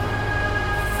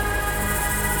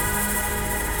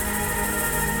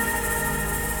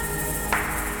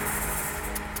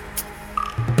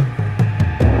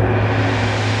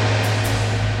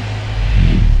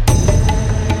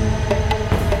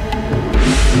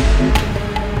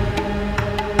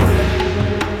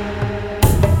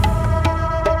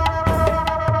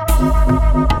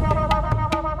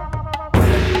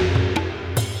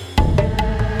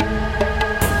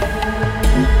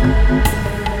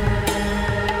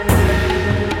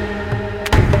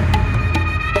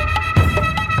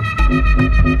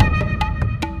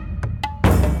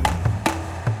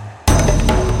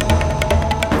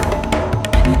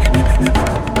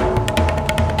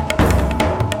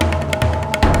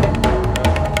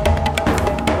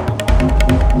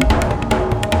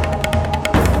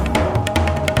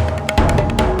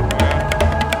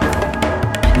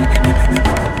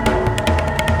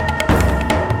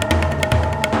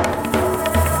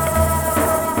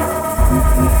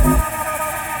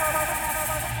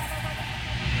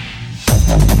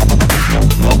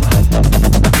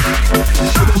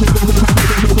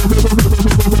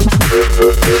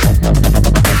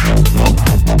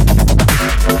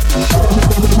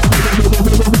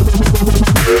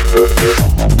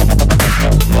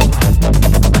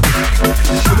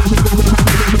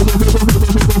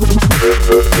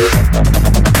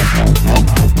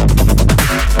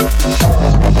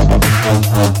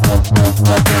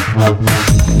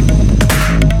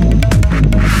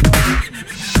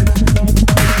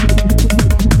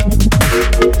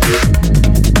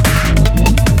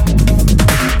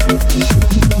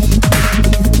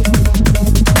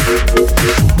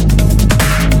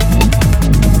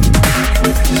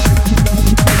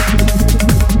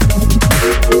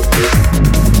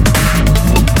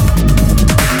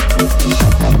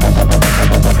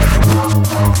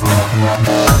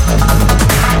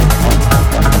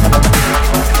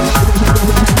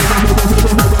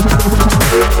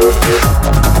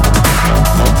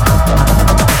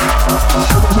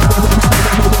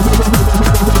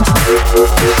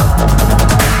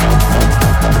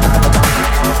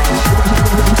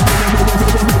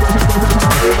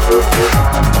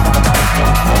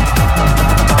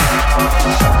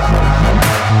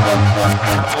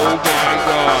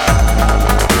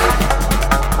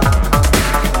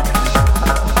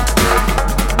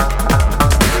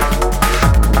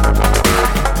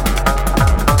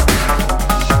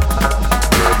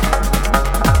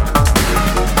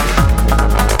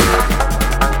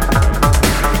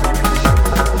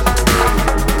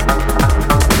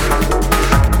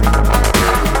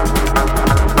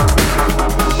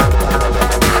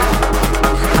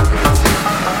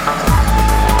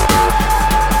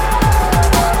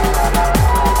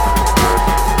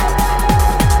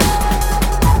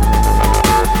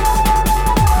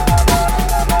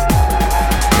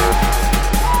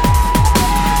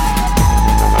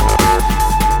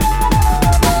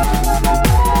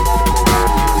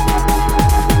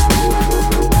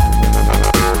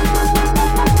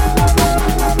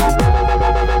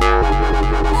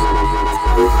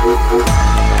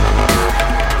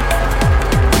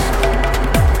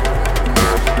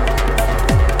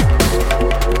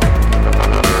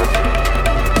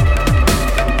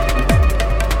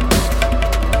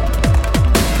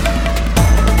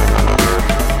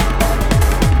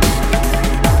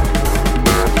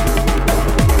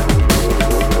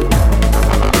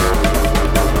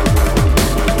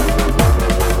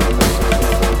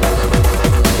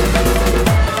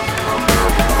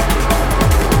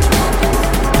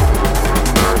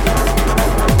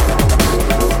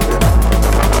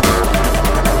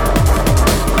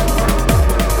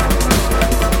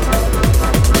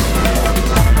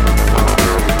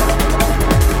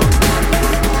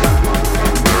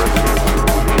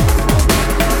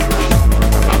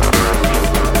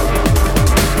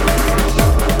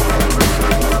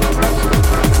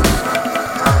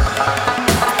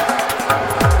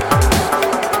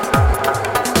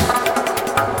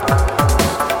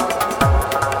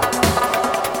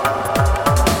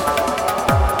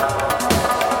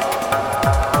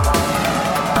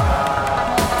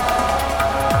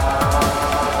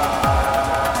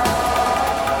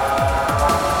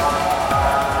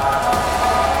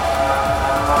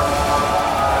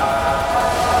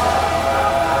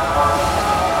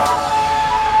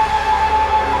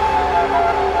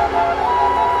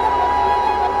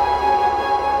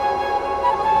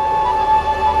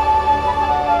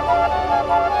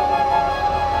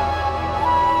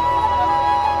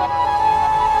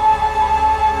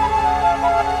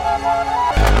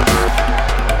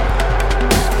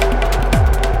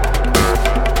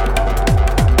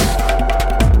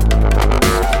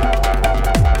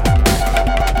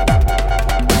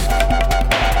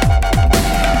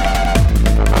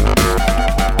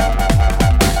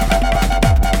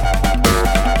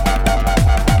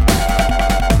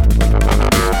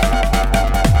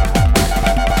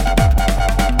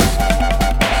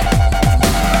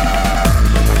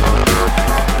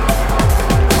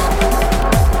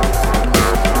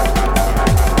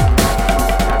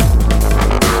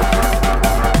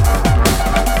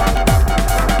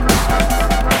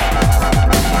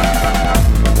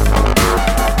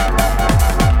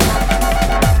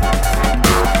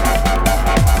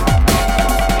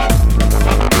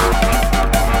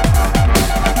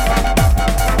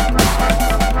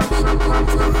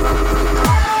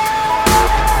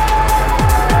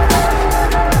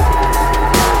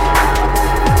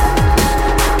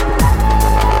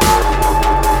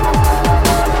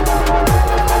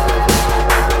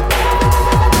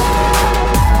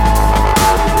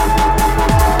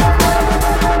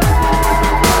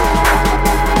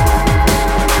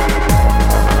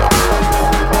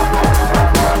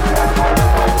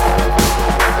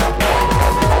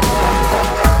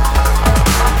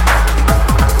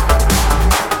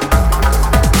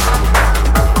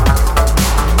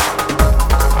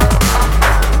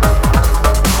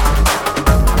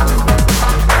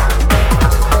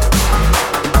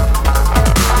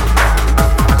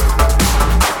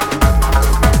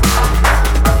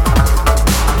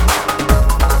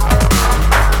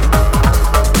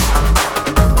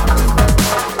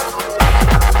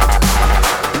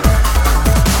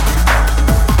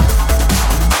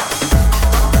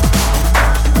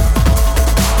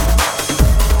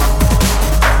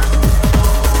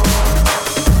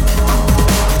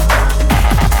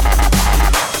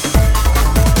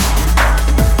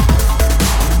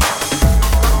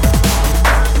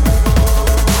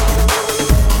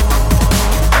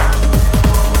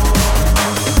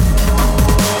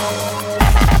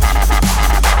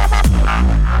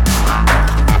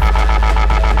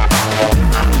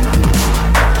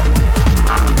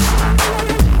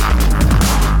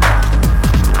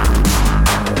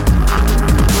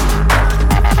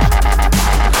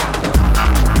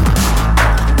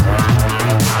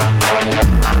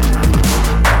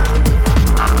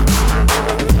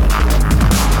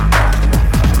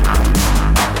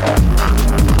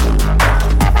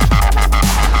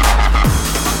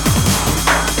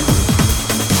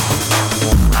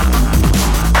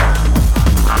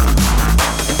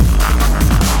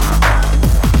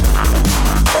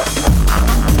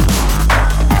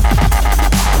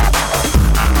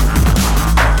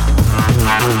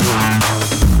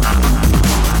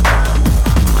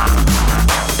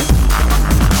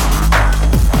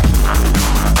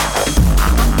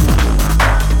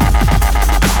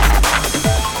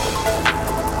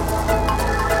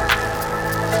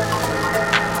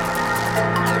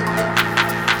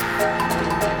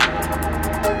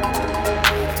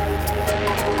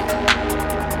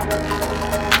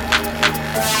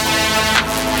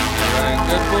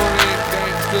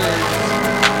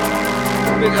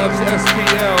 Big ups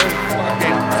SPL,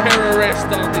 fucking terrorist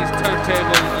on these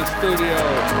turntables in the studio.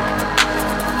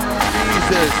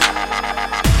 Jesus.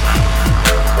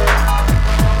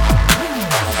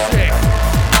 Sick.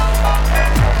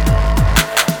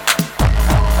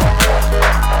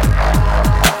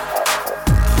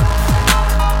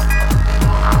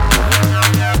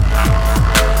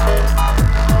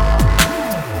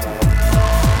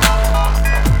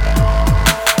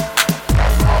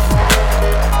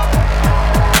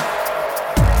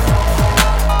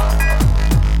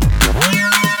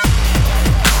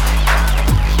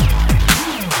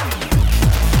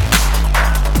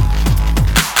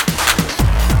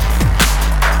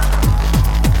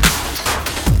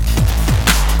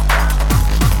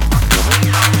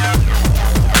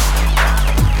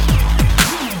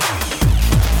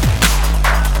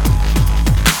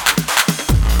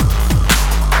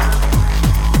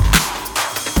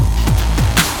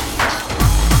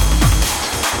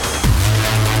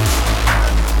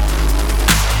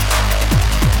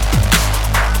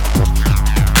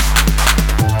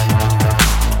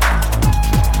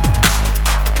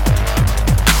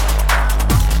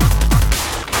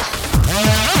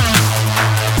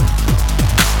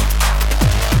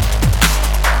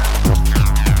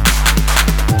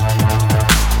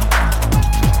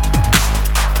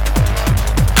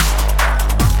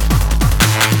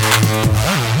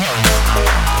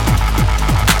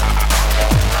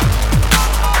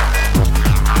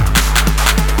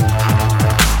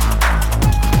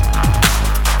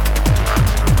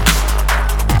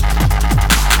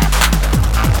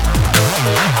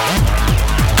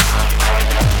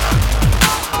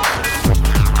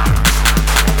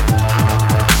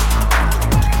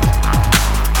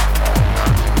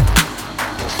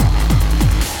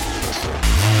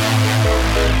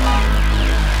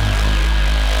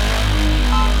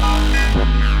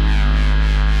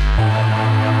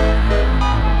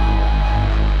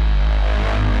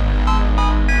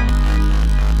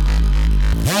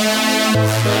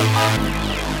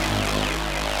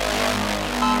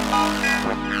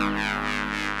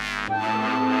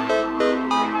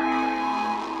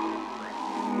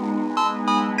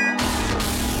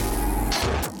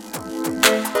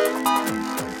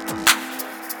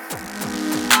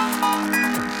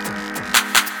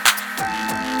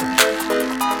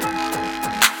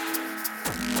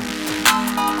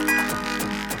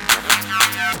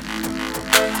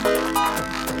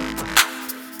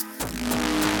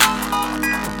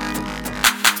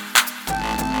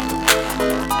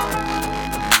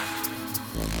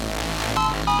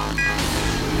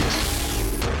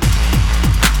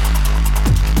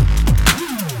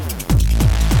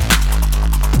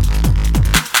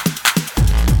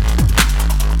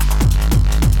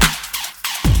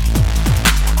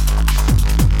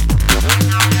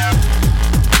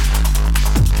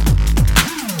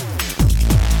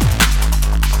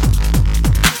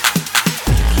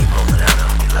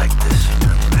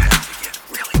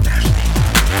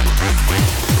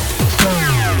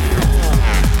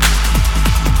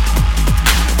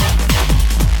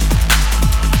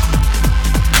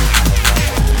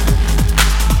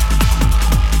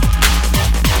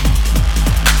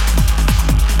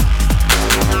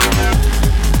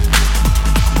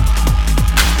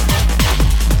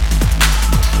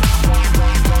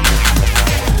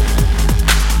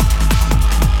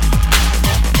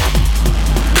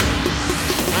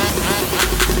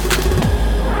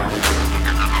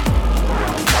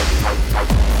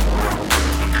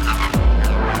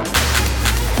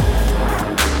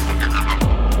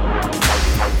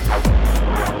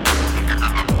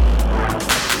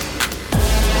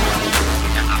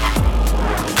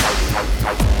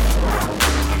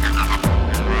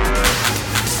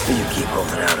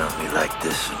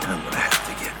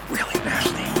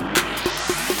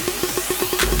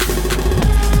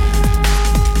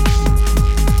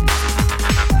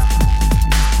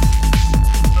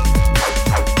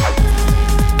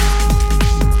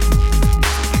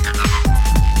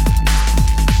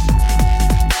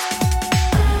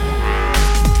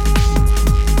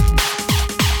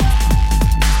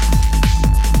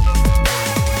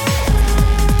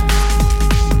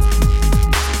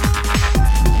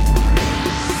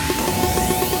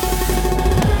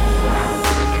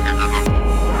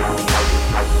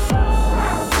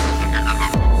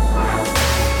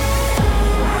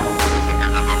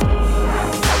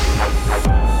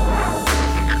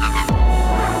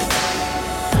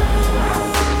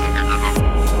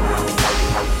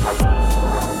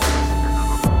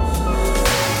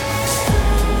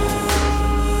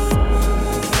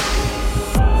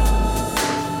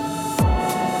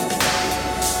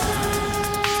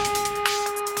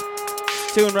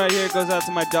 tune right here goes out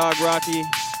to my dog Rocky.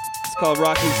 It's called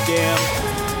Rocky's Jam.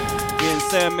 Me and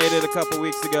Sam made it a couple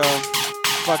weeks ago.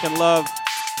 Fucking love.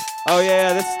 Oh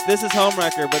yeah, this is Home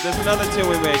Wrecker, but there's another tune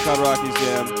we made called Rocky's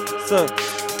Jam. So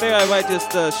I think I might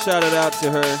just shout it out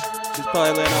to her. She's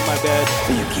probably laying on my bed.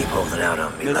 You keep holding out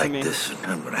on me Listen like me. this, and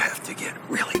I'm gonna have to get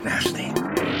really nasty.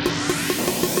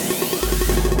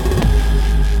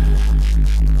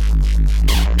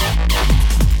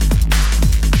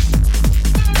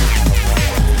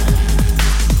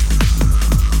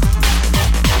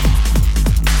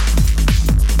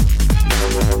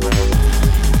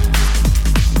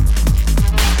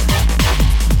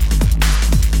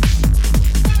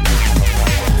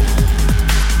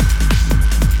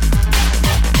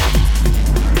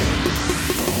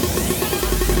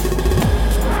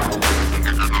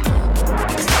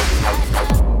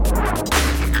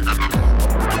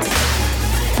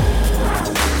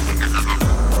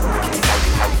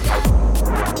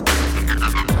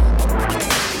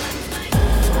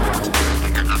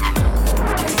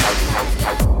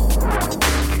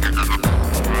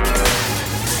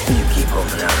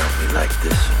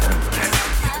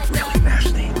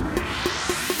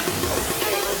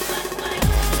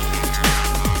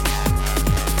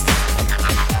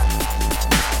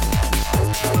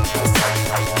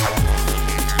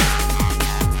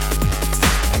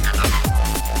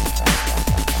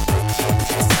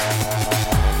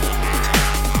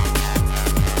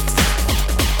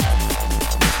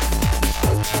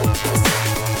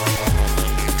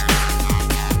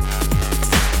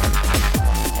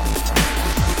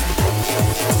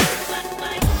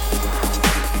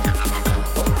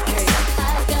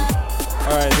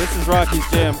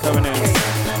 Rocky's Jam coming in.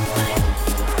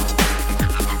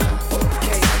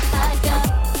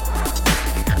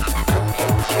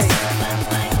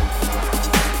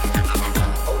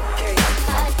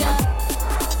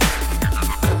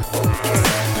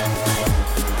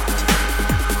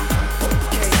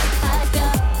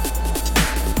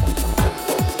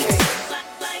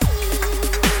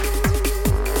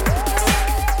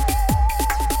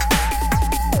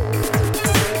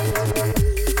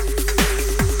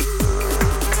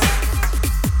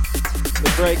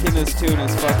 Breaking this tune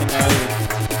is fucking gnarly.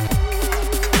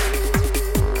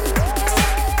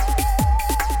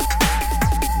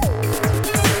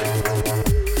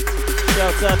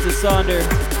 Shouts out to Sonder.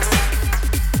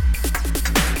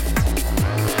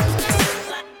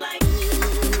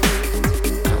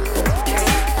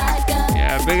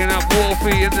 Yeah, bigging up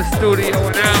Wolfie in the studio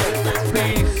and out.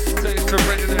 Peace. Thanks for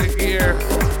bringing the gear.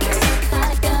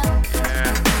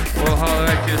 Yeah, we'll holler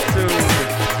at you soon.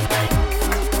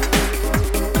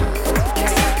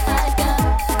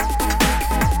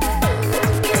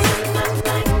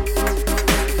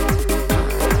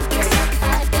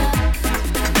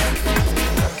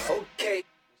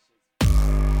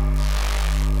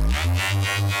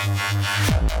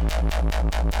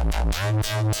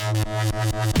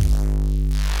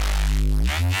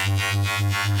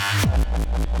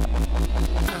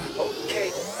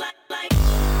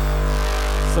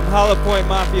 Some Hollow Point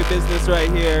Mafia business right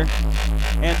here.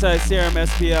 Anti-Serum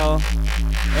SPL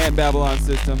and Babylon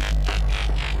System.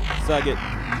 Suck it.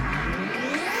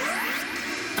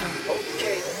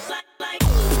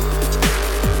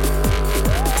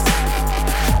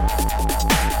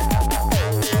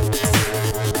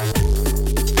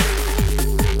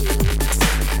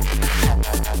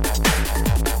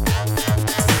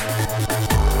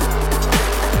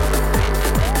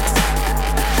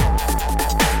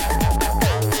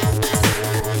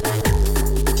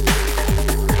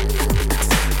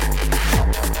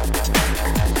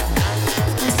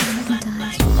 Die.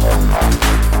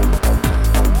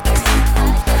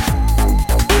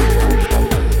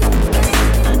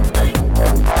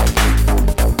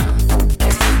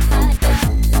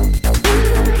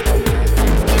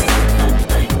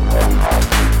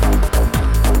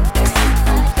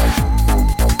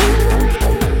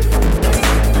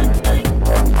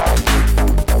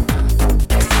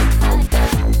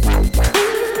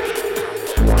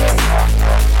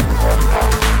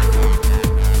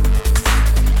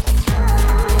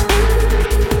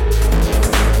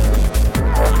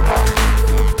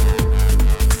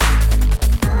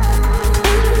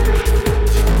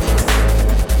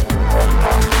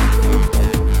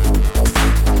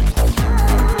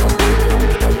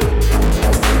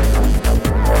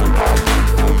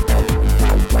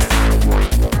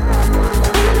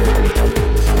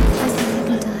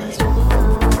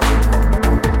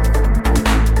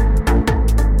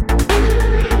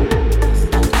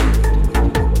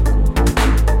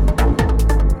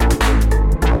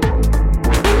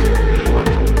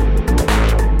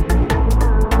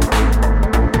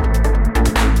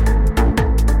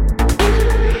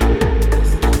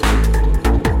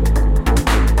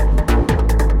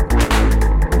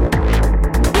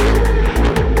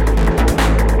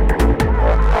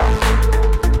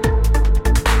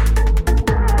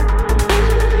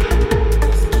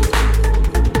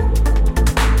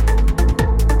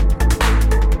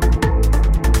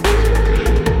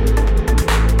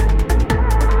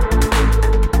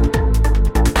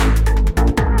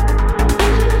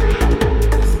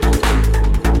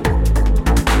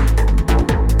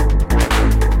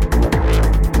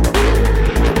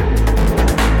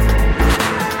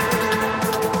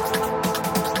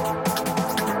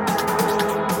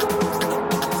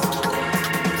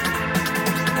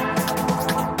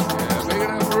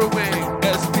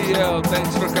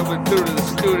 coming through to the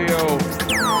studio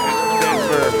in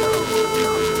Denver.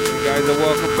 You guys are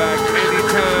welcome back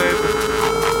anytime.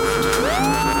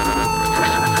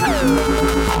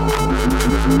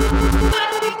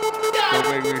 Don't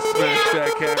make me smash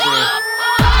that camera.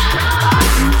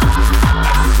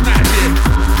 Smash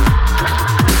it.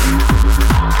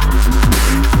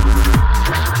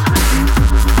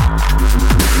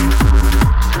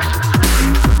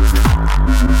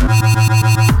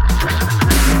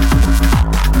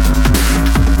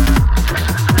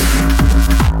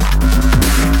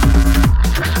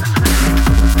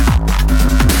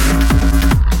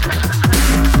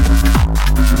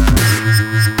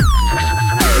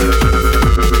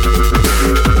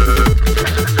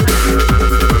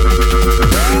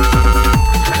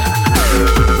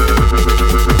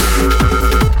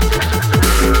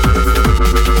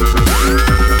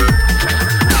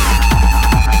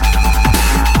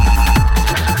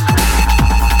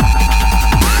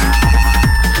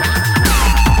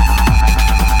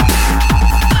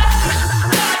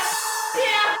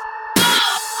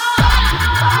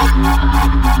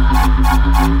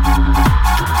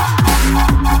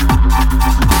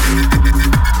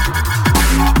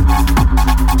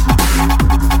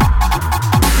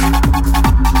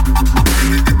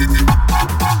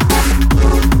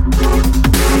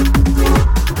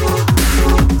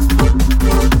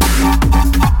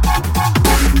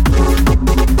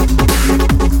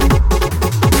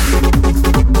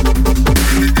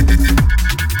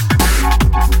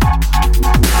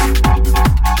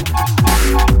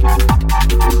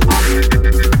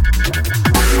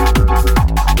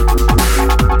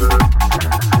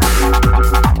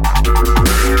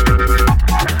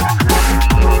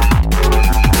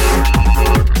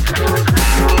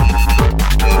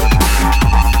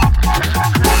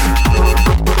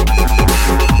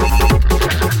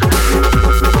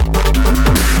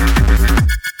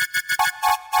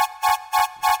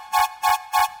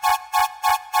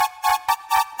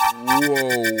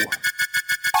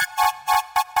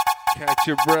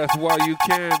 Your breath while you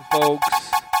can, folks.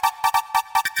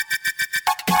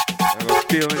 I have a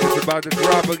feeling it's about to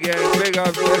drop again. Big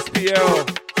up SPL.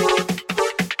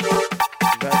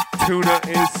 That tuna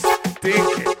is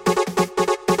stinking.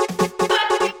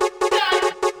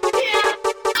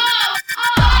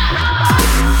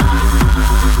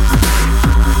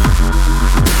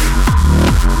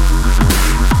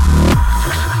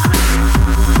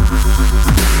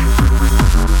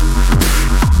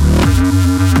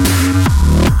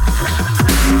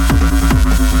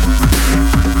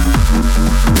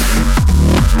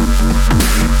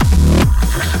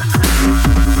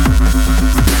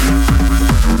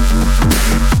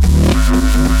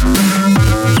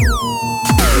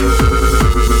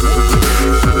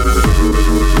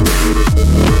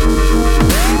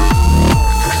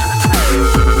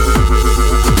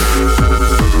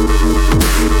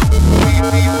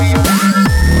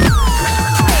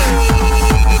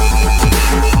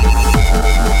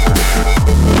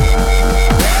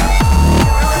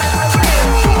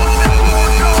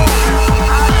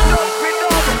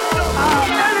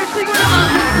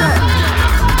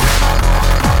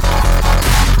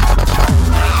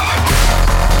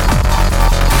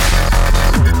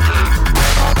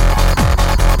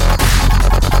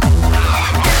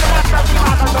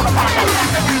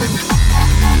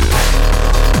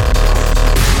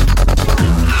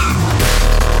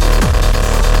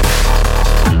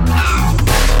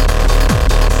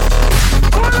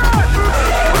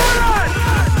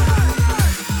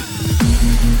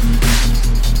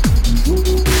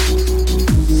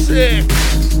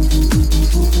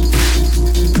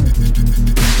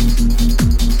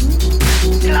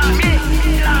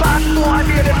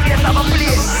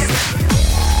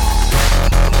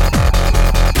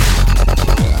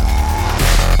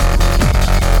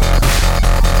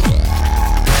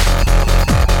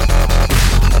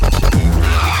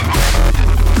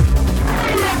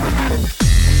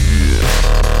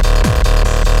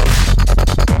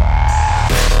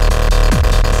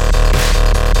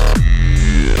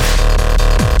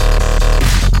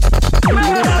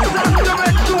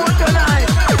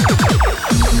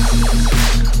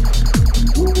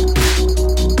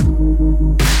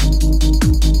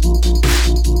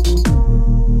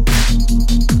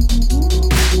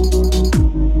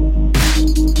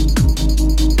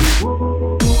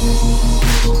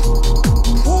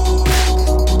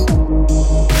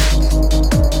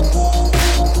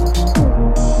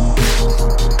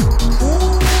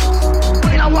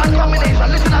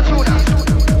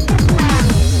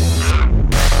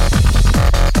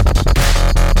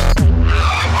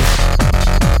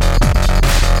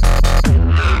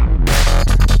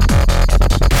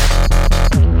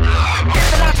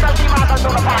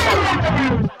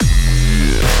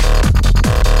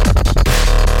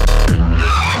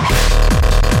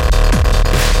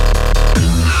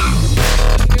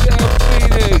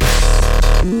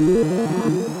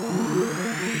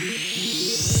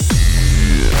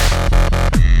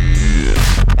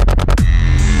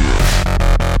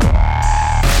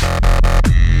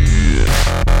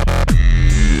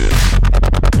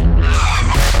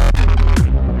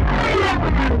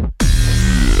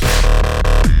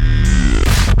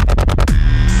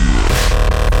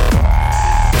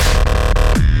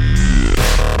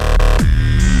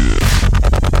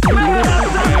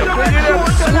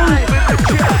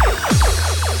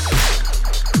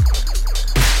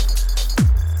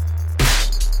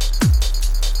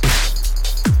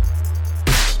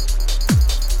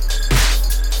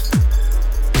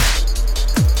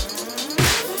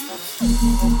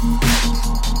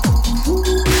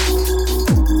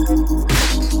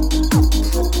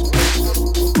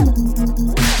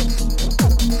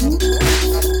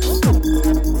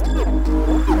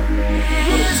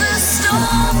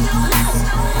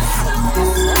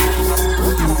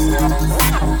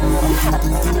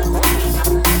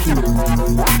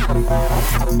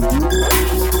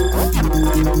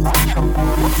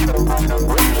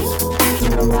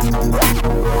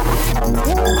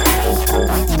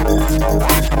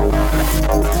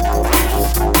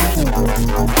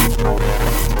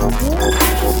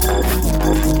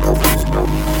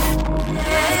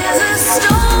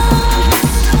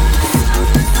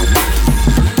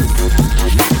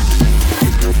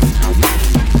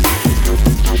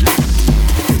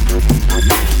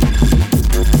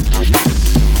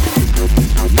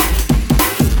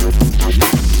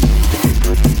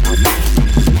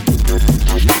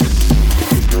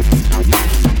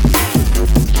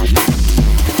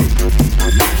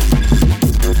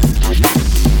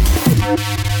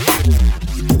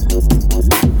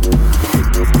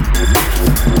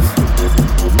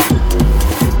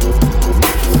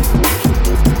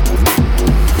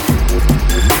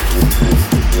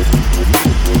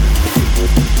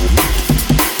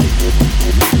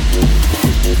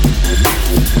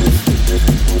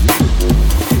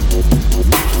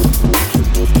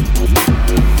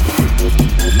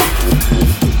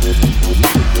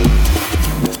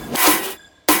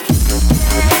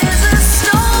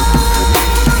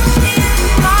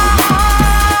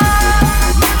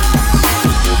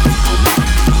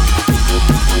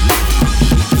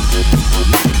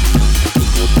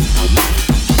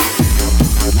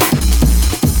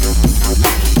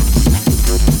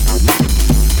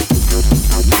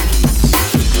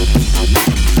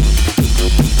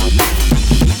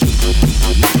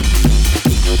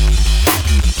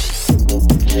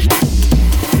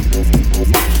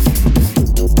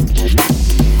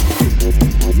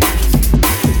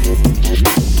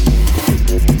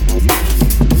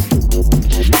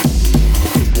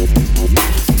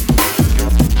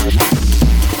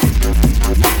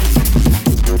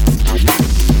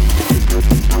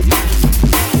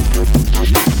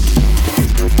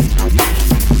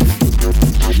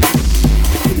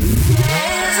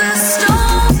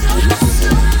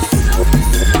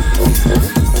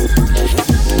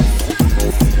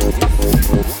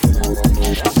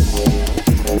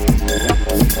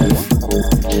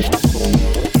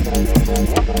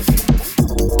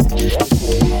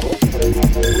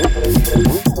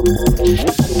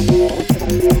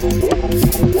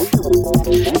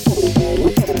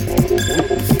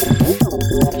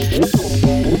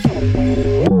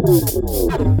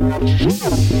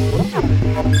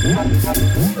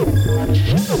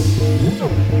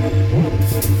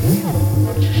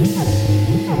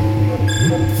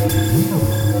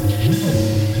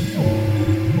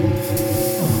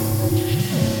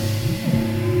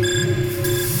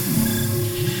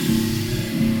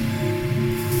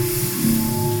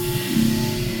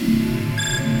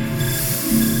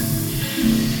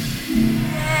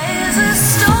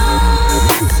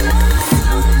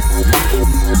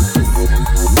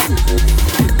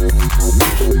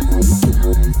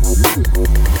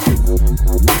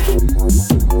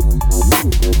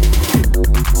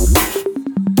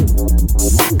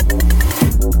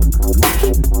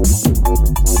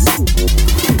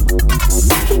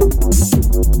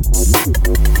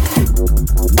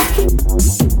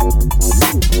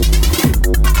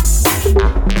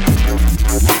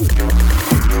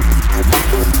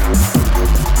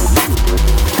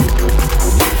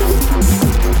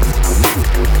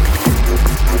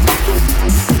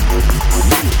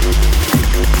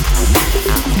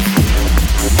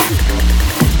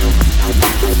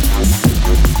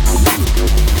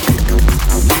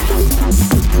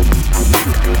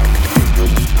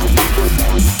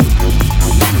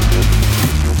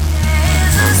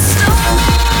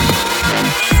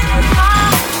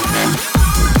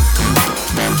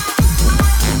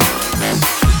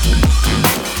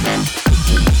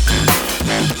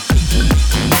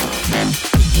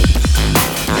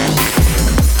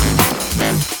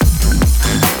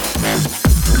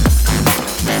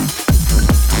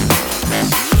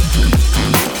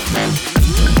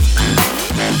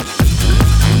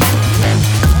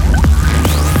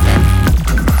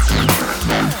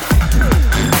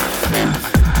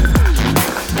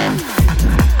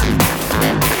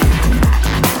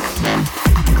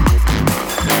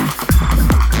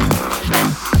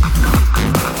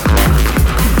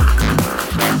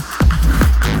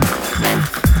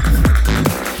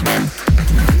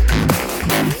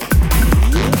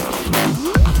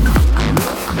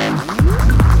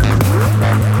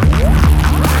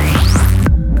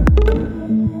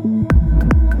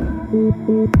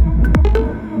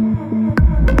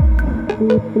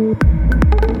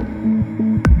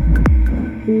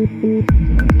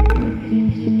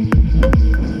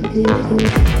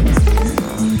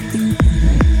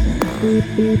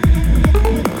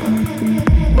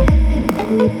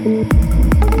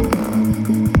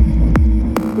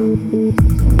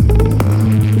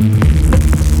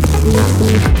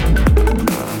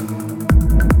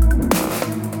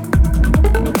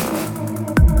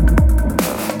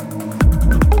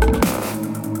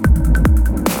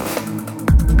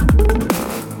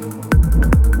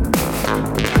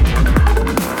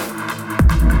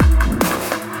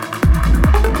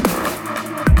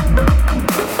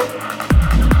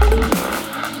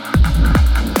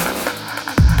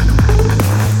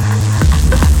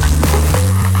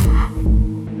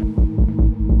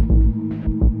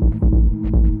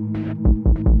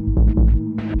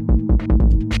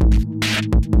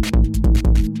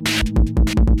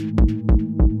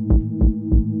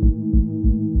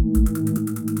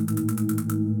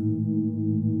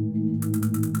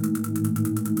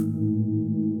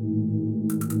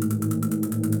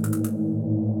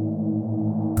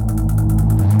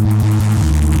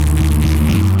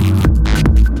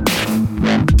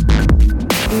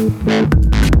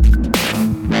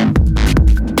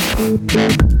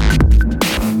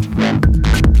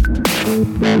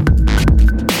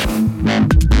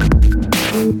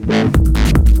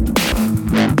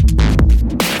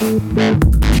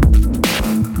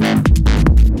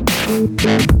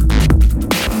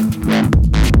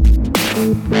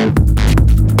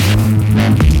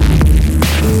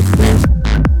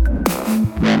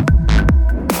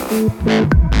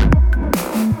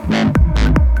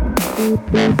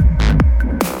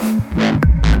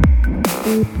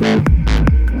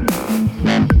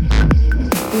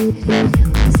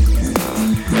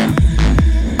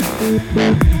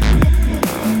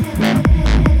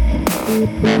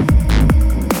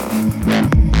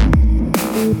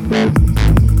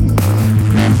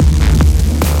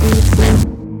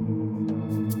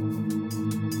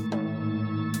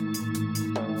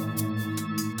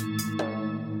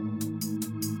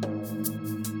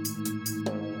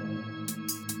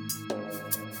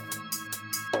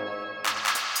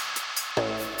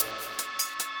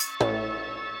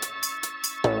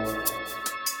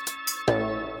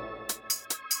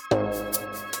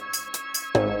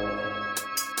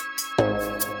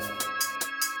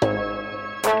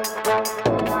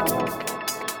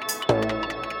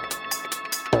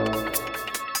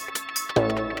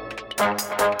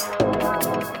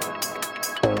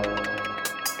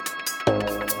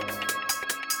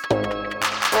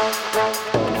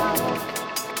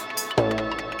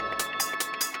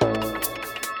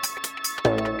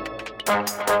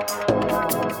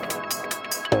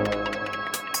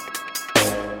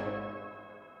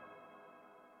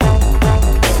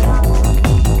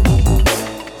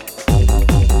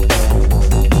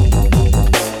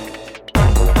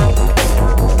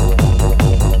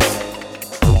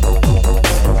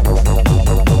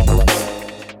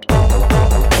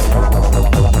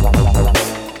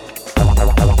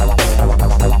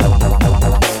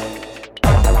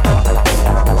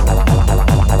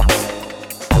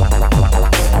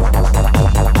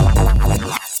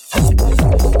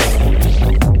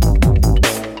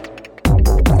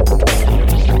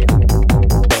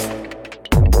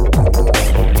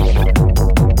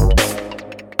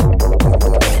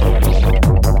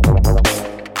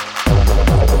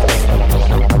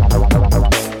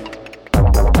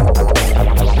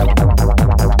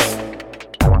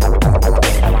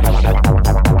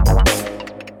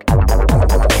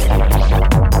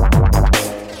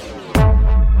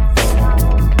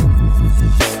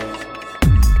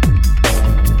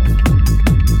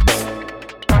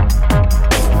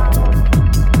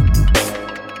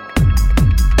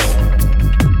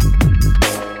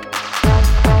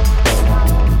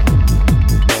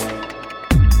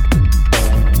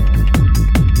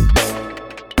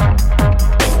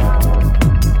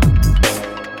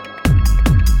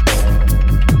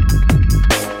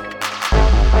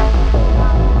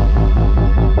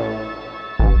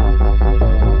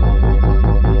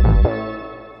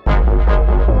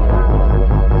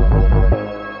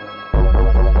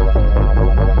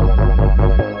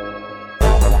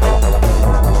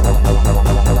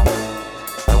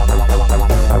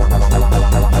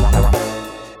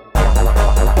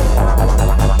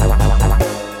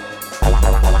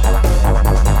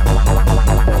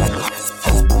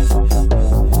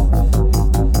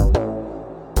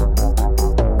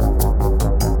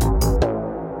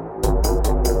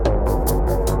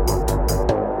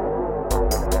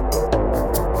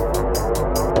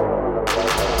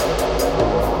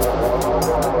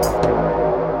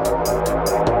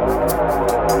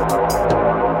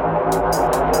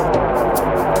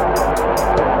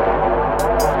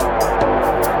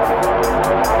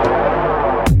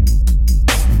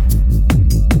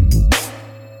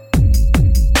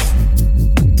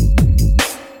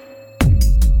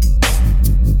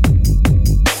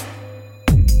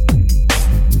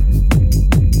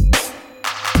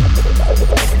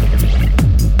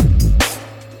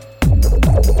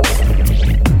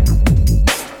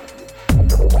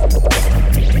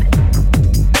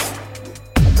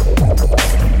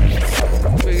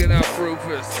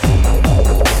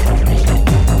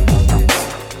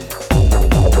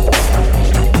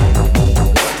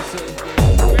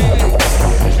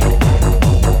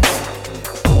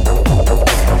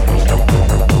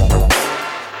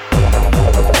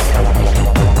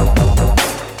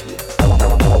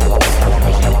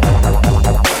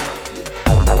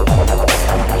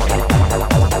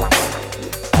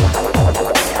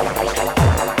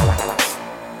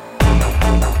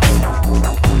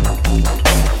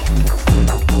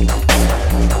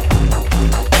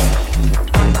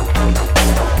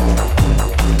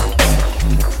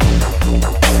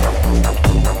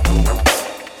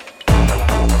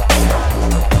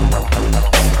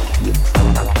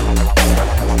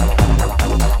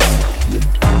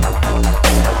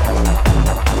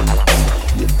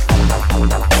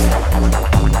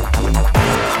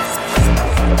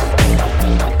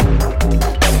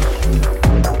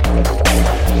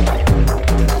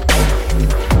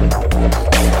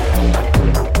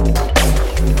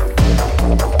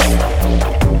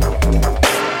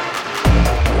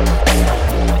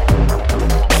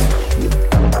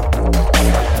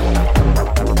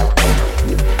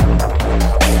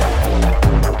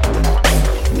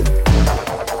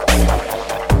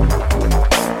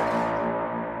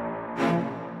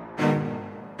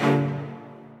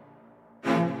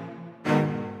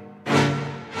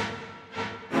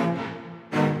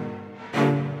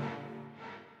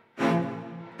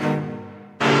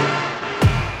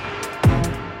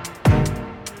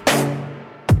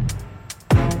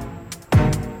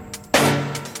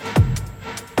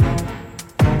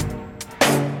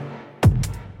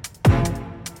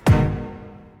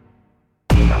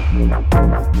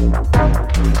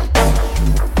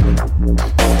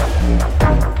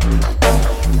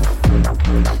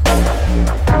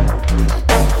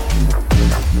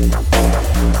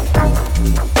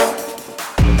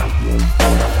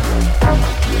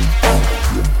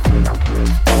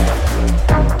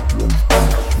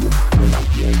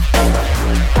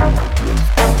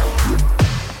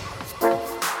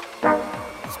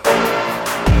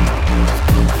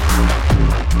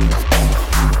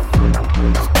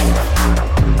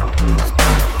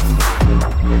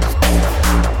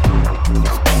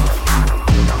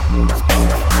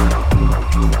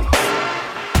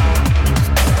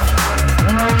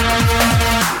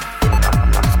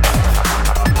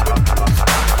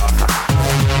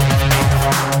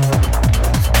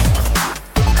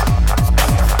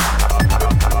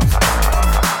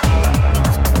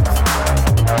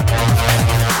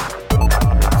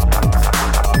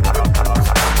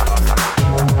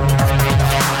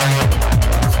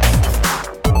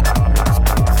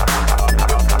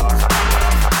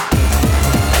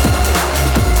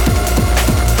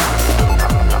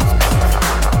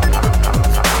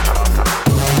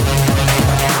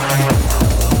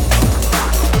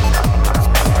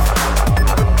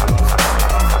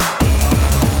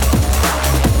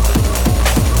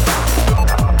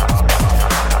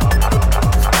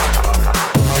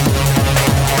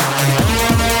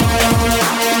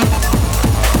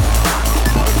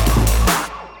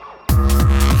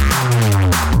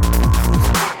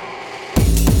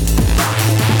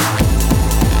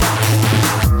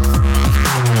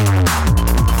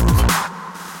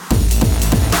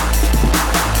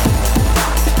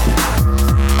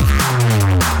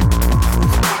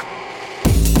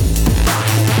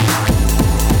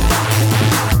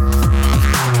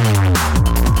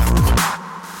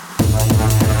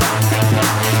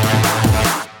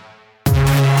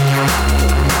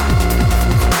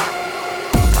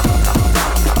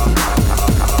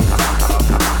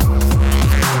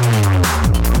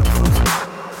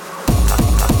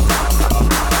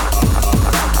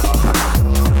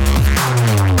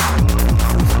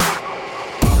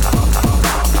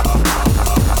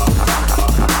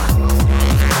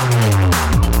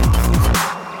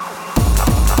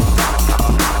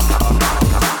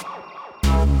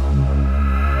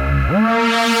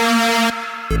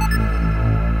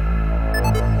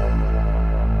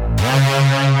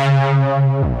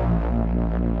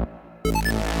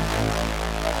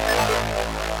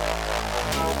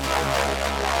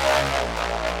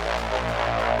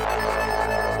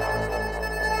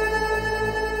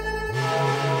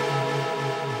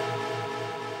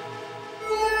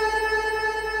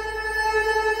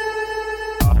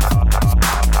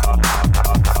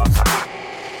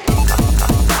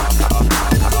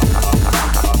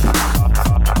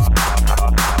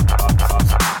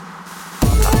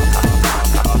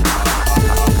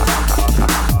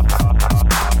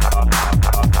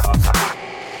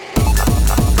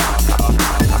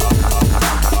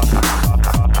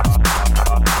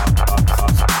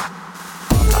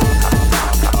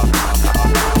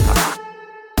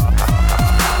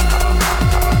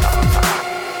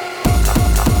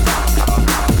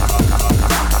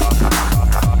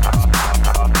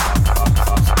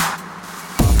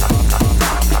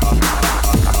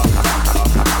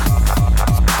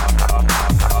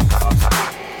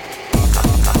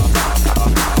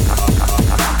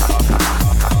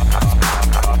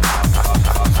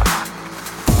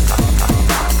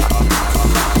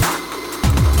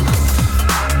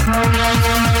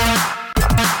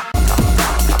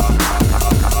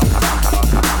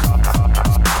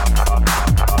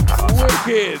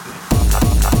 Kid.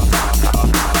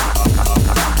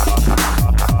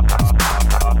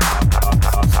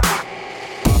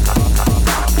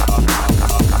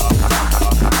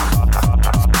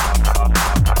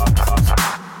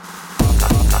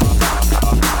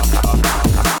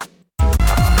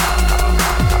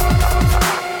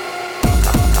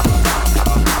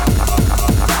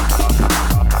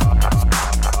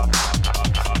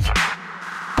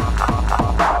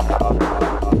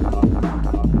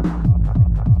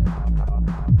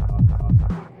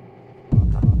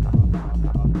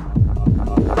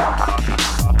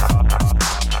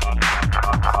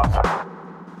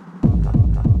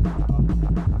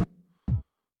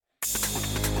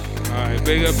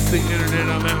 Big ups to the internet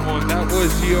on that one. That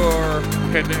was your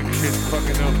connection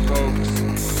fucking up,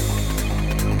 folks.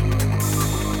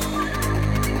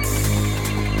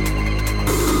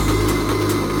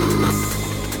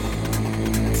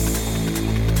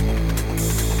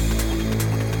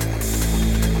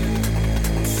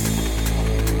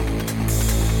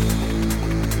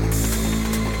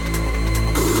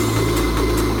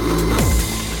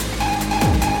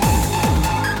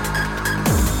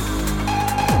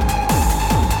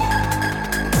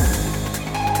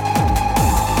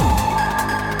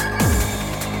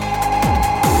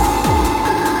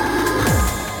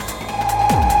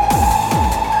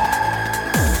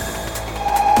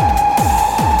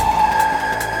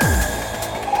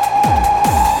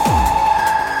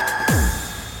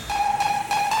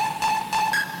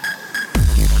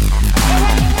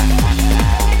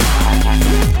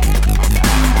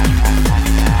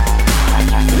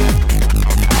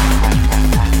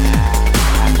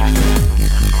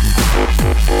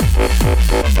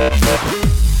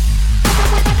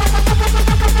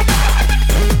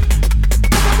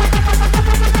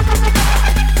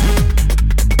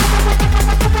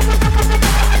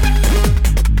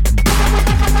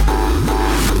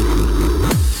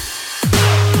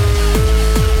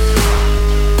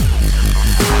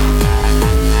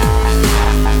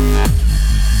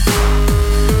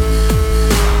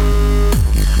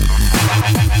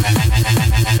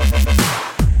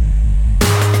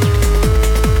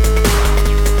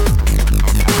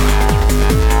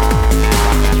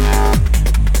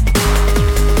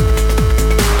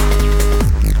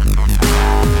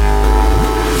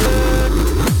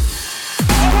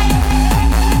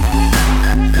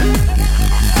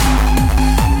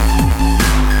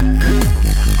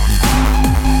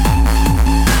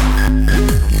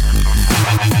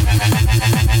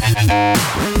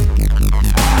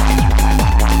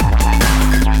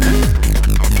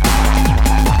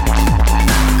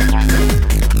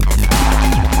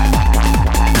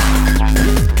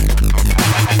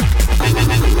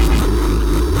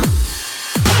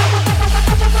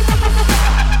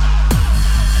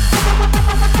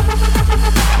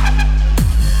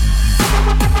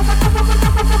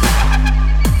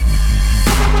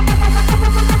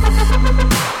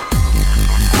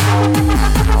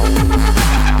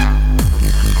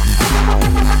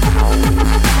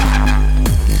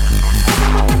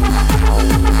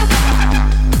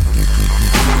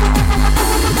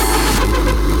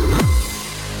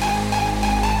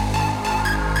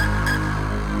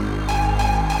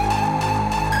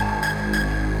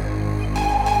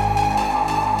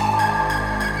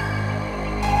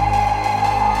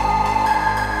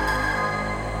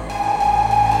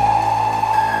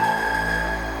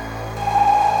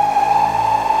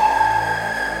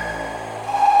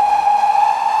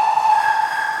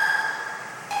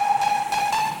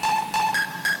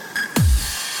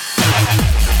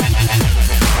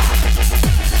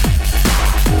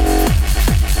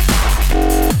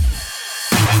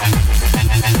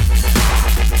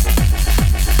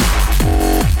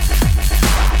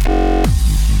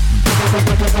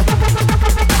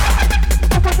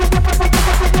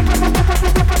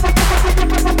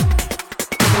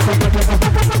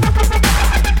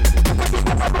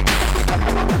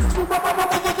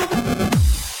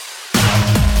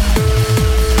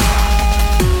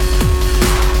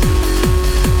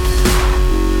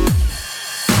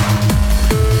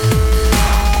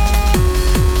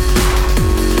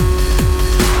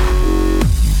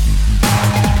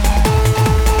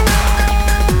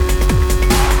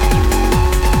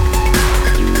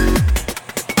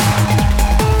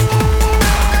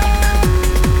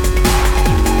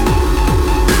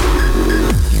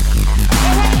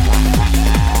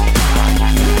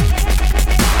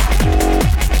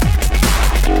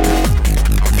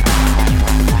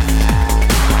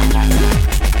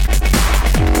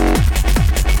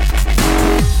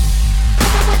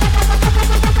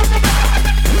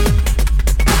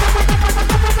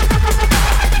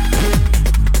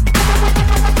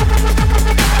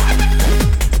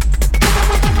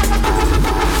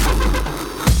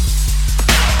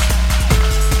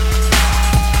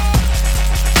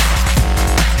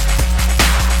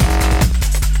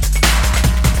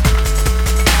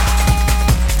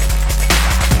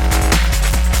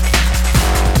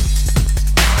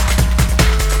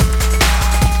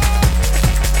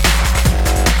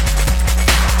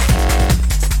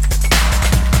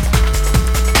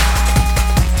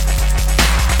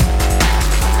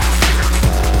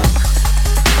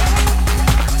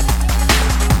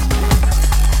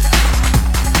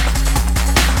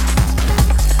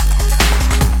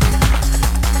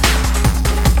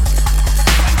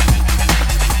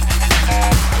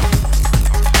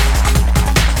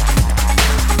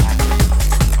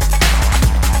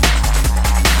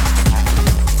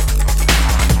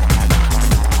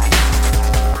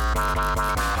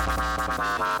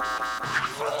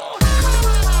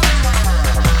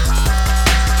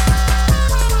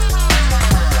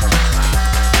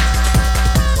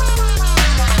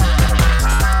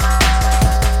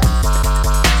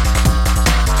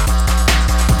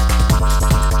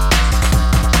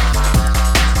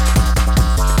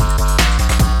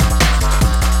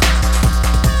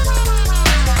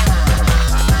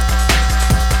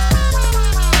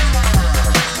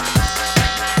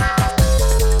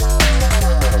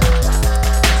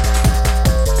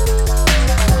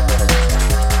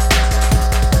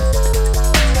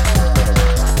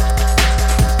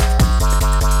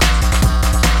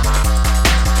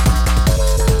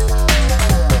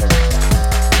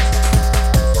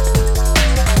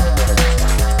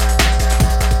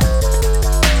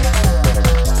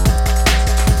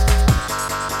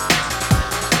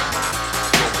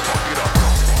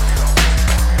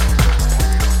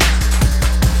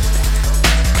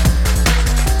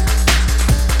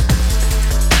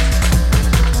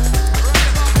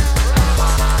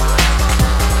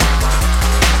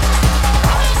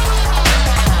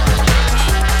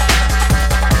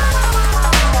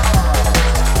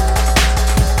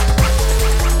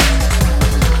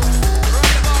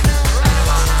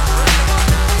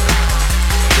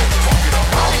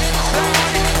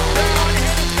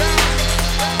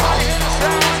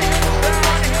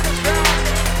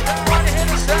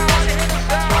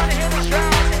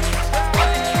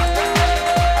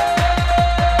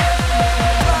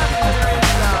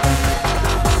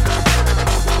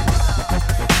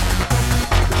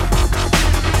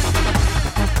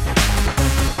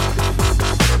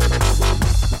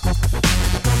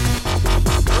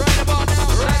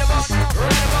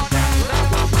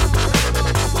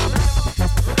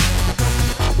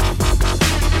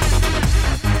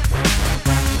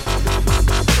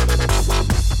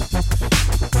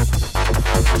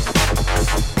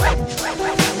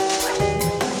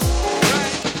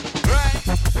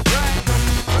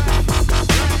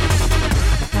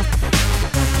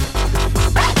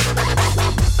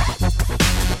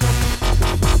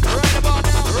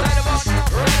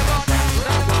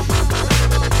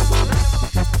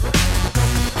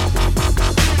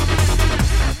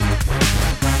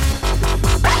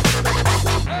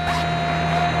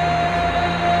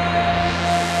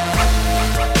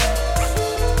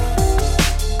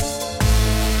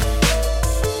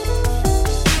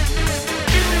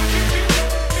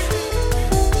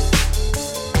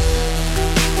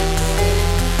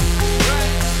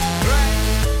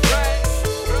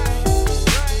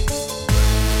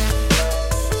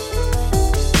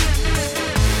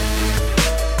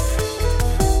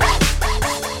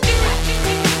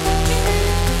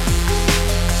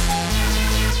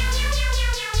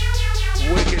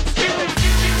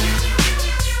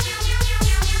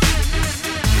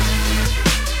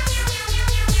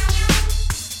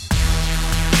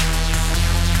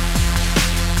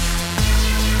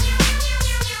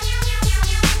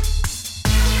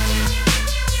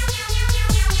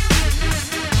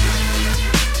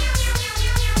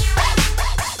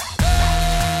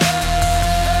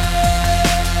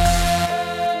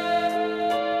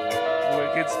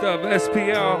 stuff.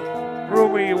 SPL,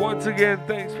 Rumi, once again,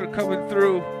 thanks for coming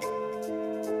through.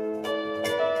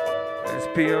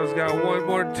 SPL's got one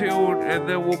more tune, and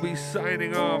then we'll be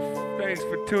signing off. Thanks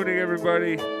for tuning,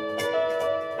 everybody.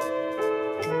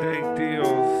 Dank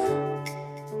Deals.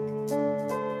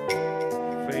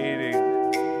 Fading.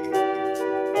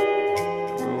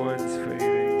 Everyone's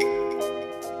fading.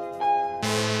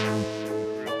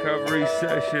 Recovery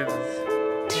sessions.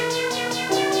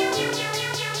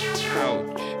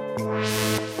 Ouch.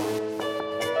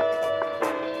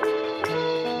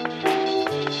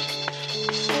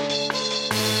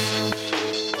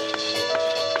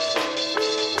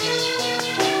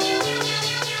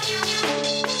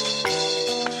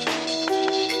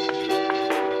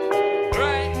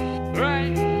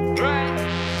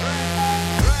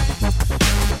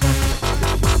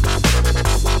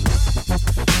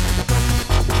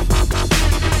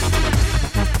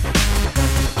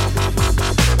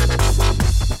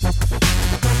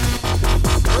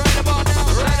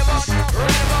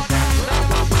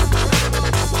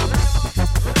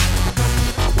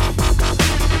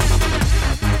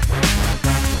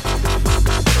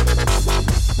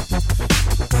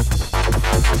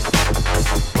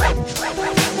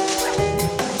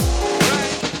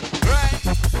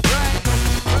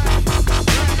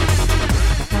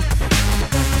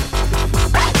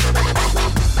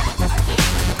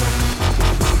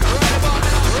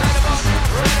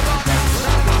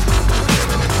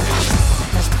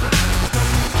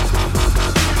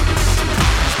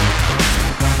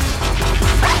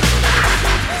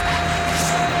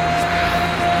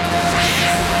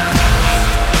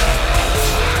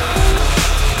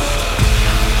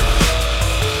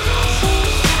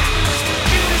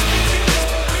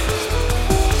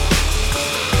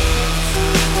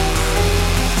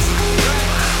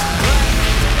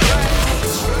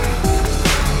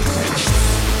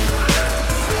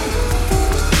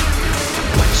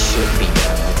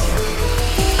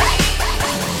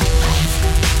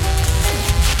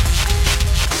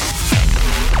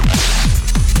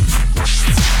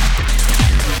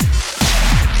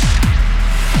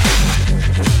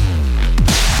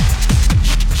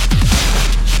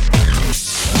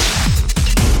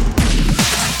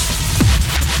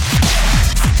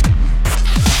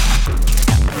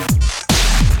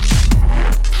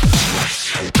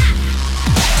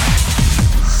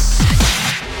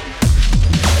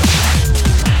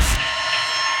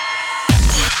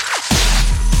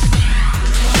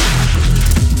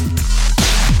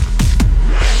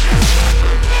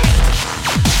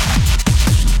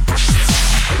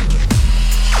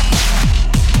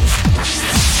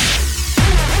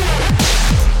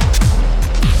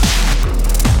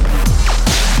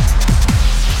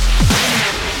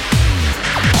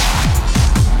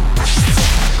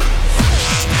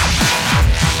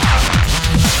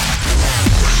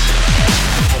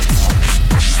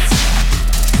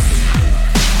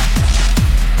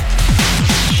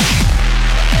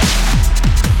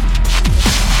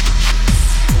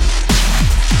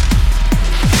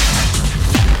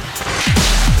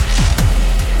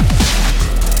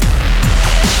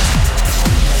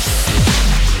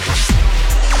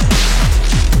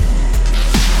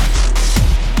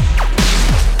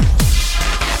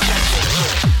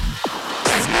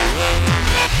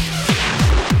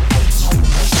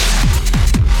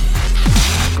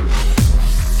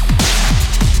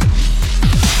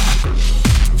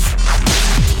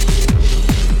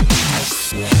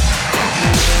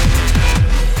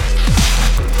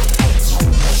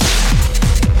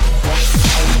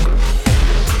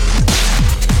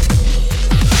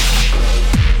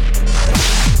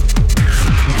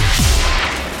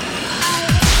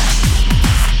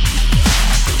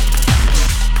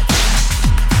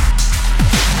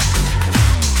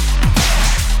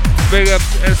 Big up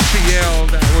SPL.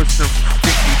 That was some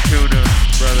stinky tuna,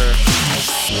 brother.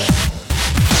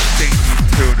 Stinky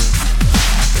tuna.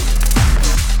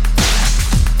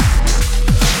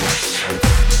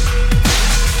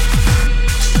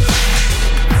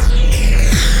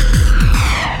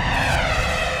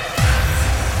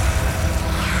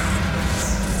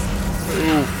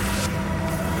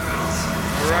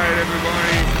 Alright,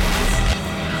 everybody.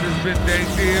 This has been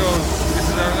Dank Deals. This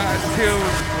is our last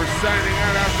tune. We're signing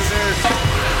out after this.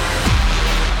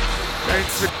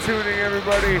 Thanks for tuning,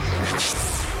 everybody.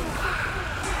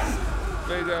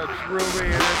 Big ups, Ruby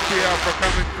and SPL for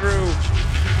coming through.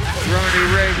 Ronnie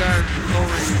Reagan,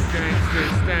 only gangster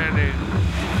standing.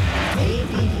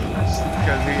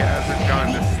 Because he hasn't gone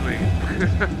to sleep.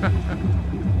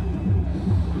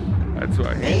 That's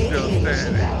why he's still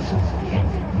standing.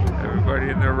 Everybody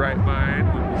in their right mind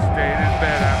would be staying in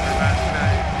bed after last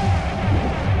night.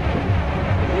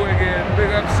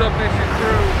 Submission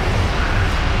Crew.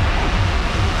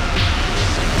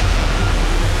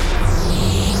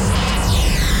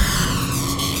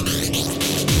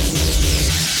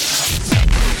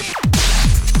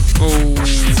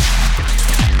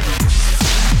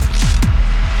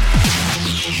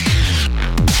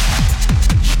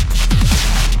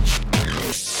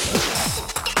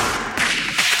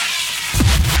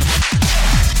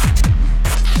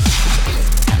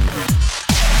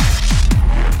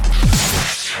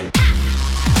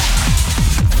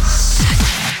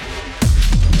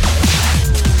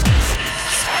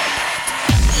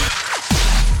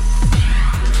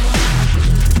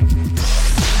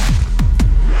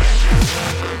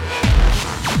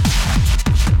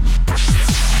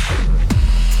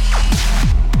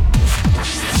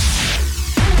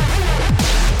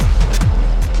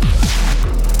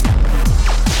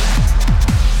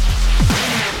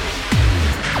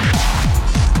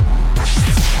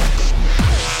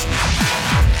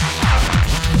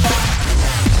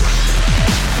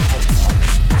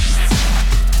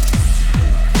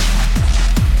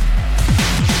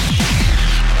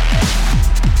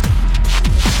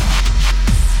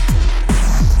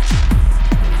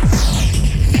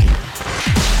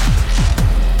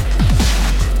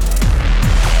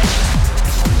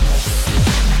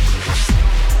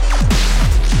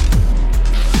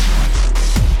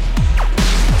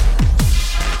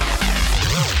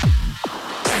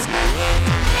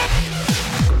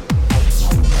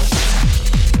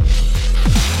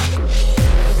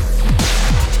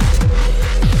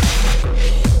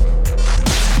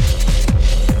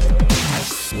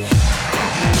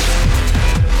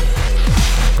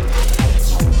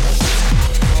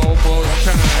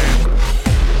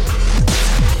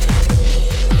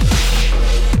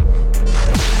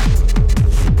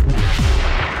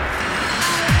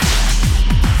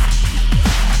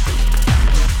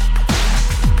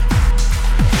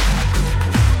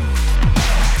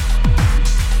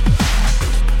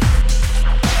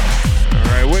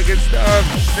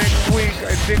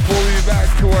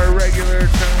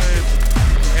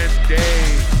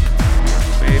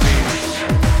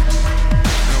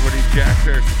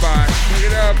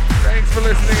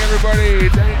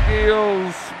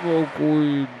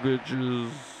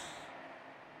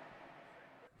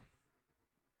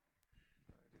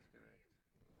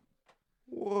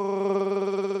 Whoa.